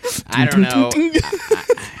 I don't know.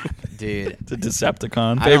 Dude. It's a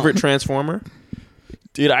Decepticon. Favorite Transformer?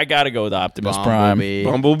 Dude, I gotta go with Optimus Prime.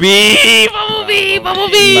 Bumblebee.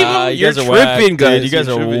 Nah, you You're guys are whack, tripping, guys. dude. You guys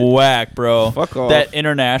You're are tripping. whack, bro. Fuck off. That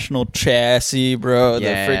international chassis, bro.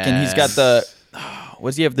 Yes. The freaking. He's got the.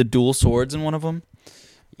 Does he have the dual swords in one of them?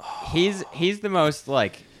 He's the most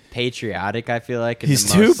like patriotic, I feel like. And He's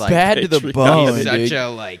the too most, like, bad to the bone, He's such dude. a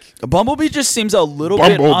like Bumblebee just seems a little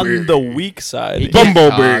bit Bumblebee. on the weak side. he can't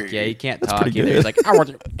Bumblebee. talk. Yeah, he can't talk pretty either. good. He's like, I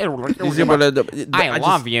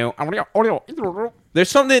love you. There's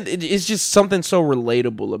something. It's just something so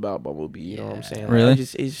relatable about Bumblebee. You know what I'm saying? Like, Really?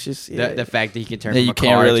 It's just. Yeah. The fact that he can turn Yeah, from you a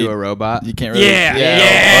can't car really- to a robot. You can't really.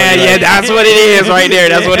 Yeah. That's what it is right there.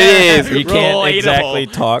 That's what it is. You can't exactly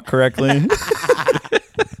talk correctly.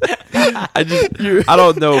 I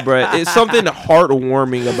don't know, bro. It's something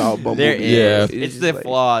heartwarming about Bumblebee. There is. Yeah. It's just the like-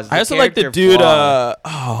 flaws. I also like the character dude.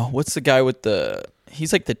 flaws. What's the guy with the?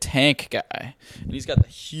 He's like the tank guy, and he's got the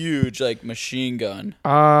huge like machine gun.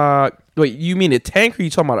 Wait, you mean a tank or you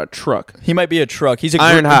talking about a truck? He might be a truck. He's a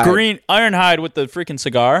Ironhide. green Ironhide with the freaking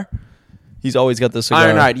cigar. He's always got the cigar.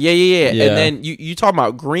 Ironhide. Yeah. Yeah. And then you talking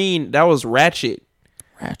about green? That was Ratchet.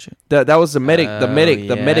 Ratchet. That was the medic. The medic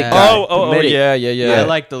yeah. guy. Oh, The medic. yeah. I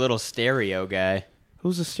like the little stereo guy.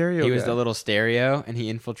 Who's the stereo? He was guy? the little stereo, and he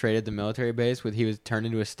infiltrated the military base with. He was turned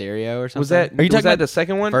into a stereo or something. Was that? Are you was talking that about the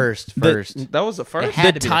second one? first? That was the first. It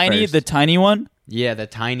had The to be tiny, first. the tiny one. Yeah, the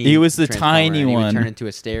tiny. He was the Transformer, tiny and he would one. turn into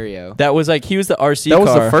a stereo. That was like he was the RC That car.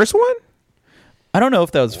 was the first one. I don't know if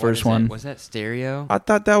that was the What first is it? one. Was that stereo? I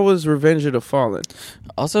thought that was Revenge of the Fallen.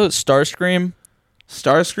 Also, Starscream.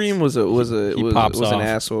 Starscream was pops an off.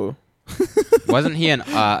 asshole. Wasn't he a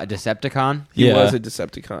Decepticon? He Yeah. was a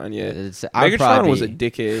Decepticon. Yeah. I'd Megatron probably- was a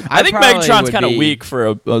dickhead. I think probably Megatron's would kind of be- weak for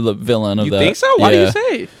a villain of You that. think so? Why do Yeah. you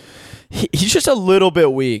say? He's just a little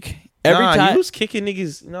bit weak. Every Nah, time, he was kicking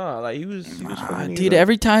niggas. Nah, like he was fucking niggas dude. up.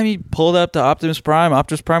 Every time he pulled up to Optimus Prime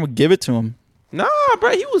would give it to him. Nah,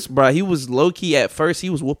 bro, he was low key at first. He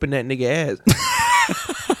was whooping that nigga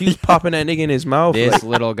ass. He was popping that nigga in his mouth. This Like,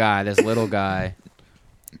 little guy.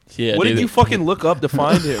 Yeah, what dude, did you fucking look up to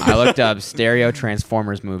find him? I looked up stereo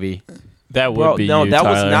Transformers movie. that would Bro, be no, you, that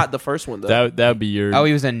was Tyler. not the first one though. That would be your. Oh,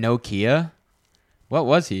 he was in Nokia. What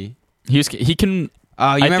was he? he can.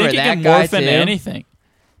 Oh, you I remember think he that can guy morph into too? anything.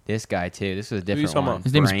 This guy too. This was a Who you different talking one. about?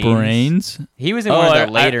 His name's Brains. He was in one of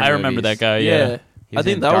the later I remember movies. that guy. yeah. Yeah. He I was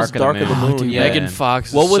think in that was Dark of the Moon. Dude, Yeah. Megan Fox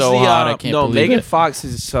is What was so the hot. I can't no? believe Megan it. Fox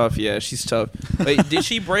is tough. Yeah, she's tough. Wait, did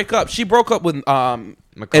she break up? She broke up with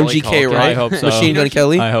Macaulay MGK, Culkin. right? I hope so. Machine Gun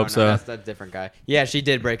Kelly. I hope no, so. That's a different guy. Yeah, she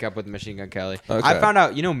did break up with Machine Gun Kelly. Okay. I found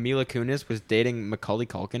out, Mila Kunis was dating Macaulay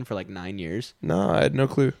Culkin for like 9 years. No, I had no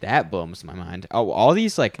clue. That blows my mind. Oh, all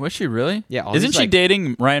these like, Was she really? yeah, all Isn't these, she like,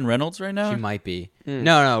 dating Ryan Reynolds right now? She might be.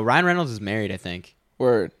 No, Ryan Reynolds is married, I think.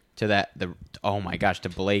 Word. To oh my gosh, to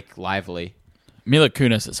Blake Lively. Mila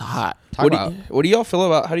Kunis is hot. What do y'all feel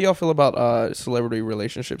about? How do y'all feel about celebrity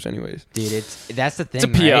relationships? Anyways, Dude, that's the thing.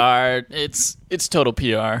 It's a right? PR. It's total PR.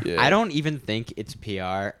 yeah. I don't even think it's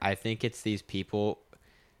PR. I think it's these people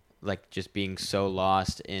like just being so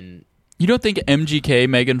lost in. You don't think MGK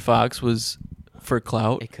Megan Fox was for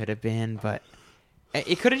clout? It could have been, but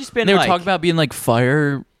it could have just been. They were like, talking about being like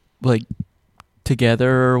fire, like together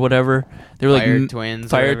or whatever. They were Fire like twins or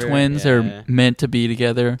Fire whatever. twins. Yeah. They're meant to be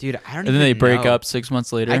together. Dude, I don't. And then they even break know. up 6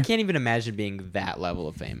 months later. I can't even imagine being that level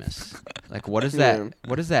of famous. Like, what is that? Yeah.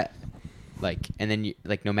 What is that? Like, and then you,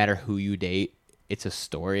 like, no matter who you date, it's a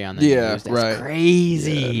story on the Yeah, news. That's right.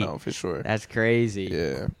 crazy. Yeah, no, for sure. That's crazy.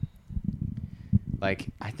 Yeah. Like,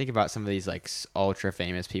 I think about some of these like ultra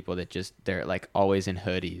famous people that they're like always in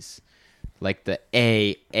hoodies, like the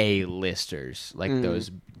A-listers, like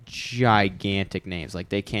those gigantic names. Like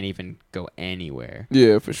they can't even go anywhere.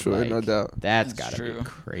 Yeah, for sure, Like, no doubt. That's That's gotta true. be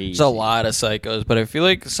crazy. There's a lot of psychos, but I feel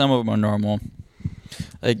like some of them are normal.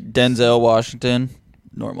 Like Denzel Washington,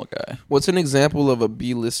 normal guy. What's an example of a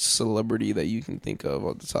B-list celebrity that you can think of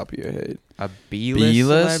off the top of your head? A B-list,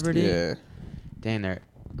 B-list? celebrity. Yeah. Dang, there.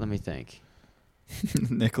 Let me think.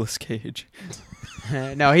 Nicolas Cage.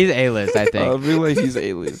 No, he's A-list. I I think. feel like he's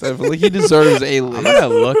A-list. I feel like he deserves I'm A-list. gonna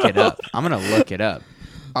look it up.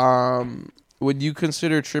 Would you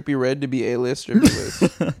consider Trippie Redd to be A-list or B-list?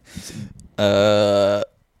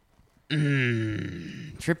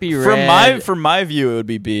 Trippie Redd. For my view, it would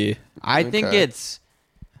be B. I think Okay. it's.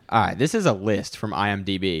 All right, this is a list from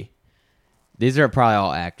IMDb. These are probably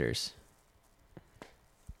all actors.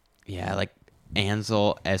 Yeah, like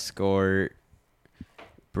Ansel Escort,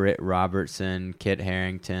 Britt Robertson, Kit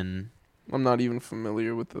Harington. I'm not even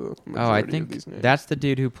familiar with the majority Oh, I of think these names. that's the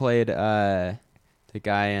dude who played the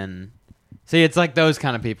guy in. See, it's like those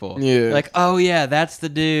kind of people. Yeah. Like, oh yeah, that's the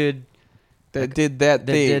dude that did that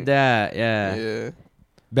that thing. did that. Yeah. Yeah.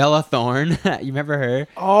 Bella Thorne. You remember her?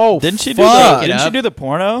 Oh, Didn't she fuck. Didn't she do the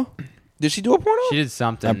porno? Did she do a porno? She did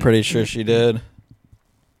something. I'm pretty sure she did.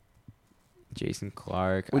 Jason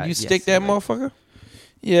Clark. Would you yes, stick that like- motherfucker?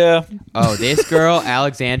 Yeah. Oh, this girl,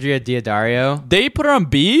 Alexandria Daddario. They put her on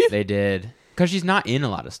B? They did. Because she's not in a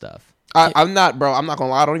lot of stuff. I'm not, bro. I'm not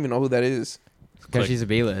gonna lie. I don't even know who that is. Because Click. she's a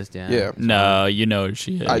B-list, yeah. Yeah. No, you know who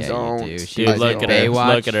she is. I Yeah, you don't. do. She Dude, was look in at her.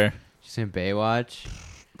 Baywatch. Look at her. She's in Baywatch.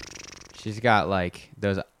 She's got, like,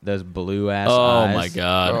 those blue-ass Oh, eyes. my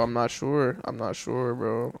God. Bro, I'm not sure. I'm not sure,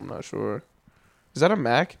 bro. I'm not sure. Is that a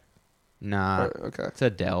Mac? Nah. Okay, It's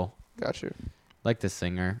Adele. got you. Like the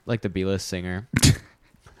singer. Like the B-list singer.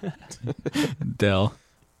 Dell.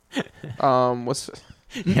 What's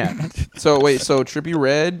Yeah. so Trippie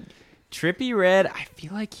Redd? Trippie Redd, I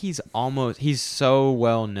feel like he's so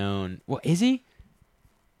well known. Well, is he?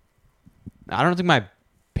 I don't think my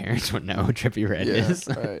parents would know who Trippie Redd Yeah, is.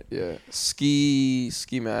 right. Yeah, ski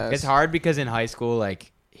mask. It's hard because in high school,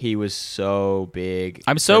 like, he was so big.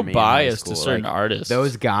 I'm so for me in high biased to school. certain Like, artists.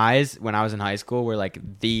 Those guys, when I was in high school, were like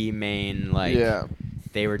the main, like, Yeah,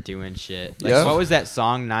 they were doing shit. Like, Yeah. what was that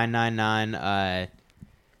song, 999,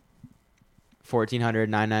 1400,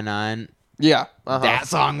 999? yeah. Uh-huh. That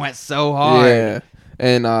song went so hard. Yeah,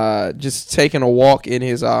 and just taking a walk in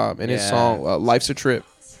his Yeah. song, "Life's a Trip."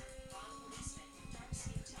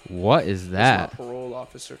 What is that? That's my parole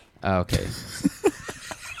officer. Oh, okay.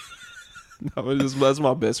 That's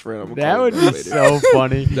my best friend. I'm gonna That call would him be later. so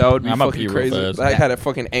funny. That would be I'm a fucking pee real crazy. fast. I had a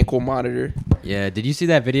fucking ankle monitor. Yeah, did you see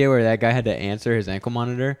that video where that guy had to answer his ankle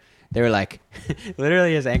monitor? They were like,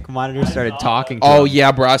 literally his ankle monitor started talking to Oh him.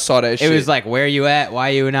 yeah, bro, I saw that It shit. was like, where are you at? Why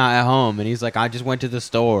are you not at home? And he's like, I just went to the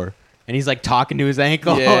store. And he's like talking to his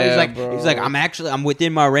ankle. Yeah, he's like, I'm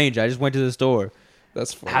within my range. I just went to the store.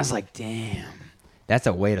 That's funny. I was like, damn. That's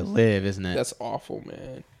a way to live, isn't it? That's awful,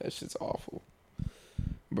 man. That shit's awful,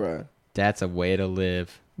 bruh. That's a way to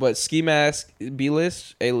live. But ski mask, B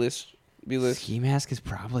list, A list. B-list. Ski Mask is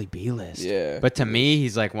probably B-list. Yeah. But to me,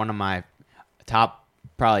 he's like one of my top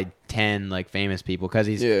probably 10 like famous people because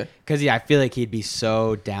I feel like he'd be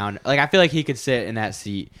so down. Like I feel like he could sit in that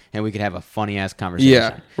seat and we could have a funny ass conversation.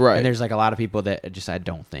 Yeah, right. And there's like a lot of people that just I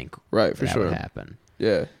don't think Right, for that sure. would happen.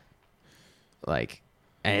 Yeah. Like,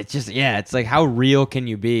 and it's just it's like how real can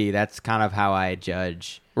you be? That's kind of how I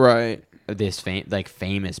judge Right. this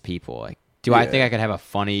famous people. Like, do I think I could have a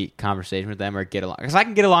funny conversation with them or get along? Because I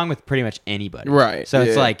can get along with pretty much anybody. Right. So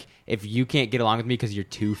it's yeah. like if you can't get along with me because you're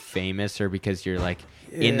too famous or because you're like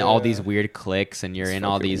in all these weird cliques and you're It's in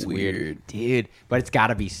all fucking these weird. dude. But it's got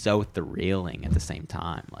to be so thrilling at the same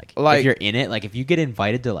time. Like Like- if you're in it, like if you get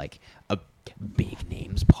invited to like a big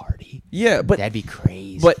names party, Yeah, but that'd be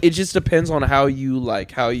crazy. But it just depends on how you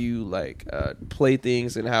play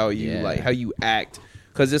things and how you act.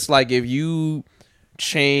 Because it's like if you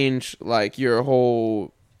change like your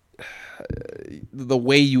whole the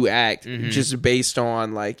way you act just based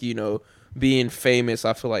on like being famous,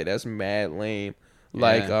 I feel like that's mad lame.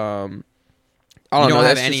 Like I don't know,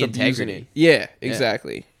 have that's any just abusing integrity. it. Yeah,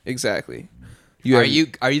 exactly. Are you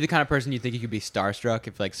the kind of person you think you could be starstruck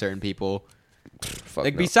if like certain people fuck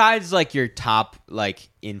like no. besides like your top like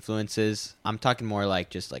influences? I'm talking more like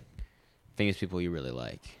just like famous people you really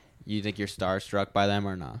like. You think you're starstruck by them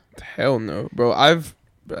or not? Hell no, bro. I've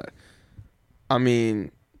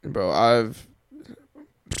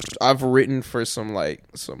written for some.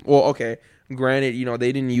 Well, okay. Granted,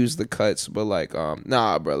 they didn't use the cuts, but like,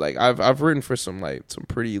 nah, bro. Like, I've written for some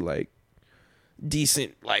pretty like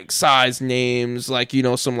decent like size names, like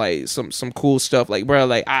some cool stuff. Like, bro,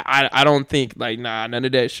 like I don't think like none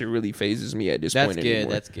of that shit really phases me at this point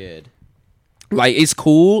anymore. That's good. Like, it's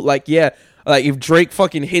cool. Like, yeah. Like, if Drake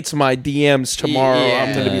fucking hits my DMs tomorrow,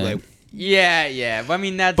 I'm gonna be like, yeah. But I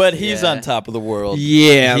mean, But he's on top of the world.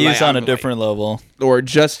 yeah, He's like, on a I'm different level. or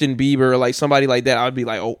Justin Bieber, like somebody like that. I'd be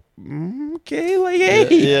like, oh, okay, like, hey,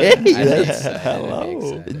 Yeah.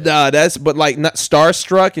 Hello. nah, but like not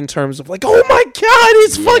starstruck in terms of like, oh my god,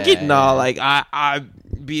 it's fucking nah. Like I'd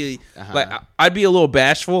be like, I'd be a little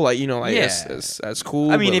bashful, like that's cool.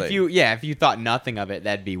 I mean, but, if you thought nothing of it,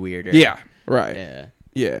 that'd be weirder. yeah, right, Yeah.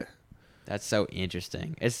 yeah. That's so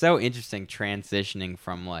interesting. It's so interesting transitioning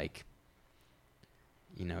from like,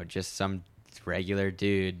 just some regular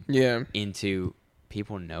dude Yeah. into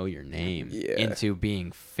people know your name, Yeah. into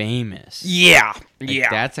being famous. Yeah. Like,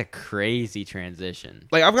 that's a crazy transition.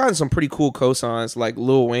 Like, I've gotten some pretty cool cosigns, like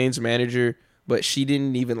Lil Wayne's manager, but she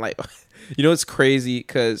didn't even like. It's crazy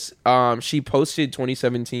because she posted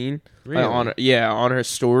 2017 Really? on her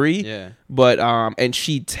story. Yeah. But and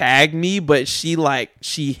she tagged me, but she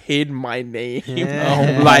hid my name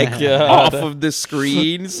Yeah. like God. off of the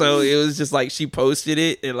screen. So it was just like she posted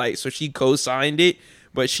it and like so she co-signed it,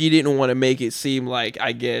 but she didn't want to make it seem like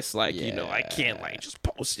I guess like I can't like just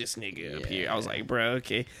post this nigga up here. I was like, bro,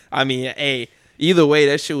 okay. I mean, hey. Either way,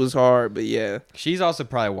 that shit was hard, but yeah. She's also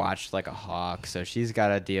probably watched like a hawk, so she's got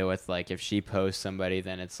to deal with like if she posts somebody,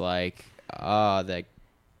 then it's like, oh, that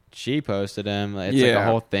she posted him. It's like a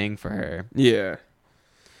whole thing for her. Yeah.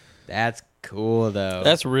 That's cool though.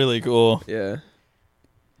 That's really cool. Yeah.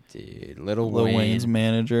 Dude, Lil Lil Wayne. Wayne's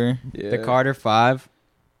manager. Yeah. The Carter 5.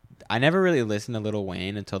 I never really listened to Lil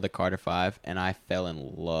Wayne until the Carter 5, and I fell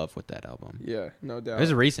in love with that album. Yeah, no doubt. It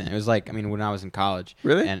was recent. It was like, I mean, when I was in college.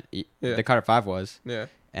 Really? And Yeah. the Carter 5 was. Yeah.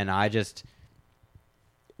 And I just...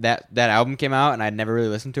 That album came out, and I'd never really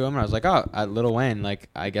listened to him, and I was like, oh, Lil Wayne, like,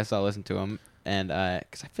 I guess I'll listen to him. And,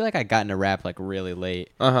 because I feel like I got into rap, like, really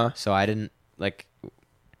late. Uh-huh. So I didn't, like,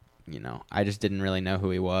 I just didn't really know who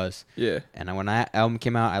he was. Yeah. And when that album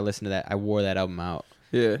came out, I listened to that. I wore that album out.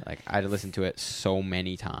 Yeah. Like, I'd listened to it so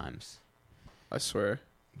many times. I swear.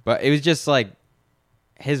 But it was just like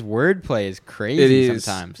his wordplay is crazy It is.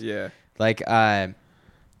 sometimes. Yeah. Like when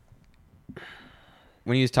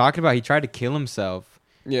he was talking about he tried to kill himself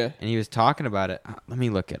Yeah. and he was talking about it. Let me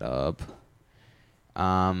look it up.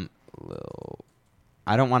 I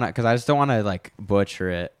don't want to because I just don't want to like butcher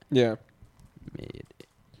it. Yeah.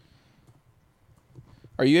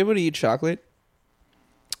 Are you able to eat chocolate?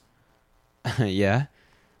 Yeah.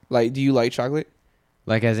 Like, do you like chocolate?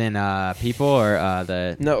 Like as in people or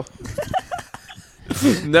the No.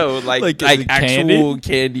 No, like is it actual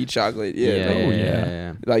candy chocolate. Yeah. no.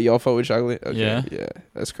 yeah. Like, y'all fuck with chocolate? Okay. Yeah. Yeah.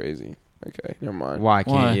 That's crazy. Okay, never mind. Why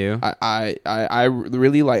can't Why? you? I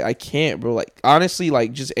really like I can't, bro. Like, honestly,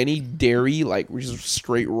 like just any dairy, like just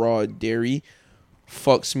straight raw dairy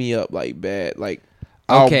fucks me up like bad. Like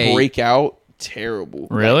I'll Okay. break out terrible.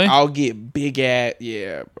 Really? Like, I'll get big ass.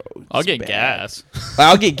 Yeah, bro. I'll it's get bad. gas. Like,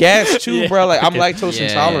 I'll get gas too, Yeah. bro. Like I'm lactose Yeah,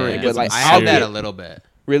 intolerant, yeah, but like I I'll had that get a little bit.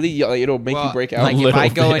 Really? Like, it'll make you break out. Like A if I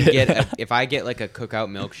little go and bit. if I get like a cookout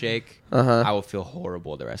milkshake, Uh-huh. I will feel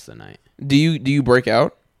horrible the rest of the night. Do you break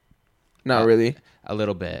out? Not really. A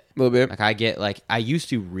little bit. A little bit. Like I used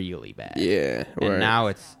to really bad. Yeah. And Right. now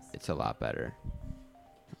it's a lot better.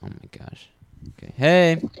 Oh my gosh. Okay.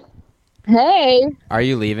 Hey, Hey. are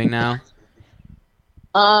you leaving now?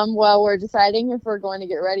 Well, we're deciding if we're going to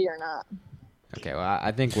get ready or not. Okay. Well,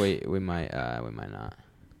 I think we might not.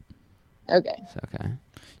 Okay. It's okay.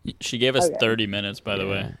 She gave us Okay. 30 minutes, by the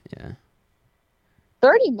way. Yeah.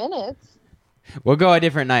 30 minutes? We'll go a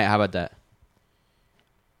different night. How about that?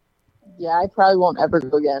 Yeah, I probably won't ever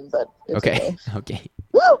go again, but it's Okay. Okay.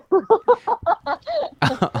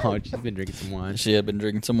 Oh, she's been drinking some wine. She had been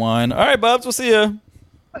drinking some wine. All right, Bubs, we'll see ya.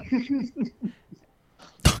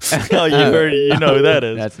 Oh, you heard it. You know who that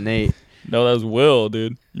is. That's Nate. No, that was Will,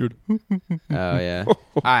 dude. Oh yeah. All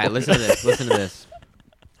right, listen to this. Listen to this.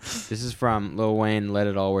 This is from Lil Wayne. Let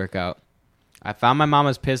it all work out. I found my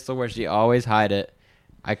mama's pistol where she always hide it.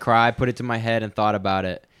 I cried, put it to my head, and thought about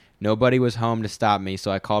it. Nobody was home to stop me,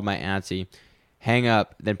 so I called my auntie. Hang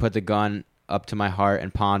up, then put the gun up to my heart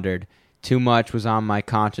and pondered. Too much was on my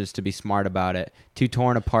conscience to be smart about it. Too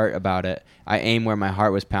torn apart about it. I aimed where my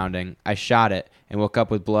heart was pounding. I shot it and woke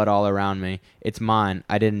up with blood all around me. It's mine.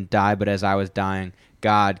 I didn't die, but as I was dying,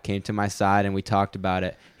 God came to my side and we talked about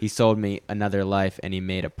it. He sold me another life and he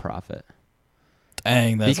made a profit.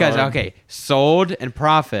 Dang, that's Because, hard. okay, sold and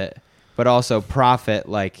profit, but also profit,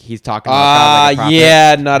 like he's talking about God like a prophet.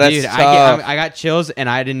 Yeah, no, that's Dude, tough. I got chills and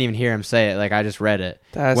I didn't even hear him say it. Like I just read it.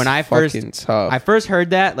 That's when I fucking tough. I first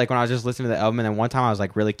heard that, like when I was just listening to the album, and then one time I was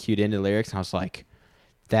like really cued into the lyrics, and I was like,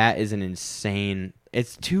 "That is an insane."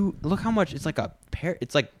 It's too. Look how much it's like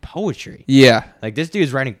it's like poetry. Yeah. Like this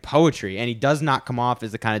dude's writing poetry, and he does not come off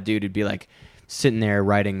as the kind of dude who'd be like sitting there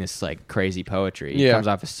writing this like crazy poetry. He Yeah. comes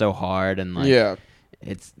off as so hard and like Yeah.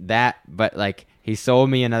 it's that, but like he sold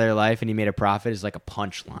me another life and he made a profit is like a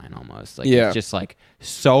punchline almost. Like Yeah. it's just like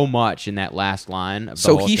so much in that last line. Of the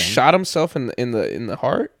So whole he thing. shot himself in the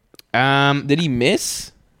heart? Did Did he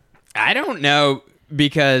miss? I don't know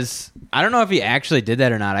because I don't know if he actually did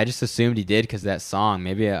that or not. I just assumed he did because that song.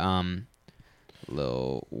 Maybe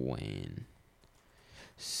Lil Wayne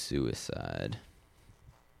suicide.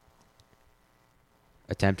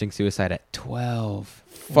 Attempting suicide at 12.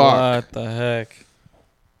 Fuck. What the heck?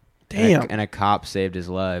 Damn. And a cop saved his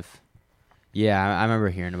life. Yeah, I remember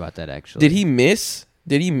hearing about that actually. Did he miss?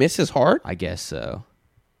 Did he miss his heart? I guess so.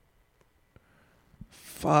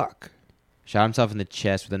 Fuck. Shot himself in the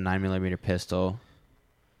chest with a 9mm pistol.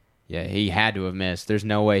 Yeah, he had to have missed. There's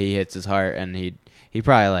no way he hits his heart, and he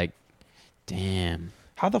probably like, damn.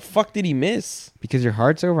 How the fuck did he miss? Because your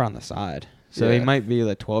heart's over on the side. So he Yeah. might be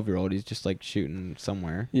like 12-year-old. He's just like shooting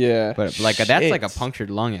somewhere. Yeah. But like that's like a Shit. punctured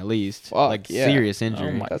lung at least. Fuck, like yeah. serious Oh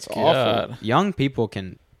injury. my That's God. awful. Young people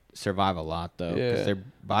can survive a lot though because Yeah. their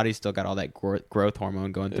body's still got all that growth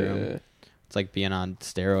hormone going through 'em. Yeah. It's like being on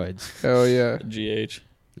steroids. Hell yeah. GH.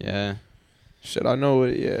 Yeah. Shit, I know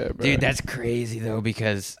it. Yeah, bro. Dude, that's crazy though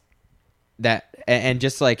because that and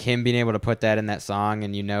just like him being able to put that in that song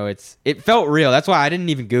and it felt real. That's why I didn't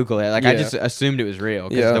even Google it. Like I Yeah. just assumed it was real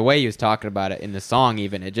because Yeah. the way he was talking about it in the song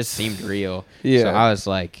even it just seemed real. Yeah. So I was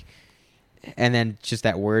like, and then just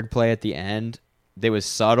that wordplay at the end, it was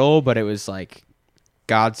subtle, but it was like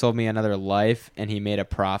God sold me another life and he made a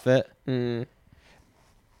profit. Mm.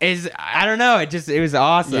 I don't know. It was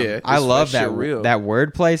awesome. Yeah, I just love that that shit real. that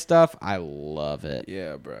wordplay stuff. I love it.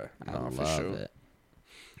 Yeah, bro. I Nah, for love sure. it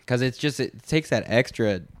because it takes that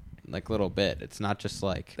extra like little bit. It's not just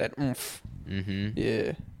like That oomph.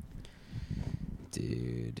 Yeah.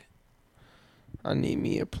 dude. I need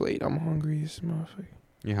me a plate. I'm hungry as a motherfucker.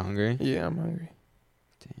 You hungry? Yeah, I'm hungry.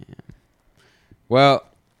 Damn. Well,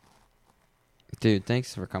 dude,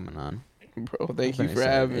 thanks for coming on. Bro, thank I'm you gonna for say,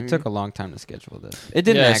 having me. It took a long time to schedule this. It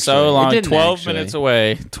didn't Yeah, actually. so It long. didn't 12 actually. minutes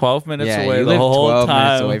away. 12 minutes Yeah, away you the live whole 12 time.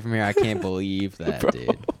 minutes away from here. I can't believe that, Bro.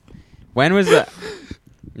 dude. When was the?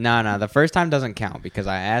 No. The first time doesn't count because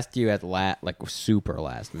I asked you at super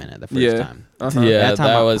last minute. The first Yeah. time. Uh-huh. Yeah, time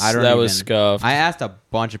that I- was I don't that was even- scuffed. I asked a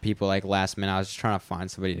bunch of people like last minute. I was just trying to find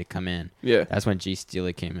somebody to come in. Yeah. That's when G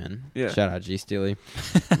Steely came in. Yeah. Shout out G Steely.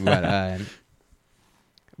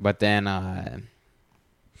 but then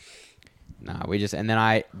we just and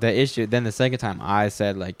then the second time I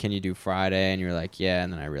said like, can you do Friday? And you were like, yeah.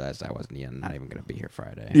 And then I realized I wasn't not even gonna be here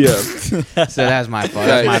Friday. Yeah. So that's my fault.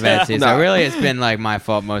 That's my bad too. So Nah. really, it's been like my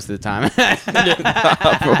fault most of the time.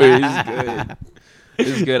 Bro, it's good.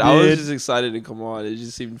 It's good. I was just excited to come on. It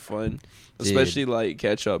just seemed fun. Especially like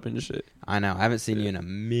catch up and shit. I know. I haven't seen you in a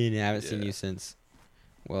minute. I haven't seen you since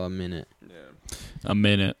a minute. Yeah. A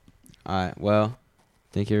minute. All right. Well,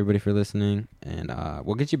 Thank you everybody for listening, and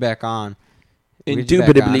we'll get you back on. We'll get you back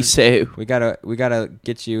Indubitably on. so. We gotta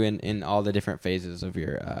get you in all the different phases of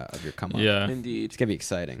your come up. Yeah. Indeed. It's gonna be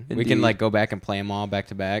exciting. We Indeed. can like go back and play them all back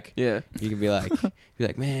to back. Yeah. You can be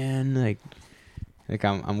like, man, like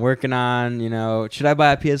I'm working on, should I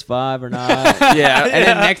buy a PS5 or not? Yeah. And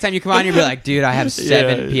then next time you come on, you'll be like, dude, I have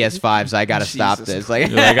 7 PS5s. I gotta stop Jesus this. Like,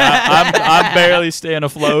 You're like, I'm barely staying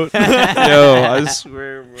afloat. Yo, I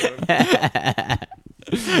swear, bro.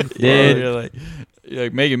 dude. You're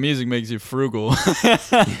like making music makes you frugal.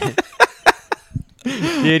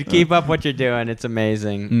 Dude, keep up what you're doing. It's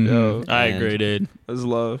amazing. Yo, I And- agree, dude. That's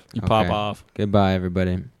love. You pop Okay. off. Goodbye,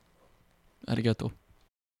 everybody. Arigato.